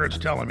Holy Spirit's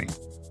telling me.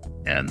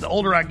 And the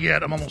older I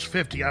get, I'm almost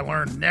 50, I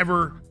learned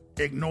never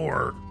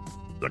ignore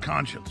the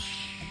conscience.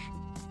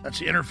 That's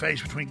the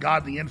interface between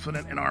God and the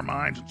infinite and our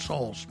minds and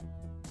souls.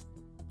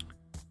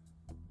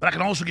 But I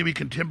can also give you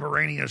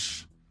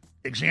contemporaneous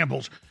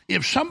examples.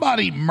 If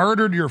somebody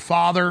murdered your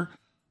father,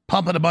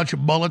 pumping a bunch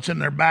of bullets in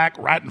their back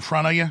right in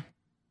front of you,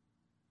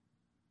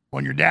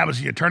 when your dad was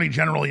the Attorney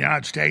General of the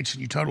United States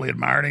and you totally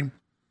admired him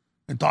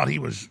and thought he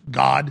was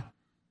God,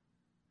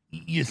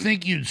 you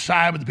think you'd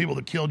side with the people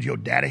that killed your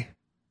daddy?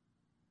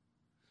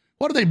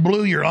 What if they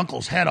blew your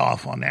uncle's head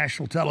off on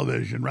national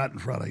television right in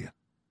front of you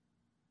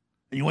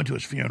and you went to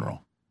his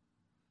funeral?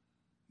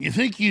 You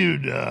think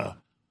you'd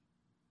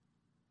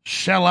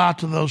sell out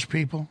to those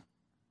people?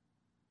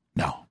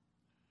 No.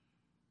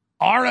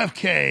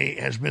 RFK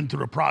has been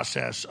through a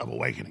process of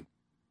awakening.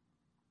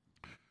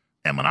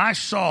 And when I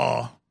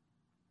saw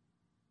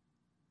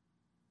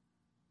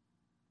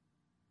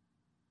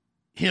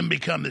him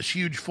become this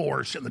huge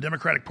force and the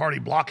Democratic Party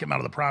block him out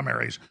of the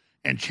primaries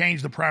and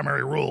change the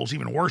primary rules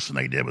even worse than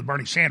they did with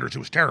Bernie Sanders, who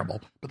was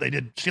terrible, but they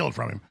did steal it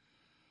from him,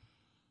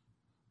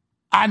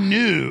 I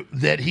knew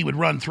that he would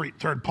run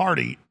third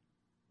party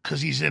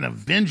because he's in a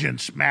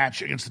vengeance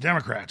match against the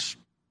Democrats.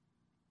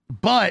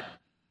 But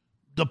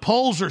the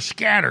polls are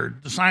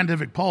scattered, the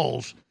scientific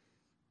polls,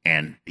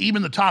 and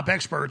even the top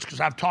experts, because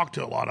I've talked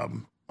to a lot of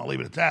them, I'll leave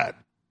it at that,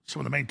 some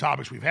of the main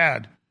topics we've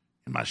had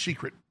in my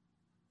secret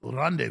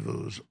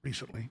rendezvous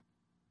recently.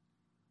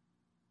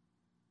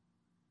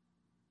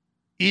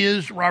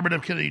 Is Robert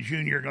F. Kennedy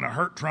Jr. going to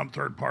hurt Trump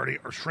third party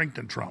or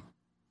strengthen Trump?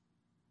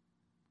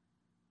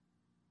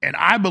 And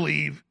I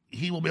believe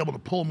he will be able to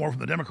pull more from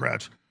the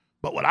Democrats.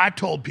 But what I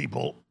told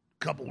people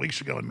a couple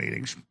weeks ago in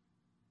meetings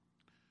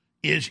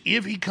is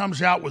if he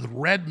comes out with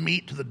red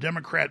meat to the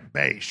Democrat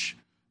base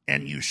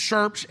and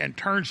usurps and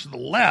turns to the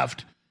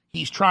left,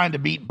 he's trying to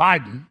beat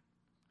Biden.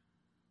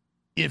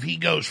 If he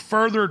goes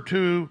further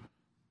to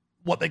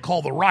what they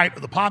call the right or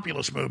the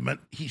populist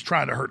movement, he's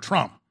trying to hurt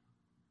Trump.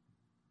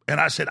 And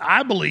I said,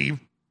 I believe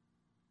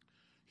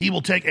he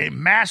will take a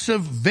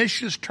massive,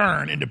 vicious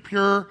turn into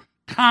pure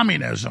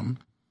communism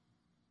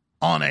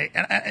on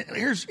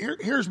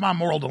here's my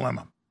moral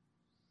dilemma.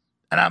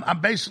 And I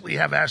basically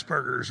have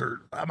Asperger's,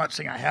 or I'm not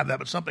saying I have that,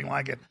 but something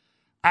like it.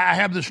 I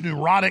have this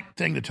neurotic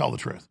thing to tell the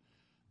truth.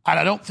 And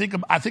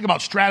I think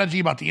about strategy,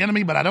 about the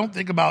enemy, but I don't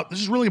think about,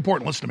 this is really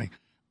important, listen to me.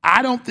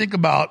 I don't think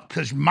about,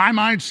 because my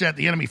mindset,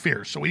 the enemy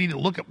fears. So we need to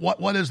look at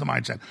what is the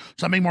mindset.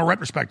 So I'm being more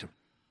retrospective.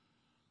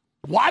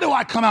 Why do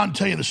I come out and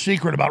tell you the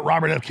secret about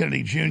Robert F.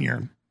 Kennedy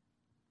Jr.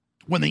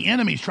 when the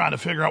enemy's trying to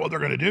figure out what they're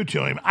going to do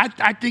to him? I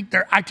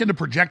tend to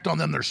project on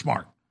them they're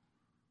smart.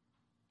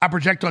 I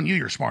project on you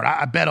you're smart.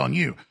 I bet on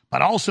you.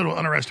 But I also don't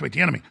underestimate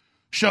the enemy.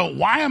 So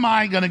why am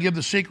I going to give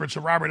the secrets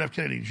of Robert F.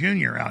 Kennedy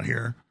Jr. out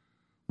here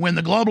when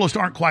the globalists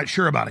aren't quite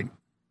sure about him?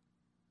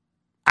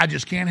 I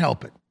just can't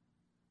help it.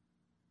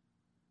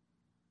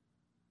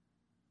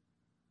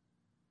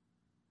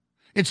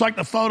 It's like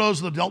the photos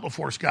of the Delta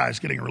Force guys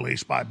getting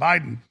released by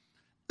Biden.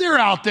 They're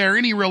out there.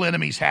 Any real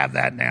enemies have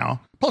that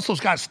now. Plus,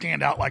 those guys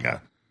stand out like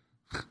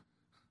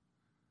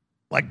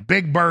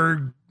Big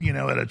Bird,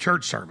 at a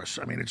church service.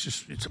 I mean, it's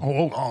that's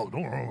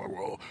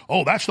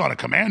not a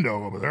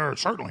commando over there.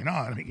 Certainly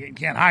not. I mean, you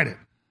can't hide it.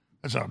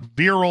 That's a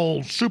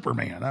virile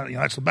Superman.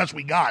 That's the best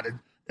we got.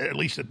 At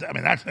least,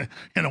 that's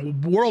in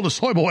a world of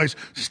soy boys,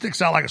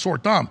 sticks out like a sore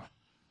thumb.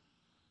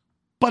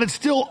 But it's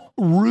still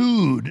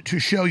rude to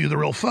show you the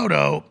real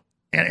photo.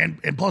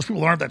 And plus,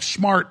 people that aren't that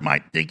smart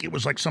might think it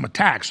was like some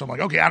attack. So I'm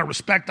like, okay, out of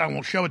respect, I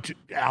won't show it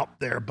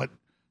out there. But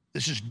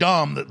this is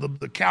dumb that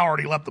the cow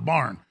already left the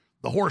barn.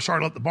 The horse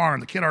already left the barn.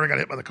 The kid already got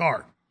hit by the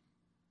car.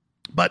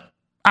 But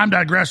I'm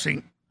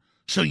digressing.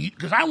 So,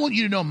 because I want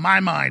you to know my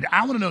mind.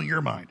 I want to know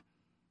your mind.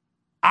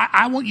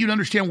 I want you to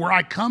understand where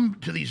I come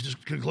to these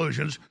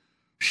conclusions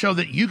so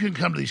that you can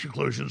come to these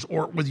conclusions,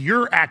 or with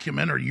your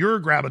acumen or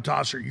your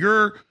gravitas or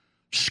your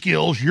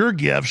skills, your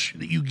gifts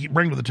that you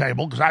bring to the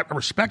table, because I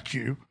respect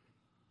you,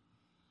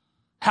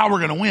 how we're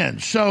going to win.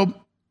 So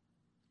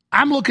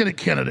I'm looking at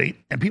Kennedy,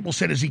 and people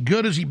said, is he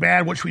good? Is he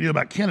bad? What should we do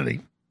about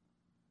Kennedy?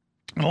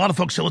 And a lot of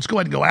folks said, let's go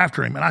ahead and go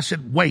after him. And I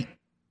said, wait,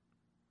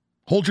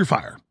 hold your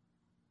fire.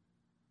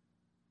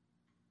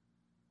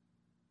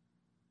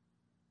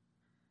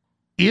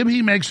 If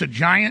he makes a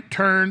giant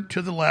turn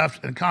to the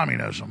left in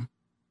communism,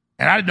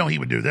 and I didn't know he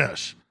would do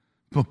this,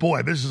 but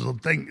boy, this is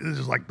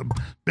like the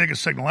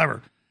biggest signal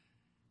ever.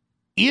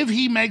 If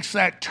he makes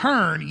that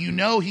turn,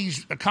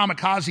 he's a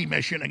kamikaze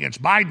mission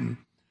against Biden.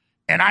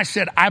 And I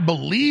said, I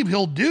believe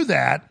he'll do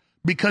that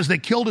because they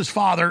killed his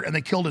father and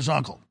they killed his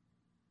uncle.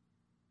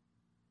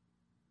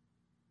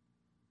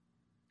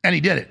 And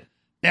he did it.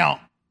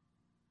 Now,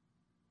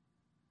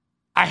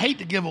 I hate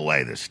to give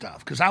away this stuff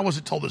because I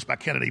wasn't told this by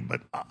Kennedy,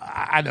 but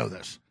I know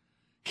this.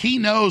 He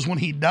knows when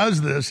he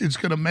does this, it's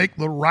going to make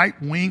the right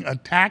wing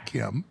attack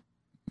him.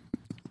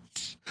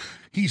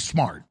 He's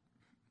smart.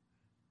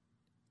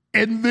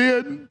 And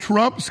then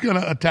Trump's going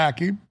to attack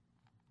him.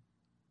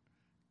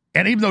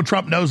 And even though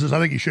Trump knows this, I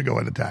think he should go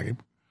and attack him.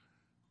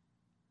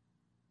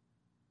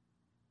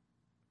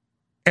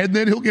 And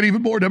then he'll get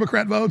even more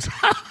Democrat votes.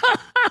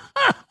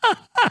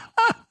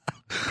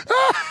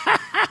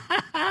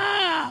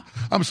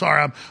 I'm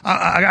sorry.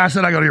 I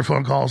said I go to your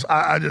phone calls.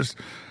 I just,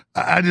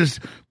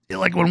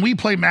 like when we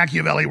play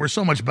Machiavelli, we're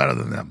so much better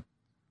than them.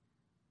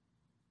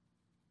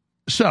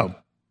 So,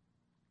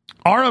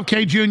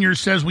 RFK Jr.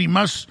 says we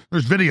must,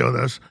 there's video of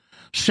this,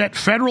 set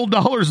federal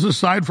dollars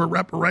aside for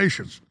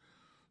reparations.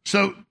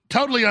 So,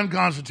 totally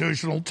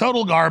unconstitutional,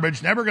 total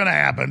garbage, never going to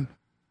happen.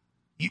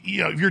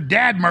 You know, if your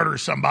dad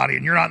murders somebody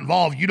and you're not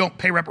involved, you don't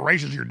pay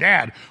reparations to your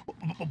dad.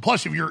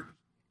 Plus, if your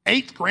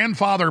 8th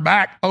grandfather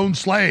back owned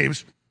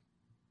slaves,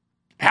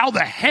 how the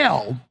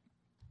hell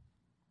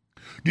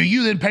do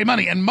you then pay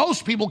money? And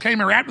most people came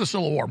here after the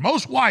Civil War.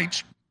 Most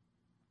whites,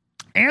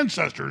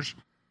 ancestors,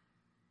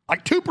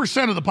 like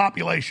 2% of the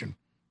population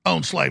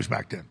owned slaves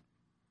back then.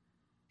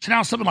 So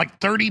now something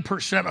like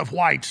 30% of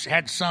whites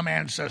had some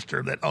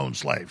ancestor that owned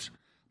slaves.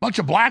 A bunch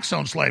of blacks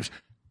owned slaves.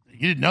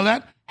 You didn't know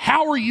that?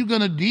 How are you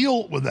going to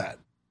deal with that?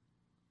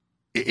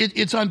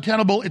 It's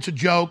untenable. It's a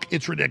joke.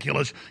 It's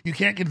ridiculous. You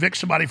can't convict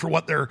somebody for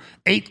what their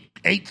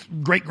eighth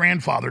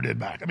great-grandfather did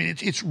back. I mean,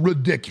 it's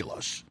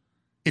ridiculous.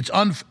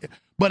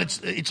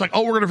 But it's like,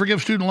 oh, we're going to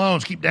forgive student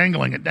loans. Keep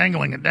dangling it. Go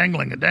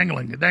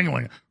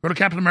to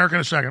Captain America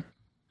in a second.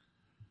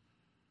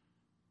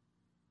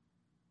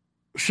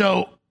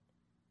 So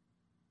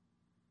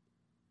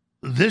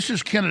this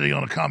is Kennedy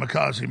on a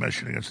kamikaze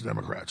mission against the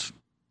Democrats.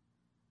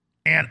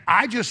 And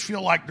I just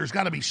feel like there's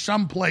got to be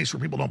some place where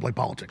people don't play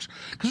politics.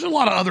 Because there's a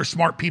lot of other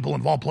smart people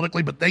involved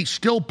politically, but they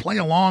still play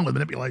along with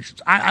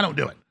manipulations. I don't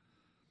do it.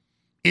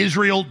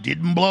 Israel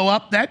didn't blow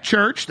up that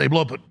church. They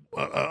blew up an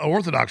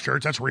Orthodox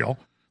church. That's real.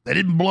 They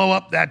didn't blow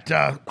up that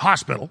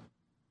hospital.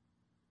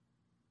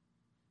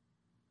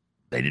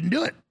 They didn't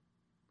do it.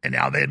 And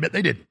now they admit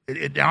they did.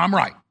 Now I'm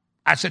right.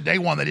 I said day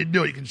one they didn't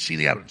do it. You can see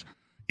the evidence.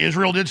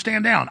 Israel did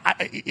stand down.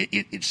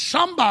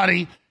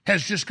 Somebody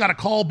has just got to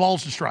call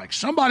balls and strikes.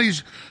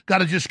 Somebody's got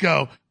to just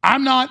go,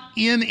 I'm not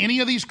in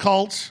any of these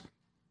cults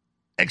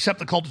except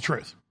the cult of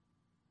truth.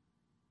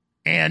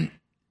 And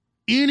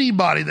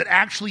anybody that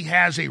actually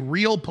has a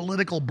real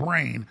political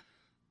brain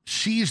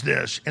sees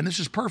this, and this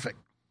is perfect.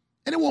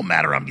 And it won't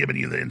matter I'm giving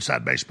you the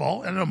inside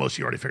baseball, and I know most of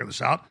you already figured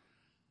this out.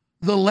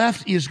 The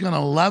left is going to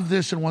love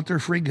this and want their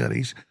free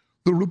goodies.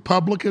 The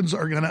Republicans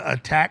are going to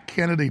attack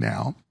Kennedy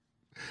now.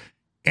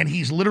 And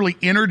he's literally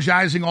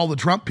energizing all the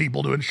Trump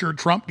people to ensure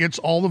Trump gets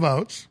all the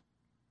votes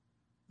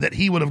that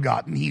he would have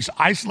gotten. He's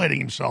isolating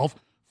himself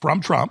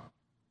from Trump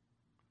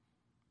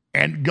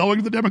and going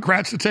to the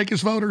Democrats to take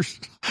his voters.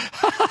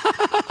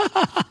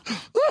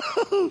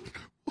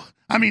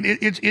 I mean,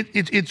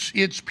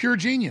 it's pure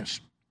genius.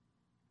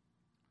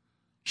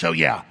 So,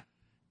 yeah,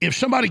 if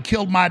somebody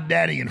killed my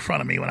daddy in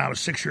front of me when I was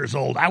 6 years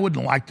old, I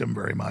wouldn't like them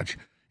very much.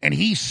 And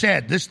he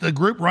said, the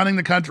group running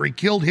the country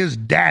killed his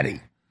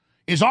daddy.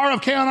 Is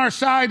RFK on our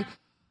side?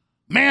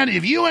 Man,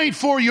 if you ain't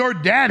for your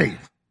daddy,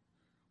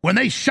 when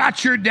they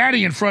shot your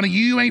daddy in front of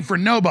you, you ain't for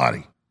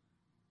nobody.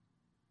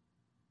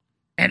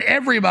 And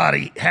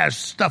everybody has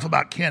stuff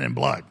about kin and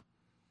blood.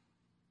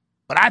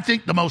 But I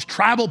think the most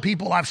tribal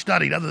people I've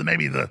studied, other than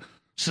maybe the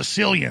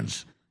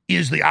Sicilians,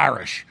 is the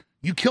Irish.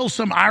 You kill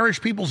some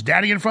Irish people's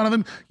daddy in front of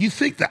them, you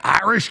think the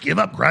Irish give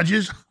up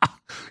grudges?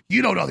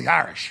 You don't know the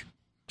Irish.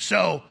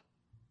 So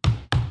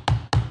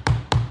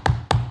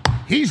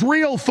he's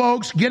real,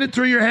 folks. Get it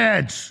through your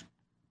heads.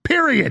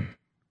 Period.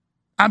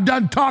 I'm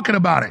done talking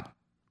about it.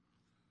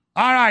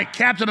 All right,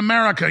 Captain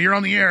America, you're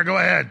on the air. Go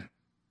ahead.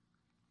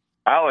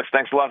 Alex,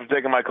 thanks a lot for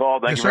taking my call.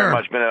 Thank you very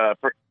much. Been a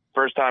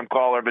first-time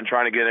caller. Been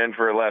trying to get in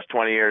for the last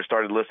 20 years.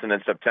 Started listening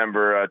in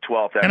September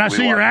 12th. And I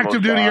see you're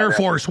active duty Air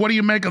Force. What do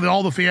you make of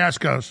all the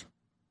fiascos?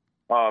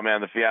 Oh,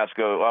 man, the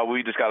fiasco.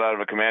 We just got out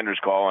of a commander's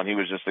call, and he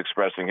was just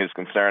expressing his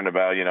concern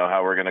about,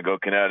 how we're going to go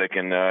kinetic,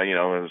 and,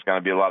 there's going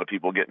to be a lot of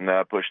people getting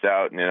pushed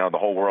out, and, the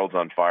whole world's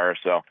on fire.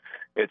 So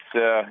it's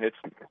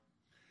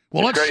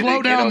well, let's crazy,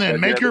 slow down then.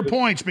 Make your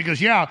points because,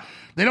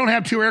 they don't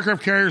have 2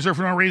 aircraft carriers there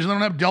for no reason. They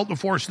don't have Delta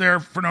Force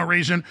there for no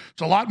reason.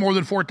 It's a lot more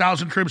than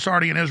 4,000 troops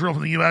already in Israel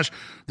from the U.S.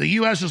 The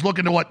U.S. is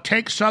looking to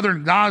take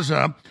southern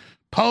Gaza,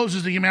 pose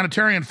as the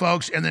humanitarian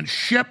folks, and then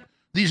ship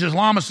these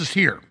Islamists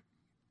here.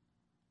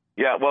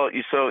 Yeah, well,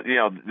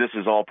 this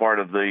is all part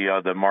of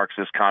the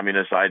Marxist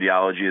communist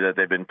ideology that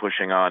they've been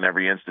pushing on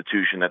every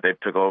institution that they've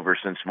took over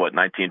since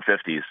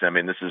 1950s. I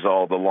mean, this is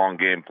all the long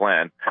game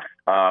plan.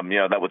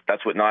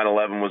 That's what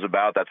 9/11 was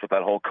about. That's what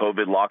that whole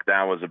COVID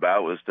lockdown was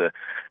about. Was to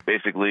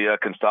basically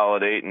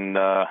consolidate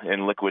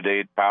and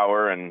liquidate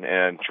power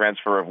and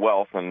transfer of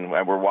wealth. And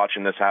we're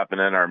watching this happen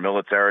in our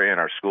military and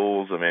our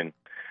schools. I mean.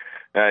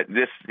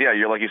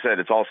 You're like you said,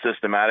 it's all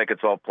systematic,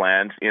 it's all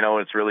planned.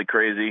 It's really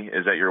crazy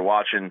is that you're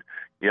watching,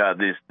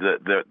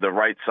 the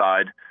right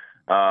side,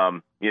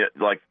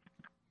 like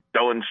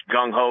going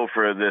gung-ho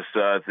for this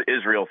the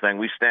Israel thing.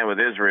 We stand with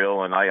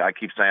Israel, and I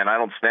keep saying I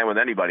don't stand with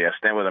anybody. I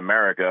stand with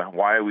America.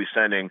 Why are we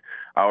sending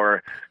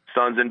our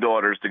sons and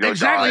daughters to go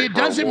exactly. die It for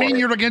a doesn't war? mean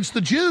you're against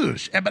the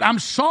Jews. But I'm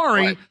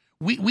sorry. Right.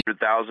 We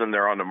 100,000.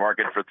 They're on the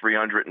market for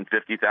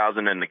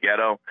 350,000 in the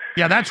ghetto.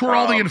 Yeah, that's where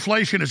all the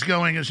inflation is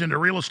going, is into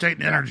real estate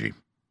and energy.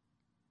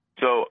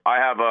 So I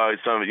have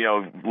some,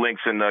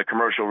 links in the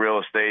commercial real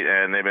estate,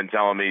 and they've been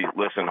telling me,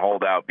 listen,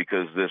 hold out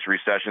because this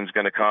recession's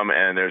going to come,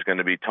 and there's going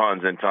to be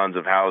tons and tons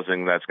of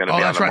housing that's going to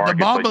be on the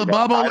market. The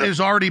bubble is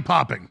already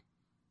popping.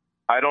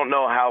 I don't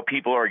know how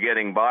people are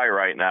getting by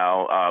right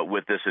now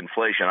with this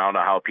inflation. I don't know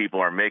how people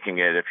are making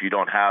it. If you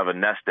don't have a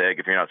nest egg,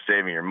 if you're not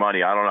saving your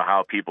money, I don't know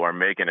how people are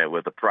making it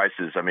with the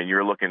prices. I mean,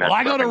 you're looking at. Well,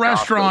 I go to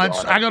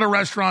restaurants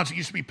that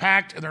used to be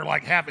packed, and they're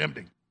like half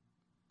empty.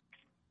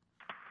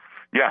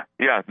 Yeah,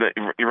 the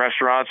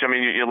restaurants. I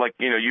mean,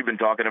 you've been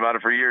talking about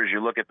it for years.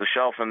 You look at the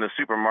shelf in the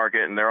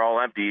supermarket, and they're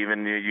all empty.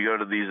 Even you go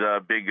to these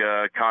big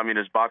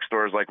communist box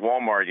stores like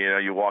Walmart.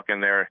 You walk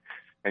in there,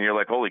 and you're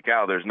like, holy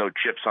cow! There's no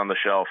chips on the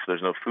shelf.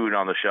 There's no food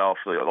on the shelf.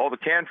 All the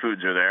canned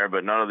foods are there,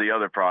 but none of the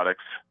other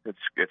products.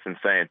 It's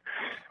insane.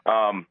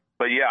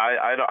 But yeah,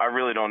 I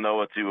really don't know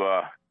what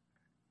to.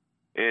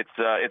 It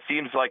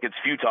seems like it's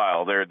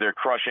futile. They're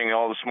crushing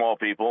all the small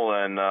people,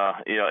 and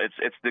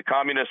it's the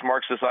communist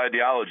Marxist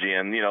ideology,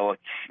 and the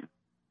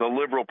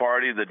Liberal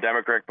Party, the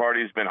Democratic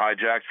Party has been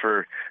hijacked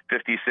for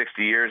 50,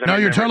 60 years. No,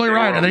 you're totally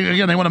right.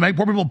 They want to make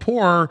poor people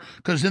poorer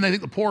because then they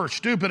think the poor are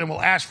stupid and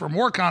will ask for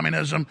more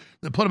communism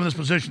to put them in this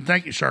position.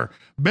 Thank you, sir.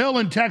 Bill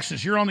in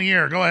Texas, you're on the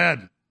air. Go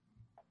ahead.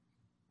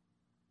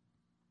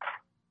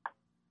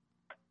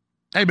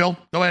 Hey, Bill,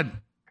 go ahead.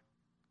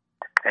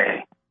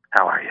 Hey,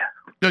 how are you?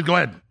 Good, go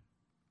ahead.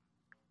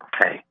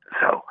 Hey,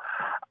 so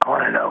I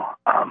want to know,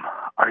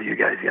 are you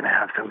guys going to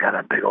have some kind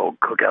of big old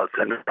cookout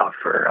send off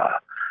for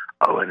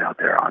Owen out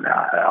there on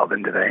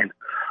Alvin Devane?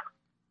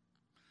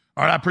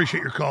 All right, I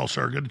appreciate your call,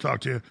 sir. Good to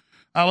talk to you.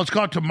 Let's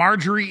go to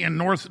Marjorie in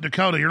North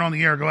Dakota. You're on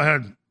the air. Go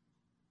ahead.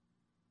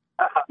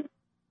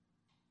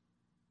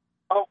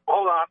 Oh,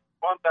 hold on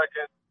 1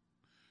 second.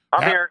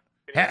 I'm here.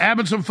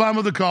 Having some fun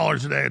with the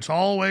callers today. It's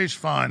always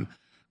fun.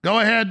 Go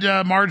ahead,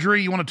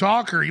 Marjorie. You want to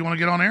talk or you want to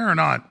get on air or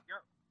not?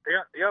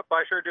 Yep,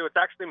 I sure do. It's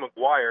actually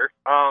McGuire.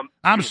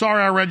 I'm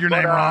sorry I read your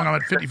name wrong. I'm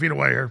at 50 feet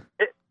away here.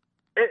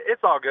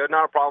 It's all good.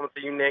 Not a problem.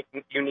 It's a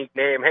unique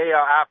name. Hey,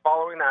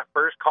 following that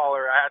first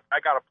caller, I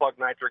got to plug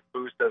Nitric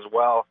Boost as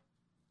well.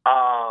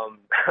 I'm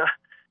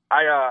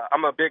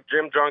a big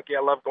gym junkie.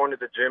 I love going to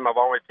the gym. I've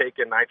always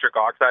taken Nitric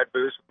Oxide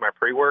Boost with my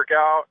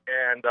pre-workout,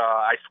 and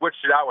I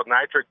switched it out with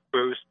Nitric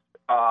Boost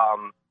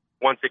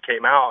once it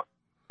came out.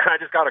 I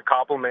just got a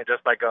compliment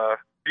just like a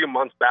few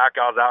months back.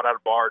 I was out at a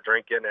bar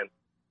drinking and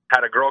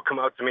had a girl come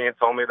up to me and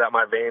told me that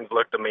my veins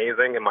looked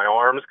amazing in my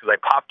arms because I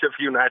popped a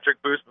few Nitric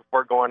Boosts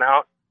before going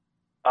out.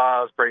 It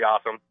was pretty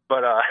awesome.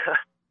 But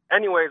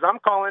anyways, I'm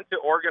calling to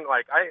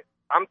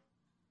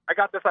I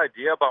got this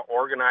idea about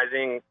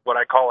organizing what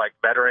I call like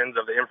veterans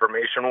of the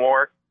information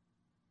war,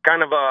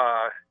 kind of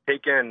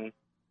taking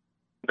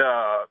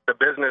the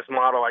business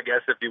model, I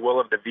guess, if you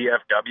will, of the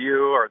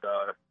VFW or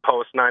the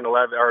post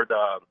 9/11 or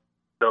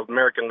the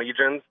American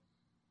Legions.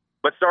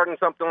 But starting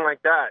something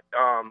like that,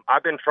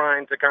 I've been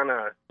trying to kind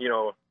of,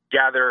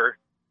 gather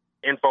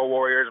info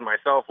warriors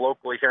myself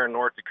locally here in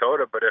North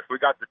Dakota. But if we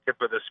got the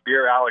tip of the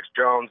spear, Alex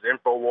Jones,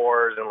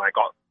 InfoWars, and like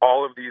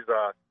all of these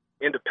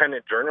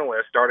independent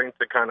journalists starting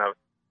to kind of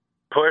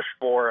push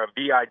for a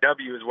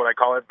VIW is what I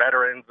call it,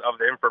 Veterans of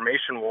the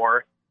Information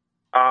War.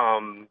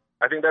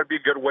 I think that'd be a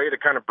good way to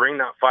kind of bring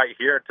that fight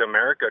here to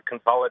America,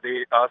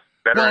 consolidate us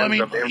veterans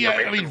of the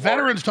information war.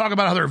 Veterans talk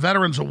about how they're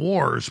veterans of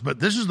wars,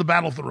 but this is the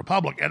battle for the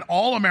Republic, and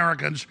all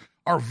Americans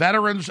are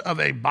veterans of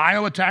a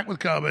bio attack with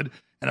COVID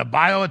and a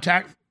bio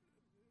attack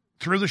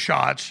through the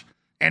shots,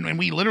 and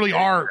we literally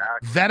are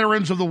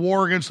veterans of the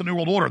war against the New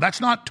World Order.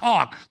 That's not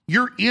talk.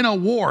 You're in a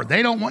war.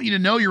 They don't want you to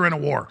know you're in a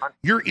war.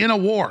 You're in a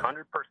war.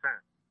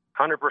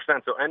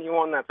 100%. So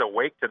anyone that's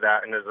awake to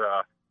that and is,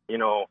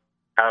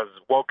 has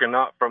woken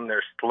up from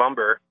their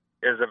slumber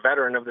is a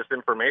veteran of this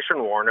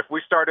information war. And if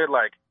we started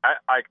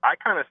I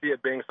kind of see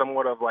it being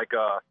somewhat of like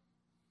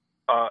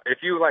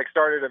if you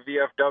started a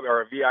VFW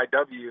or a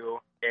VIW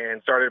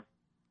and started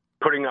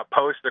putting up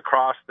posts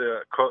across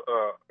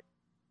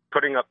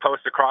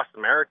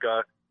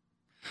America.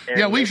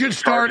 Yeah, we should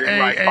start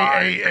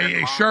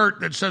a shirt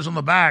that says on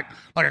the back,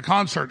 like a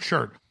concert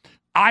shirt,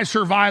 I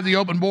survived the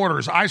open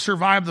borders. I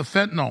survived the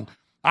fentanyl.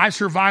 I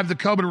survived the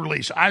COVID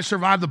release. I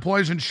survived the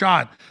poison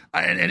shot.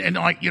 And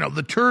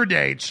the tour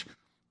dates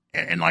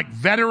and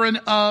veteran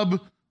of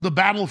the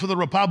battle for the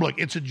Republic.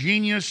 It's a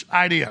genius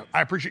idea.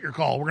 I appreciate your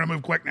call. We're going to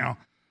move quick now.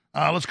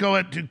 Let's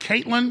go to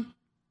Caitlin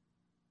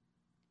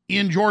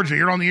in Georgia.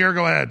 You're on the air.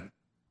 Go ahead.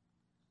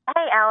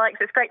 Hey, Alex.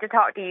 It's great to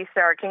talk to you,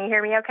 sir. Can you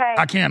hear me okay?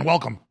 I can.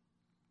 Welcome.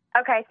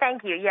 Okay,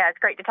 thank you. Yeah, it's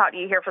great to talk to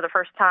you here for the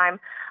first time.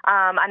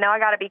 I know I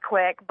got to be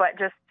quick, but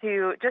just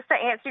to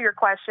answer your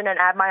question and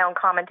add my own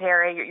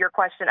commentary, your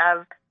question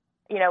of,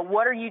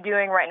 what are you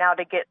doing right now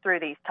to get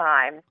through these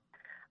times?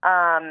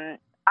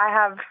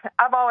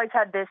 I've always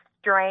had this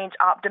strange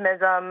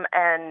optimism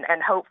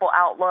and hopeful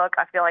outlook.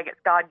 I feel like it's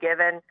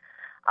God-given.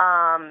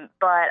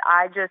 But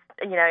I just,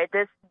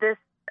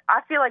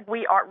 I feel like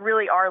we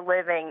really are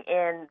living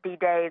in the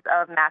days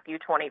of Matthew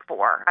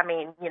 24. I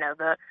mean,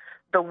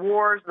 the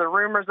wars, the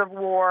rumors of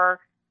war,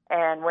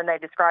 and when they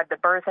describe the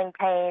birthing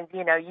pains,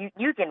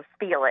 you can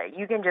feel it.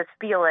 You can just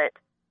feel it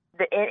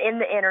in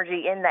the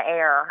energy, in the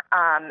air,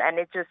 and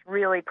it just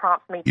really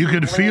prompts me. You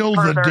can feel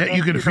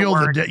you can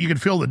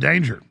feel the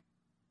danger.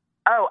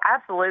 Oh,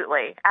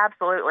 absolutely,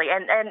 absolutely.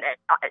 And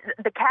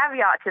the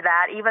caveat to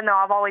that, even though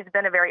I've always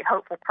been a very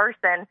hopeful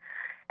person,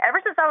 ever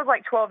since I was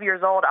like 12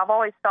 years old, I've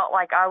always felt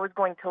like I was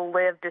going to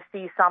live to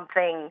see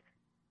something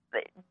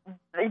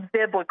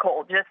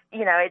biblical. Just,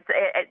 you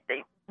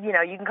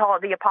can call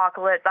it the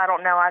apocalypse. I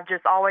don't know. I've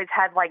just always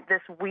had like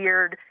this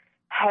weird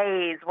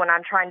haze when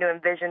I'm trying to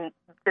envision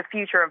the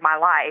future of my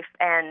life.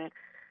 And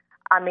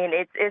I mean,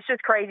 it's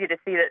just crazy to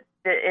see that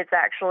it's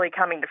actually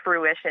coming to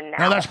fruition now.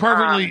 Now that's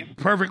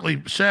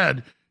perfectly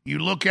said. You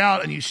look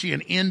out and you see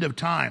an end of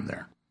time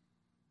there.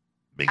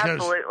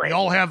 Because absolutely. We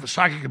all have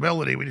psychic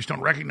ability, we just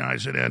don't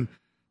recognize it. And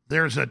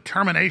there's a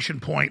termination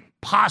point,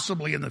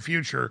 possibly in the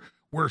future,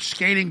 we're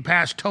skating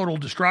past total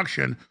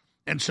destruction.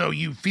 And so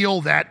you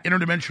feel that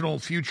interdimensional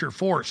future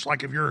force.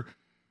 Like if you're,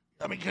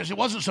 because it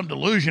wasn't some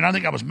delusion. I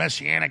think I was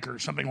messianic or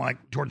something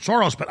like George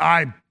Soros, but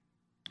I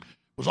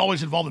was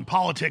always involved in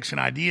politics and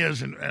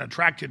ideas and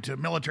attracted to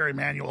military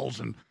manuals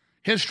and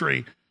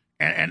history.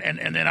 And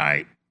then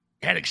I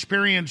had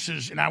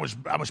experiences, and I was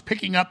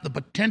picking up the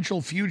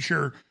potential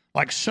future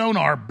like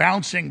sonar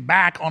bouncing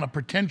back on a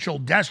potential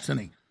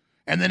destiny.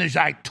 And then as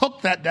I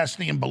took that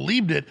destiny and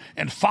believed it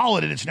and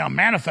followed it, it's now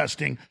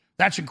manifesting.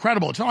 That's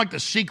incredible. It's not like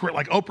The Secret,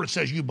 like Oprah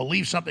says, you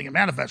believe something and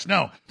manifests.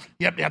 No,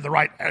 you have to have the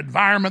right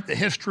environment, the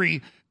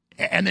history,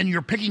 and then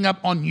you're picking up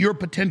on your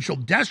potential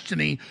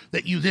destiny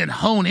that you then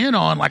hone in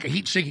on like a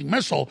heat-seeking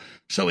missile.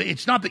 So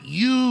it's not that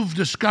you've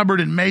discovered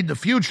and made the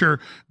future.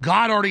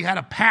 God already had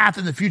a path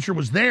and the future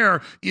was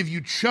there if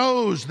you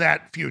chose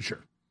that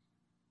future.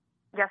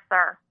 Yes,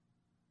 sir.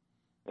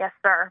 Yes,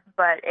 sir.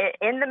 But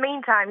in the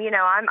meantime,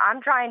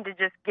 I'm trying to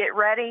just get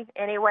ready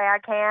any way I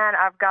can.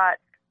 I've got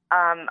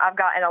an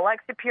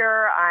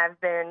Alexapure. I've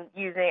been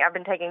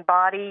taking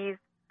bodies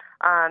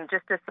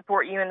just to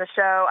support you in the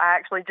show. I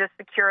actually just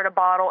secured a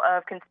bottle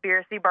of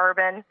Conspiracy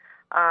Bourbon.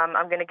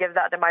 I'm going to give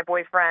that to my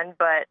boyfriend,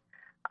 but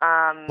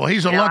well,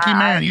 he's a lucky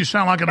man. You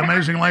sound like an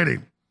amazing lady.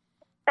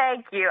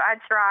 Thank you. I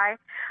try.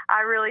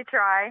 I really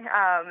try.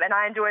 And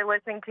I enjoy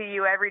listening to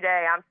you every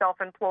day. I'm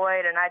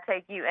self-employed, and I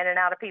take you in and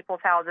out of people's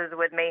houses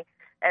with me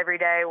every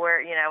day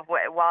where,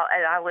 while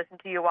and I listen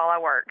to you while I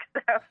work.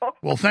 So.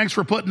 Well, thanks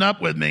for putting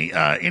up with me.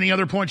 Any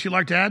other points you'd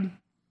like to add?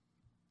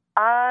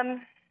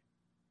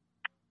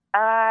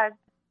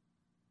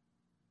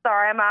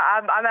 Sorry, I'm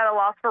at a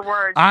loss for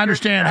words. I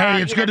understand.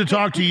 Hey, it's good to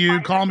talk to you.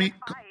 Call me.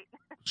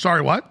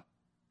 Sorry, what?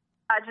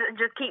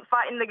 Just keep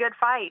fighting the good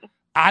fight.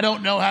 I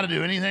don't know how to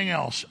do anything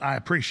else. I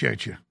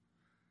appreciate you.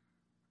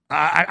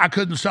 I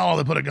couldn't sell all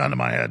they put a gun to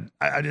my head.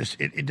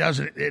 It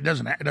doesn't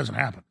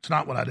happen. It's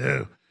not what I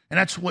do. And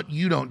that's what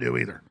you don't do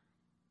either.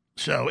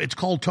 So it's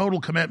called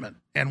total commitment.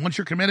 And once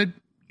you're committed,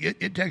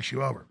 it takes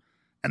you over.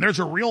 And there's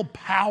a real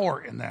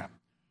power in that.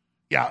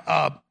 Yeah.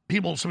 Some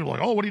people are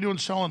like, oh, what are you doing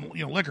selling,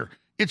 liquor?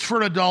 It's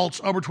for adults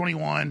over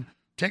 21.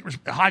 Take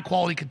high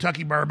quality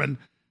Kentucky bourbon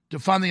to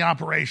fund the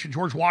operation.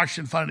 George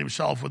Washington funded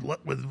himself with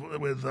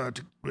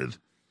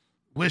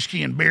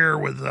whiskey and beer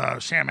with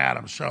Sam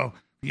Adams. So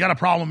you got a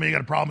problem with me, you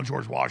got a problem with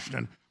George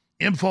Washington.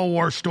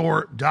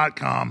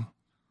 Infowarsstore.com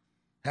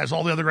has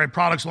all the other great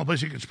products. The only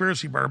place you get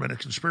Conspiracy Bourbon is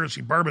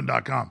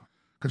conspiracybourbon.com.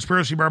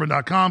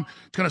 Conspiracybourbon.com.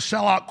 It's going to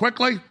sell out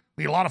quickly.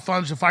 We need a lot of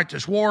funds to fight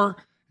this war.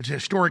 It's a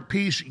historic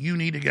piece. You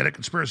need to get it.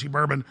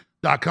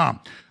 Conspiracybourbon.com.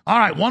 All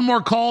right, one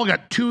more call.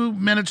 Got 2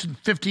 minutes and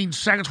 15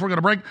 seconds. We're going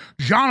to break.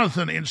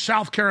 Jonathan in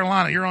South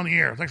Carolina, you're on the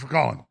air. Thanks for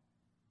calling.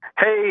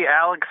 Hey,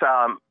 Alex.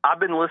 I've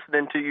been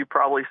listening to you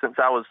probably since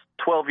I was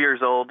 12 years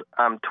old.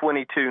 I'm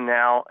 22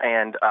 now,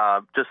 and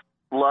just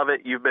love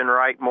it. You've been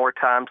right more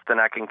times than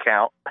I can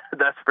count.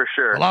 That's for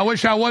sure. Well, I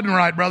wish I wasn't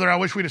right, brother. I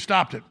wish we'd have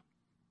stopped it.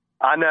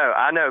 I know.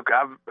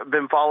 I've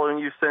been following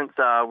you since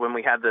when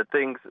we had the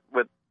things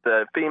with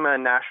the FEMA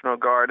and National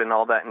Guard and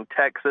all that in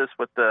Texas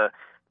with the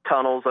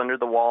tunnels under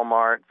the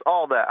Walmarts,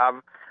 all that.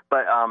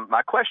 But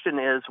my question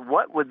is,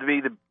 what would be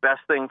the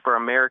best thing for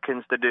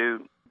Americans to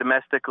do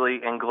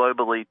domestically and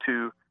globally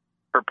to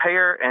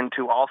prepare and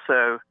to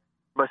also,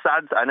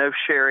 besides, I know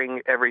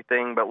sharing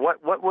everything, but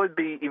what would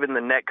be even the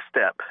next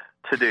step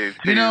to do?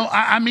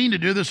 I mean to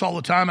do this all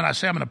the time, and I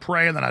say I'm going to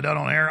pray, and then I don't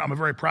on air. I'm a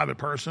very private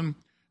person.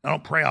 I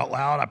don't pray out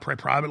loud. I pray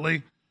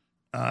privately.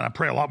 I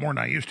pray a lot more than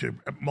I used to,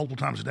 multiple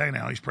times a day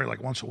now. I used to pray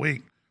like once a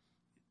week.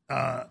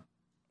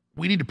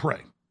 We need to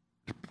pray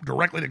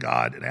directly to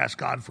God and ask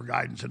God for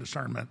guidance and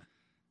discernment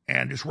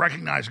and just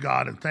recognize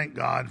God and thank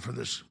God for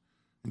this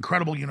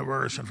incredible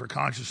universe and for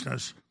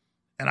consciousness.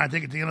 And I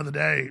think at the end of the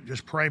day,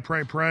 just pray,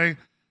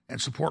 and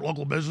support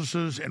local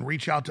businesses and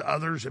reach out to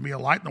others and be a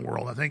light in the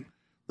world. I think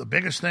the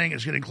biggest thing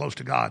is getting close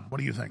to God. What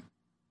do you think?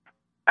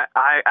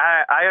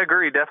 I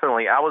agree,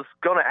 definitely. I was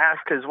going to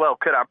ask as well,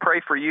 could I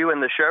pray for you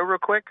in the show real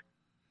quick?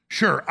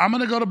 Sure. I'm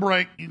going to go to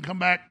break. You can come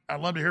back. I'd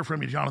love to hear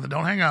from you, Jonathan.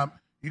 Don't hang up.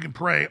 You can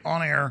pray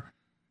on air.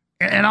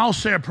 And I'll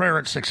say a prayer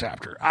at 6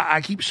 after.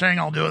 I keep saying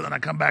I'll do it, and I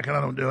come back and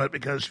I don't do it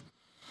because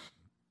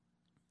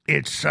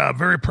it's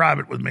very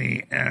private with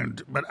me.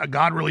 But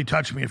God really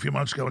touched me a few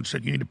months ago and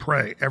said, you need to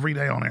pray every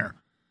day on air.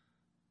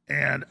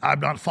 And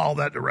I've not followed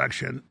that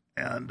direction,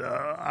 and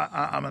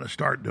I'm going to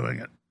start doing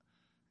it.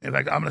 In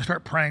fact, I'm going to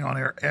start praying on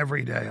air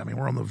every day. I mean,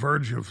 we're on the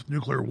verge of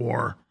nuclear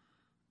war,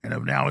 and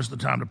if now is the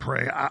time to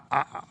pray,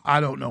 I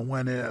don't know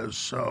when is.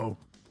 So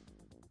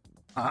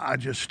I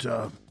just,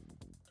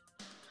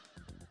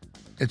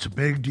 it's a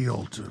big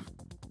deal to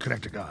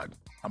connect to God.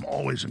 I'm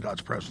always in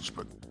God's presence,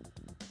 but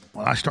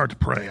when I start to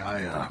pray,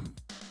 I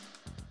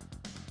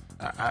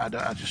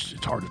just,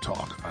 it's hard to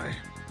talk. I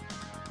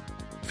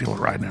feel it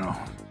right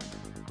now.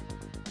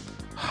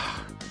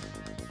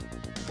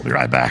 We'll be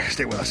right back.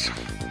 Stay with us.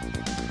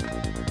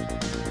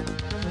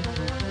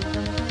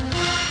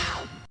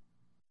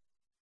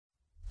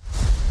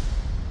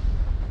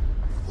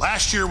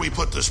 Last year, we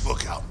put this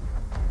book out,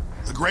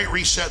 The Great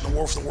Reset and the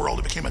War for the World.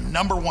 It became a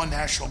 #1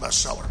 national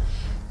bestseller.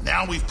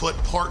 Now we've put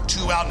part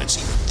 2 out, and it's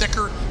even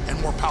thicker and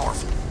more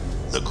powerful.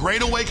 The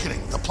Great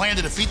Awakening, the plan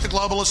to defeat the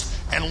globalists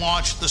and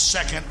launch the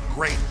second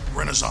Great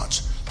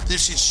Renaissance.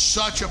 This is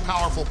such a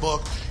powerful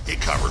book.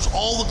 It covers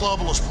all the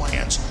globalist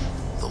plans,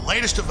 the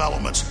latest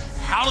developments,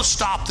 how to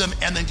stop them,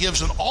 and then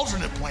gives an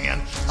alternate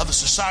plan of the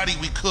society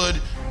we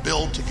could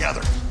build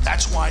together.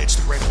 That's why it's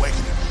The Great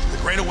Awakening. The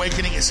Great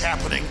Awakening is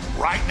happening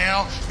right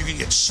now. You can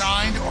get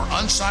signed or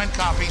unsigned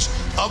copies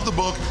of the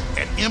book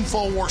at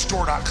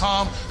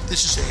InfoWarsStore.com.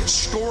 This is a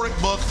historic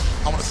book.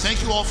 I want to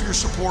thank you all for your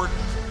support.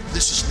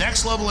 This is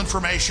next level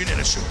information, and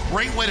it's a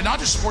great way to not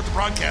just support the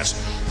broadcast,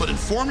 but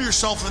inform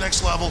yourself to the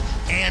next level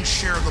and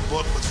share the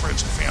book with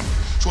friends and family.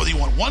 So whether you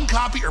want one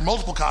copy or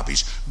multiple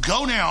copies,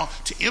 go now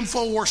to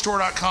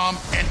InfoWarsStore.com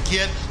and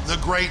get The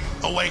Great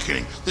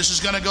Awakening. This is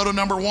going to go to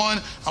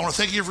 #1. I want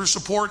to thank you for your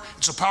support.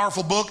 It's a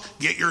powerful book.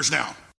 Get yours now.